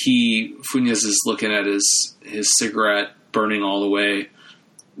 and Funes is looking at his cigarette burning all the way,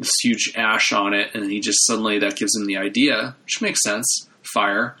 this huge ash on it, and he just suddenly, that gives him the idea, which makes sense,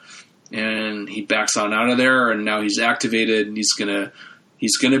 fire. And he backs on out of there, and now he's activated, and he's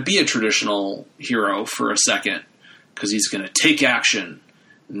gonna be a traditional hero for a second, because he's gonna take action,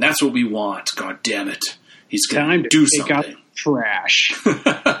 and that's what we want. God damn it, he's gonna do something. Trash.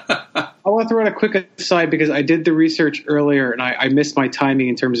 I want to throw out a quick aside, because I did the research earlier, and I missed my timing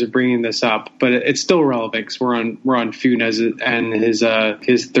in terms of bringing this up, but it's still relevant because we're on Funes and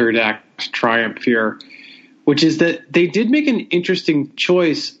his third act triumph here, which is that they did make an interesting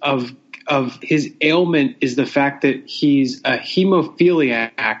choice of of his ailment is the fact that he's a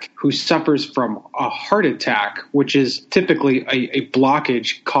hemophiliac who suffers from a heart attack, which is typically a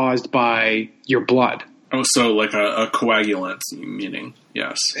blockage caused by your blood. Oh, so like a coagulant, meaning,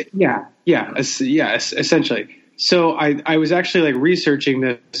 yes. Yeah, essentially. So I was actually like researching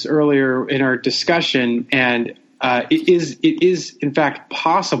this earlier in our discussion, and it is in fact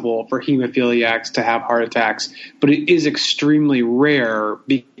possible for hemophiliacs to have heart attacks, but it is extremely rare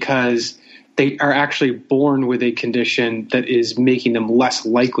because they are actually born with a condition that is making them less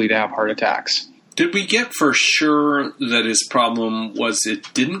likely to have heart attacks. Did we get for sure that his problem was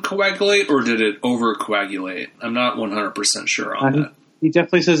it didn't coagulate, or did it overcoagulate? I'm not 100% sure on that. He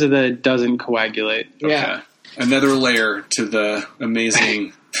definitely says that it doesn't coagulate. Yeah. Okay. Another layer to the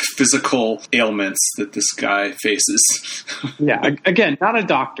amazing physical ailments that this guy faces. Yeah, again, not a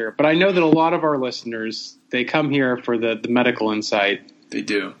doctor, but I know that a lot of our listeners, they come here for the medical insight. They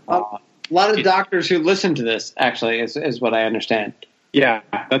do. A lot of doctors who listen to this, actually, is what I understand. Yeah,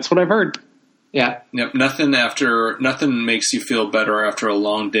 that's what I've heard. Yeah. Yep. Nothing makes you feel better after a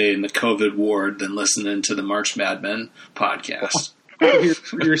long day in the COVID ward than listening to the March Mad Men podcast.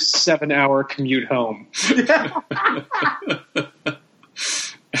 Your 7-hour commute home.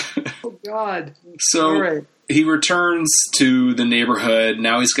 Oh, God. So right. He returns to the neighborhood.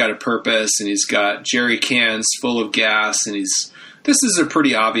 Now he's got a purpose, and he's got jerry cans full of gas, and this is a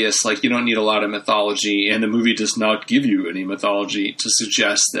pretty obvious, like, you don't need a lot of mythology, and the movie does not give you any mythology to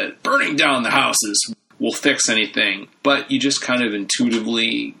suggest that burning down the houses will fix anything. But you just kind of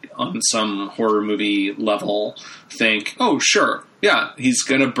intuitively, on some horror movie level, think, oh, sure, yeah, he's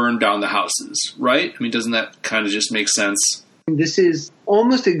going to burn down the houses, right? I mean, doesn't that kind of just make sense? This is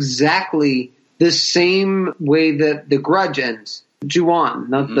almost exactly the same way that The Grudge ends. Ju-on,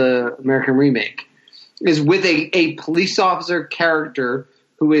 not the American remake, is with a police officer character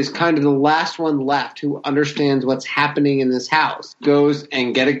who is kind of the last one left who understands what's happening in this house. Goes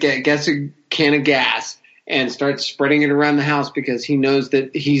and gets a can of gas and starts spreading it around the house because he knows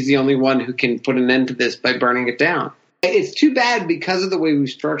that he's the only one who can put an end to this by burning it down. It's too bad because of the way we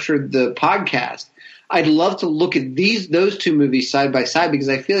structured the podcast. I'd love to look at those two movies side by side because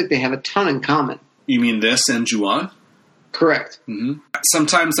I feel like they have a ton in common. You mean this and Ju-on? Correct. Mm-hmm.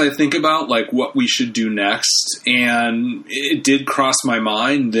 Sometimes I think about like what we should do next, and it did cross my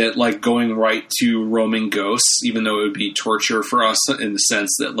mind that like going right to Roaming Ghosts, even though it would be torture for us in the sense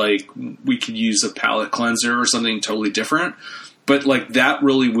that like we could use a palate cleanser or something totally different, but like that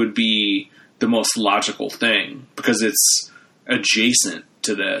really would be the most logical thing because it's adjacent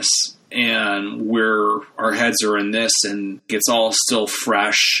to this. And where our heads are in this, and it's all still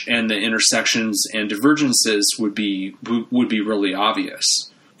fresh, and the intersections and divergences would be really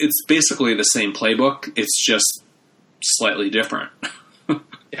obvious. It's basically the same playbook. It's just slightly different.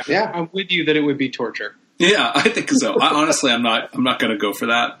 Yeah, I'm with you that it would be torture. Yeah, I think so. Honestly, I'm not going to go for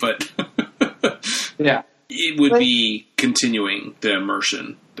that, but yeah, it would be continuing the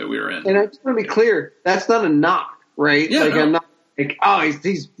immersion that we were in. And I just want to be clear, that's not a knock, right? Yeah, like no. I'm not. Like,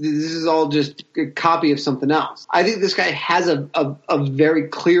 this is all just a copy of something else. I think this guy has a very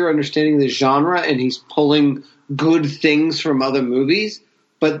clear understanding of the genre, and he's pulling good things from other movies,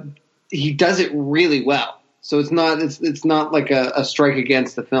 but he does it really well. So it's not like a strike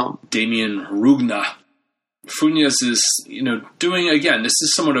against the film. Damien Rugna. Funes is, doing, again, this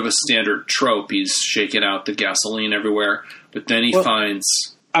is somewhat of a standard trope. He's shaking out the gasoline everywhere, but then he finds...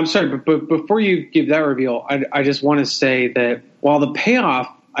 I'm sorry, but before you give that reveal, I just want to say that while the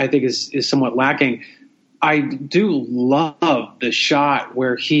payoff, I think, is somewhat lacking, I do love the shot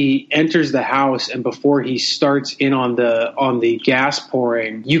where he enters the house and before he starts in on the gas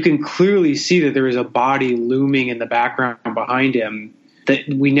pouring, you can clearly see that there is a body looming in the background behind him that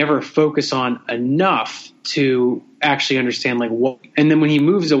we never focus on enough to actually understand like what. And then when he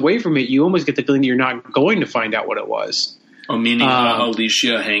moves away from it, you almost get the feeling that you're not going to find out what it was. Oh, meaning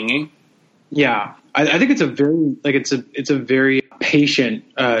Alicia hanging? Yeah, I think it's a very it's a very patient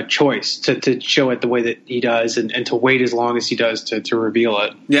choice to show it the way that he does and to wait as long as he does to reveal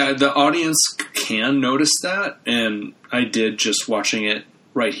it. Yeah, the audience can notice that, and I did just watching it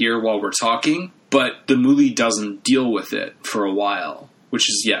right here while we're talking. But the movie doesn't deal with it for a while, which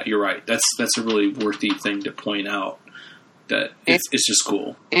is you're right. That's a really worthy thing to point out. That it's just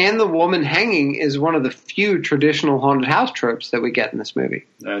cool. And the woman hanging is one of the few traditional haunted house tropes that we get in this movie.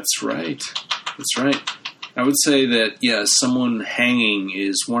 That's right. I would say that, someone hanging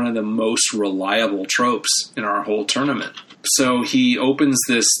is one of the most reliable tropes in our whole tournament. So he opens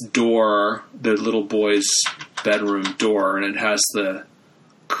this door, the little boy's bedroom door, and it has the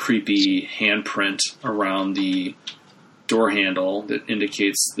creepy handprint around the door handle that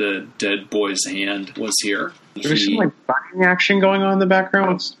indicates the dead boy's hand was here. There's some like bunny action going on in the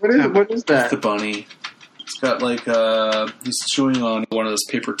background. What is that? The bunny. It's got like he's chewing on one of those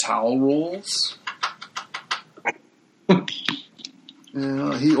paper towel rolls.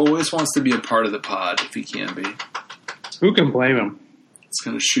 Yeah, he always wants to be a part of the pod if he can be. Who can blame him? It's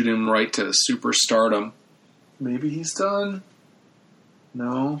going to shoot him right to superstardom. Maybe he's done.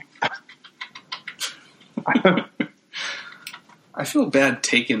 No. I feel bad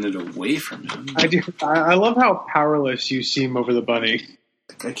taking it away from him. I do. I love how powerless you seem over the bunny.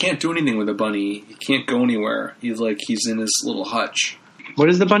 I can't do anything with the bunny. He can't go anywhere. He's in his little hutch. What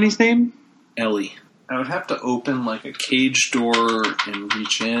is the bunny's name? Ellie. I would have to open like a cage door and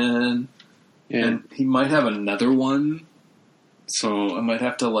reach in. Yeah. And he might have another one. So I might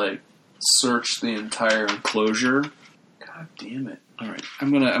have to like search the entire enclosure. God damn it. Alright, I'm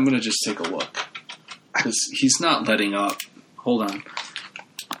gonna just take a look. Because he's not letting up. Hold on.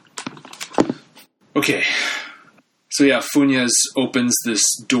 Okay. So yeah, Funes opens this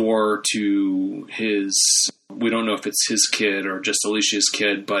door to his, we don't know if it's his kid or just Alicia's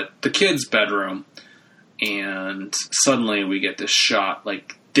kid, but the kid's bedroom. And suddenly we get this shot,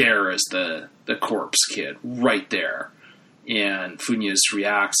 like there is the corpse kid right there. And Funes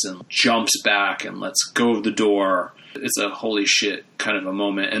reacts and jumps back and lets go of the door. It's a holy shit kind of a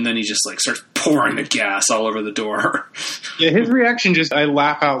moment. And then he just like starts pouring the gas all over the door. Yeah, his reaction I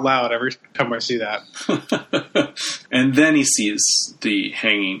laugh out loud every time I see that. And then he sees the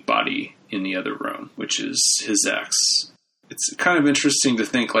hanging body in the other room, which is his ex. It's kind of interesting to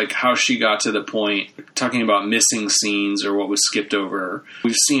think like how she got to the point, talking about missing scenes or what was skipped over.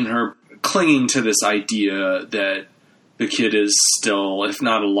 We've seen her clinging to this idea that the kid is still, if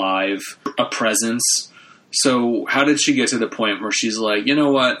not alive, a presence. So how did she get to the point where she's like, you know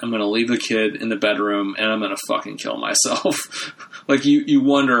what, I'm going to leave the kid in the bedroom and I'm going to fucking kill myself? Like you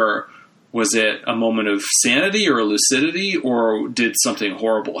wonder, was it a moment of sanity or lucidity, or did something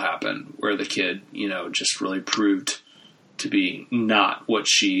horrible happen where the kid, just really proved to be not what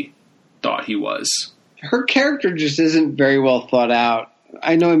she thought he was? Her character just isn't very well thought out.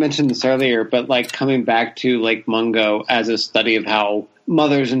 I know I mentioned this earlier, but like coming back to Lake Mungo as a study of how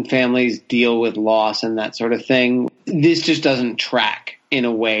mothers and families deal with loss and that sort of thing, this just doesn't track in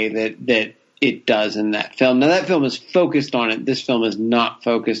a way that it does in that film. Now, that film is focused on it. This film is not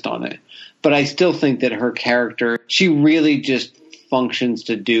focused on it. But I still think that her character, she really just functions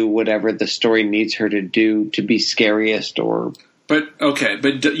to do whatever the story needs her to do to be scariest or... But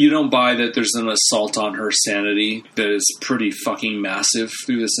you don't buy that there's an assault on her sanity that is pretty fucking massive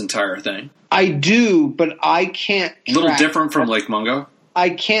through this entire thing? I do, but I can't track... A little different from Lake Mungo? I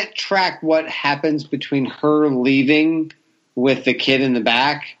can't track what happens between her leaving with the kid in the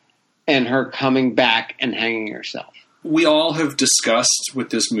back and her coming back and hanging herself. We all have discussed with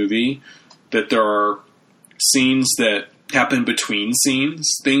this movie that there are scenes that happen between scenes,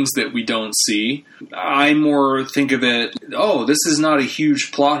 things that we don't see. I more think of it, this is not a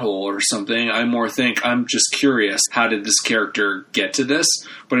huge plot hole or something. I more think, I'm just curious, how did this character get to this?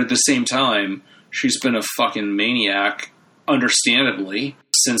 But at the same time, she's been a fucking maniac, understandably,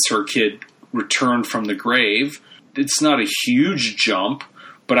 since her kid returned from the grave. It's not a huge jump,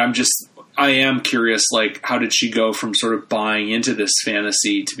 but I am curious, like, how did she go from sort of buying into this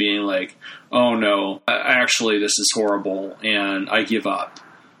fantasy to being like, oh no, actually this is horrible and I give up.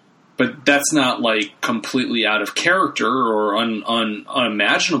 But that's not like completely out of character or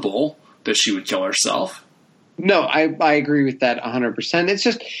unimaginable that she would kill herself. No, I agree with that 100%.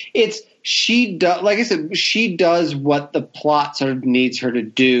 Like I said, she does what the plot sort of needs her to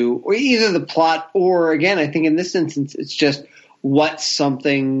do, or either the plot or, again, I think in this instance, it's just what's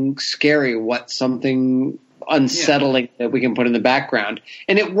something scary, what's something unsettling that we can put in the background.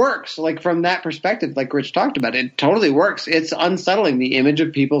 And it works, like from that perspective, like Rich talked about, it totally works. It's unsettling. The image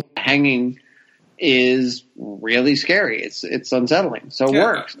of people hanging is really scary. It's unsettling. So it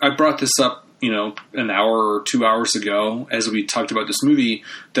works. I brought this up, an hour or 2 hours ago as we talked about this movie,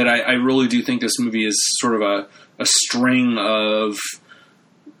 that I really do think this movie is sort of a string of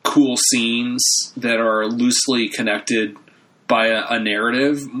cool scenes that are loosely connected by a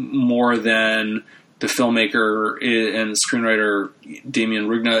narrative more than the filmmaker and screenwriter Damien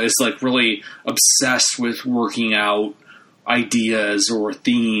Rugna is like really obsessed with working out ideas or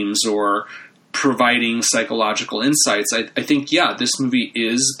themes or providing psychological insights. I think, this movie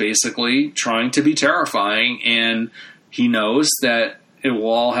is basically trying to be terrifying, and he knows that it will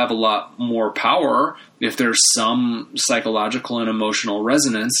all have a lot more power if there's some psychological and emotional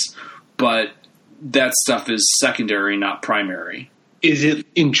resonance, but that stuff is secondary, not primary. Is it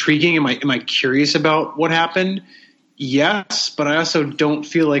intriguing? Am I curious about what happened? yes, but I also don't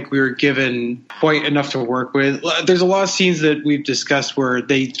feel like we were given quite enough to work with. There's a lot of scenes that we've discussed where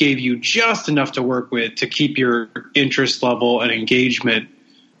they gave you just enough to work with to keep your interest level and engagement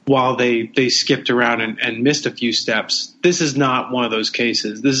while they skipped around and missed a few steps. This is not one of those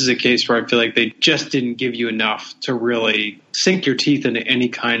cases. This is a case where I feel like they just didn't give you enough to really sink your teeth into any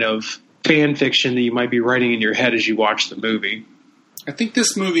kind of fan fiction that you might be writing in your head as you watch the movie. I think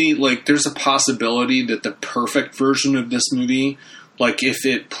this movie, like, there's a possibility that the perfect version of this movie, like, if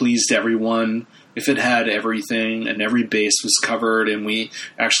it pleased everyone, if it had everything and every base was covered and we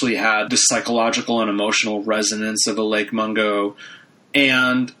actually had the psychological and emotional resonance of a Lake Mungo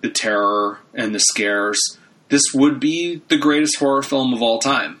and the terror and the scares, this would be the greatest horror film of all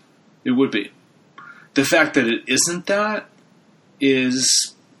time. It would be. The fact that it isn't that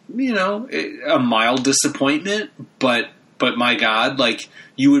is, you know, a mild disappointment, but my God, like,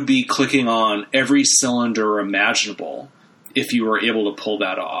 you would be clicking on every cylinder imaginable if you were able to pull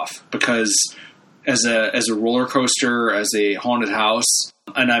that off. Because as a roller coaster, as a haunted house,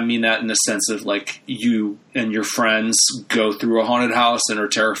 and I mean that in the sense of, like, you and your friends go through a haunted house and are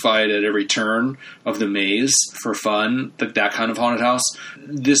terrified at every turn of the maze for fun, that kind of haunted house.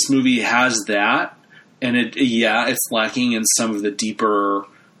 This movie has that, and it's lacking in some of the deeper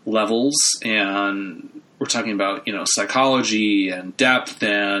levels, and we're talking about, you know, psychology and depth,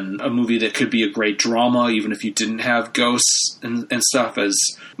 and a movie that could be a great drama even if you didn't have ghosts and stuff, as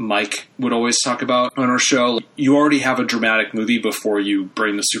Mike would always talk about on our show. You already have a dramatic movie before you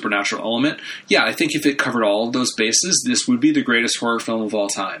bring the supernatural element. Yeah, I think if it covered all of those bases, this would be the greatest horror film of all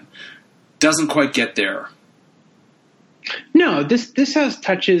time. Doesn't quite get there. No, this has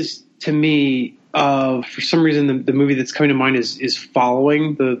touches to me. For some reason, the movie that's coming to mind is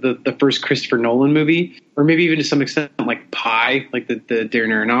following the first Christopher Nolan movie, or maybe even to some extent like Pi, like the Darren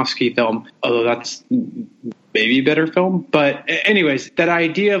Aronofsky film, although that's maybe a better film. But anyways, that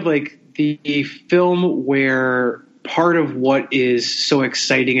idea of like the film where part of what is so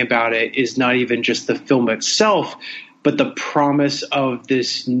exciting about it is not even just the film itself, but the promise of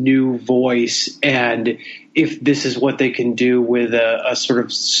this new voice, and if this is what they can do with a sort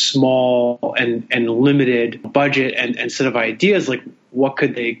of small and limited budget and set of ideas, like what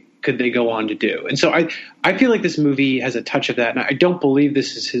could they go on to do? And so I feel like this movie has a touch of that, and I don't believe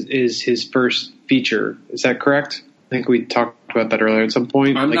this is his first feature. Is that correct? I think we talked about that earlier at some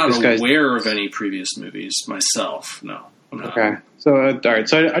point. I'm not aware of any previous movies myself. No, I'm not. Okay. So all right.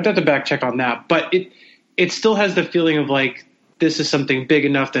 So I'd have to back check on that, but it still has the feeling of like, this is something big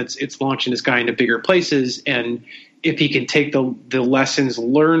enough that it's launching this guy into bigger places. And if he can take the lessons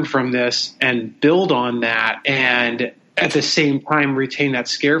learned from this and build on that, and at the same time retain that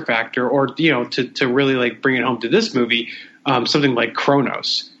scare factor, or, you know, to really like bring it home to this movie, something like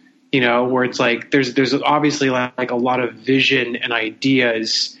Kronos, you know, where it's like, there's obviously like a lot of vision and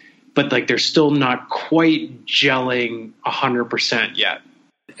ideas, but like they're still not quite gelling 100% yet.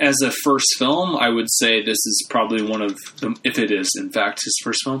 As a first film, I would say this is probably one of the, if it is in fact his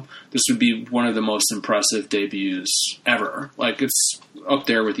first film, this would be one of the most impressive debuts ever. Like, it's up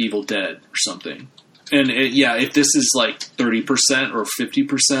there with Evil Dead or something. And if this is like 30% or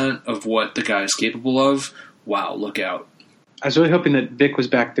 50% of what the guy is capable of, wow, look out. I was really hoping that Vic was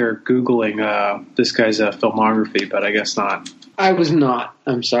back there Googling this guy's filmography, but I guess not. I was not.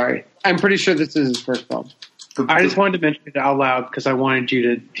 I'm sorry. I'm pretty sure this is his first film. I just wanted to mention it out loud because I wanted you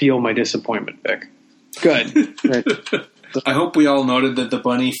to feel my disappointment, Vic. Good. I hope we all noted that the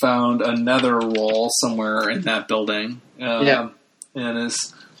bunny found another roll somewhere in that building. And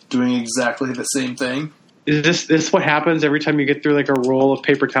is doing exactly the same thing. Is this what happens every time you get through like a roll of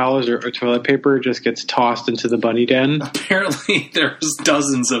paper towels or toilet paper? It just gets tossed into the bunny den? Apparently there's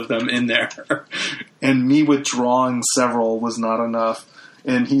dozens of them in there. And me withdrawing several was not enough.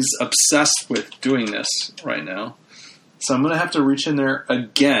 And he's obsessed with doing this right now. So I'm going to have to reach in there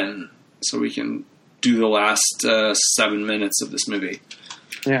again so we can do the last 7 minutes of this movie.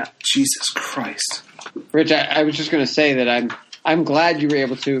 Yeah. Jesus Christ. Rich, I was just going to say that I'm glad you were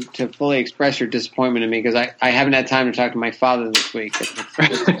able to fully express your disappointment in me, because I haven't had time to talk to my father this week.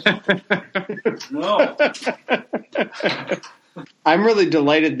 No. I'm really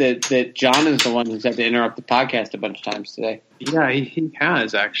delighted that John is the one who's had to interrupt the podcast a bunch of times today. Yeah, he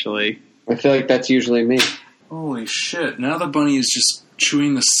has, actually. I feel like that's usually me. Holy shit. Now the bunny is just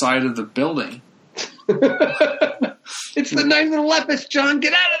chewing the side of the building. It's the night of the Lepus, John.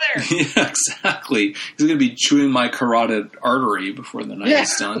 Get out of there. Yeah, exactly. He's going to be chewing my carotid artery before the night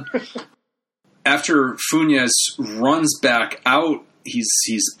is done. After Funes runs back out,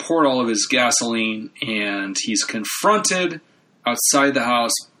 he's poured all of his gasoline, and he's confronted outside the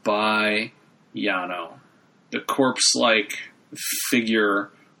house by Yano. the corpse-like figure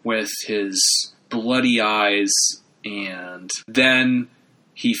with his bloody eyes, and then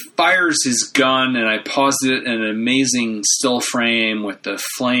he fires his gun, and I paused it in an amazing still frame with the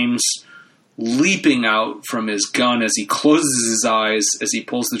flames leaping out from his gun as he closes his eyes as he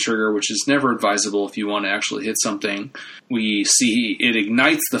pulls the trigger, which is never advisable if you want to actually hit something. We see it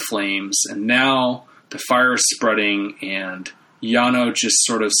ignites the flames, and now the fire is spreading, and Yano just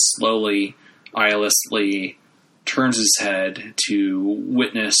sort of slowly, eyelessly turns his head to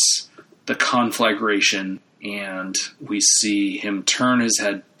witness the conflagration, and we see him turn his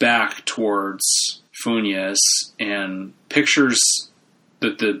head back towards Funes, and pictures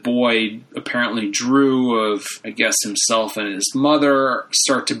that the boy apparently drew of, I guess, himself and his mother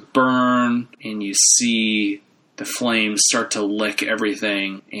start to burn, and you see the flames start to lick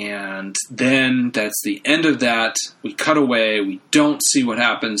everything, and then that's the end of that. We cut away. We don't see what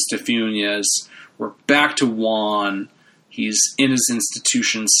happens to Funes. We're back to Juan. He's in his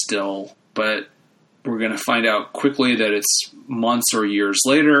institution still, but we're going to find out quickly that it's months or years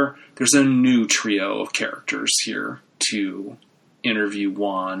later. There's a new trio of characters here to interview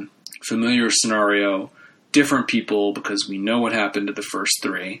Juan. Familiar scenario, different people because we know what happened to the first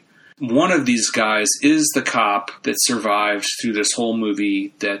three. One of these guys is the cop that survived through this whole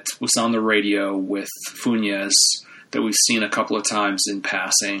movie that was on the radio with Funes that we've seen a couple of times in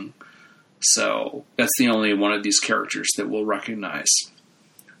passing. So that's the only one of these characters that we'll recognize.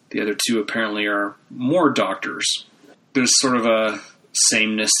 The other two apparently are more doctors. There's sort of a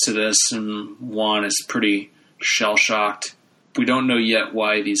sameness to this, and Juan is pretty shell-shocked. We don't know yet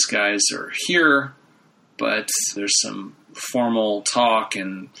why these guys are here, but there's some formal talk,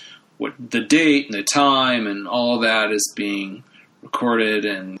 and what the date and the time and all that is being recorded,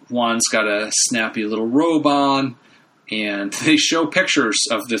 and Juan's got a snappy little robe on, and they show pictures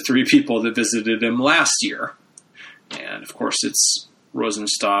of the three people that visited him last year. And, of course, it's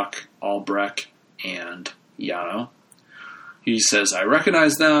Rosenstock, Albrecht, and Yano. He says, I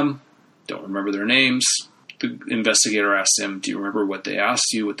recognize them, don't remember their names. The investigator asks him, do you remember what they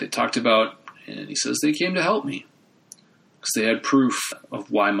asked you, what they talked about? And he says, they came to help me. Because they had proof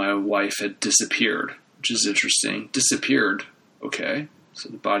of why my wife had disappeared, which is interesting. Disappeared. Okay. So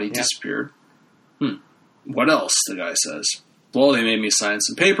the body disappeared. What else? The guy says. Well, they made me sign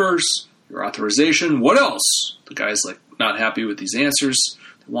some papers. Your authorization. What else? The guy's like not happy with these answers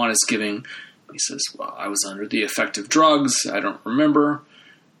that Juan is giving. He says, well, I was under the effect of drugs. I don't remember.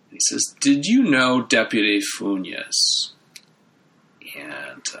 He says, did you know Deputy Funes?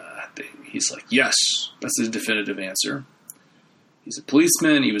 And he's like, yes. That's the definitive answer. He's a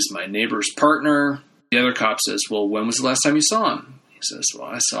policeman. He was my neighbor's partner. The other cop says, well, when was the last time you saw him? He says, well,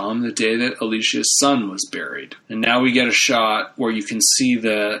 I saw him the day that Alicia's son was buried. And now we get a shot where you can see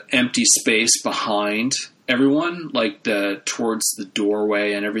the empty space behind everyone, like towards the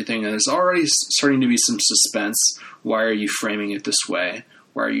doorway and everything. And there's already starting to be some suspense. Why are you framing it this way?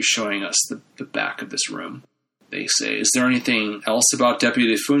 Why are you showing us the back of this room? They say, is there anything else about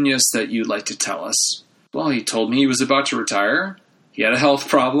Deputy Funes that you'd like to tell us? Well, he told me he was about to retire. He had a health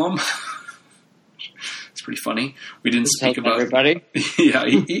problem. It's pretty funny. We didn't speak about everybody. Yeah,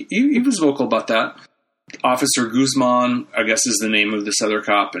 he was vocal about that. Officer Guzman, I guess, is the name of this other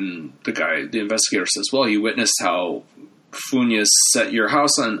cop, and the investigator says, well, you witnessed how Funes set your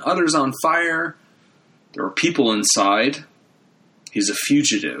house and others on fire. There were people inside. He's a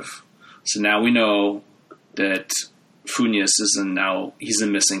fugitive. So now we know that Funes he's a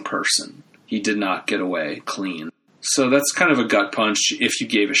missing person. He did not get away clean. So that's kind of a gut punch if you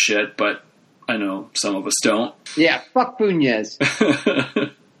gave a shit, but I know some of us don't. Yeah, fuck Funes.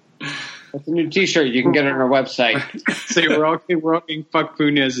 That's a new t-shirt you can get on our website. So we're all getting fuck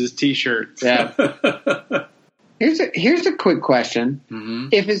Funes' t-shirts. Yeah. Here's a quick question. Mm-hmm.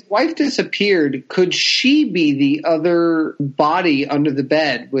 If his wife disappeared, could she be the other body under the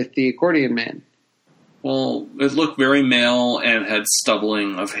bed with the accordion man? Well, it looked very male and had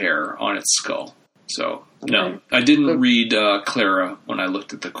stubbling of hair on its skull. So, okay. No. I didn't read Clara when I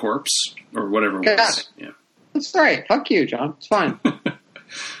looked at the corpse, or whatever it was. Yeah. That's all right. Fuck you, John. It's fine.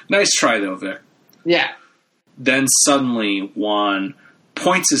 Nice try, though, Vic. Yeah. Then suddenly, Juan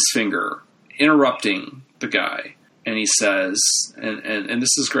points his finger, interrupting the guy, and he says, and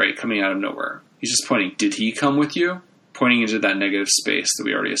this is great, coming out of nowhere. He's just pointing, did he come with you? Pointing into that negative space that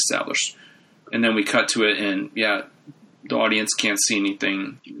we already established. And then we cut to it, and yeah, the audience can't see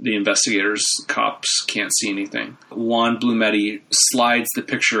anything. The investigators, cops, can't see anything. Juan Blumetti slides the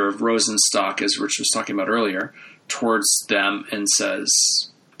picture of Rosenstock, as Rich was talking about earlier, towards them and says,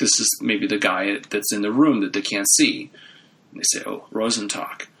 this is maybe the guy that's in the room that they can't see. And they say, oh,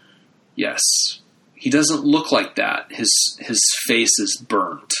 Rosenstock. Yes, he doesn't look like that. His face is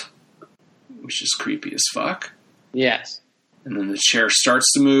burnt, which is creepy as fuck. Yes. And then the chair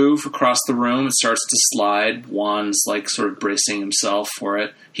starts to move across the room. It starts to slide. Juan's like sort of bracing himself for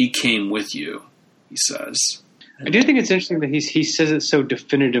it. He came with you, he says. I do think it's interesting that he says it so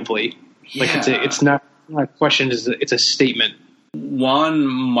definitively. Yeah. Like it's not a question, it's a statement. Juan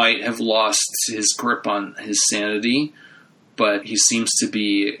might have lost his grip on his sanity, but he seems to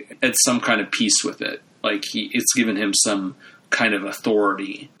be at some kind of peace with it. Like it's given him some kind of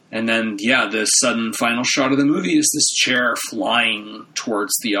authority. And then, the sudden final shot of the movie is this chair flying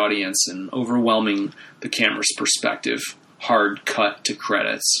towards the audience and overwhelming the camera's perspective. Hard cut to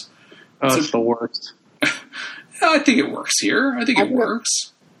credits. Oh, it's the worst. I think it works here. I think it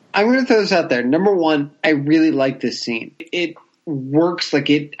works. I'm going to throw this out there. Number one, I really like this scene. It works like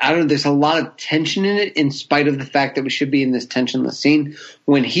it. I don't know. There's a lot of tension in it, in spite of the fact that we should be in this tensionless scene.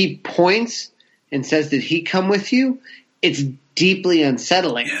 When he points and says, "Did he come with you?" It's deeply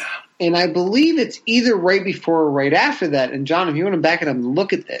unsettling. Yeah. And I believe it's either right before or right after that. And John, if you want to back it up and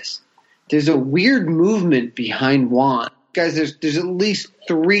look at this, there's a weird movement behind Juan. Guys, there's at least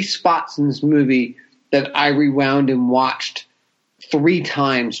 3 spots in this movie that I rewound and watched 3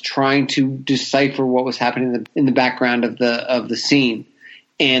 times trying to decipher what was happening in the background of the scene.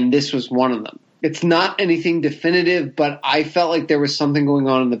 And this was one of them. It's not anything definitive, but I felt like there was something going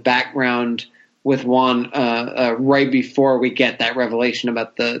on in the background with Juan right before we get that revelation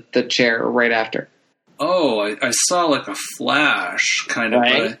about the chair, or right after. Oh, I saw like a flash, kind of.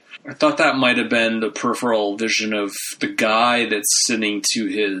 Right. I thought that might have been the peripheral vision of the guy that's sitting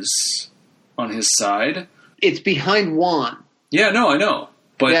on his side. It's behind Juan. Yeah, no, I know.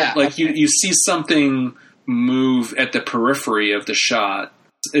 But okay. you see something move at the periphery of the shot.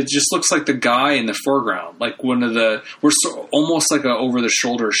 It just looks like the guy in the foreground, like almost like a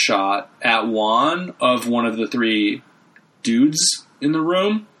over-the-shoulder shot at Juan of one of the 3 dudes in the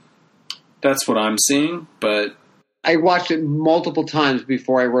room. That's what I'm seeing, but I watched it multiple times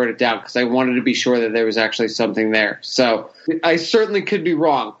before I wrote it down because I wanted to be sure that there was actually something there. So I certainly could be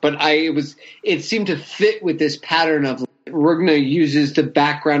wrong, but it seemed to fit with this pattern of Rugna uses the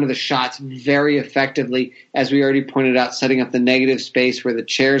background of the shots very effectively, as we already pointed out, setting up the negative space where the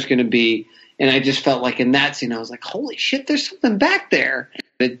chair is going to be. And I just felt like in that scene, I was like, holy shit, there's something back there.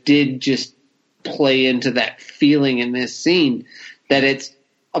 It did just play into that feeling in this scene that it's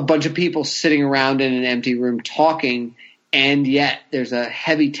a bunch of people sitting around in an empty room talking, and yet there's a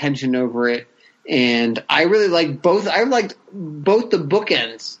heavy tension over it. And I really like both. I liked both the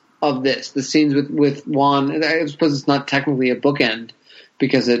bookends of this, the scenes with Juan. I suppose it's not technically a bookend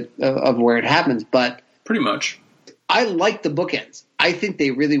because of where it happens, but pretty much. I like the bookends. I think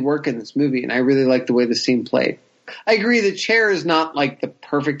they really work in this movie, and I really like the way the scene played. I agree the chair is not like the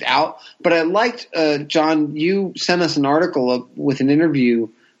perfect out, but I liked, John, you sent us an article with an interview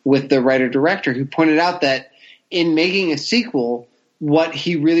with the writer-director who pointed out that in making a sequel, what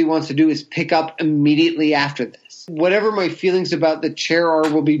he really wants to do is pick up immediately after this. Whatever my feelings about the chair are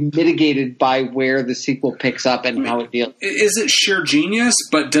will be mitigated by where the sequel picks up and how it deals. Is it sheer genius?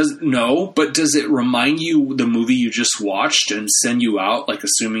 But does it remind you the movie you just watched and send you out, like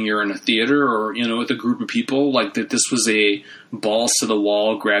assuming you're in a theater or, with a group of people, like that this was a balls to the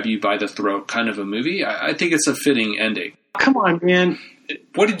wall, grab you by the throat kind of a movie? I think it's a fitting ending. Come on, man.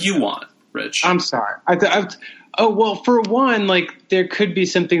 What did you want, Rich? I'm sorry. For one, like there could be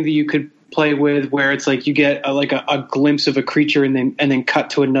something that you could play with where it's like you get a glimpse of a creature and then cut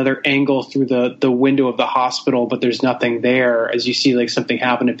to another angle through the window of the hospital, but there's nothing there as you see like something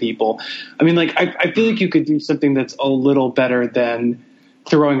happen to people. I mean, like I feel like you could do something that's a little better than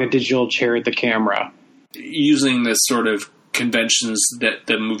throwing a digital chair at the camera. Using this sort of conventions that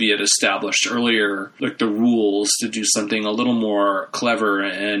the movie had established earlier, like the rules, to do something a little more clever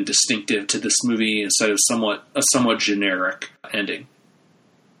and distinctive to this movie instead of a somewhat generic ending.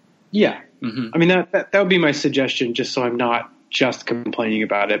 Yeah. Mm-hmm. I mean, that would be my suggestion, just so I'm not just complaining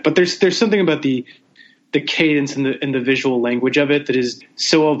about it. But there's something about the cadence and the visual language of it that is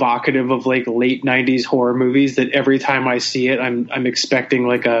so evocative of like late 90s horror movies that every time I see it, I'm expecting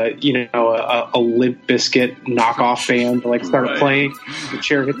like a Limp Bizkit knockoff band to like start playing, the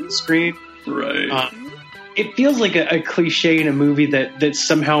chair hit the screen. Right. It feels like a cliche in a movie that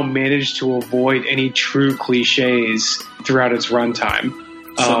somehow managed to avoid any true cliches throughout its runtime.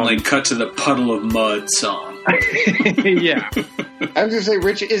 Like cut to the Puddle of Mud song. Yeah. I was going to say,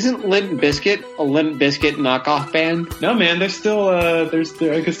 Rich, isn't Limp Bizkit a Limp Bizkit knockoff band? No, man, they're still I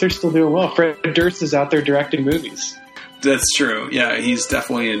guess they're still doing well. Fred Durst is out there directing movies. That's true. Yeah, he's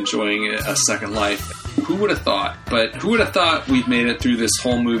definitely enjoying a second life. Who would have thought? But who would have thought we'd made it through this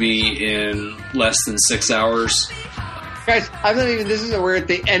whole movie in less than 6 hours? Guys, I'm not even, this is where at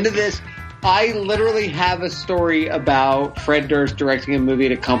the end of this, I literally have a story about Fred Durst directing a movie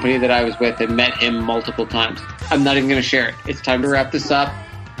at a company that I was with and met him multiple times. I'm not even going to share it. It's time to wrap this up.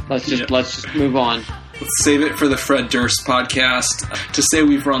 Let's just move on. Let's save it for the Fred Durst podcast. To say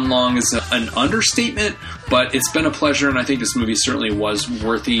we've run long is an understatement, but it's been a pleasure, and I think this movie certainly was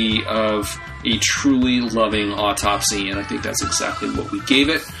worthy of a truly loving autopsy, and I think that's exactly what we gave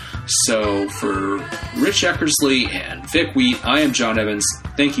it. So for Rich Eckersley and Vic Wheat, I am John Evans.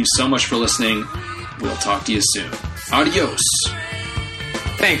 Thank you so much for listening. We'll talk to you soon. Adios.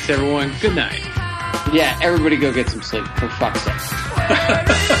 Thanks, everyone. Good night. Yeah, everybody go get some sleep, for fuck's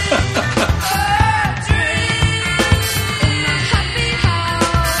sake.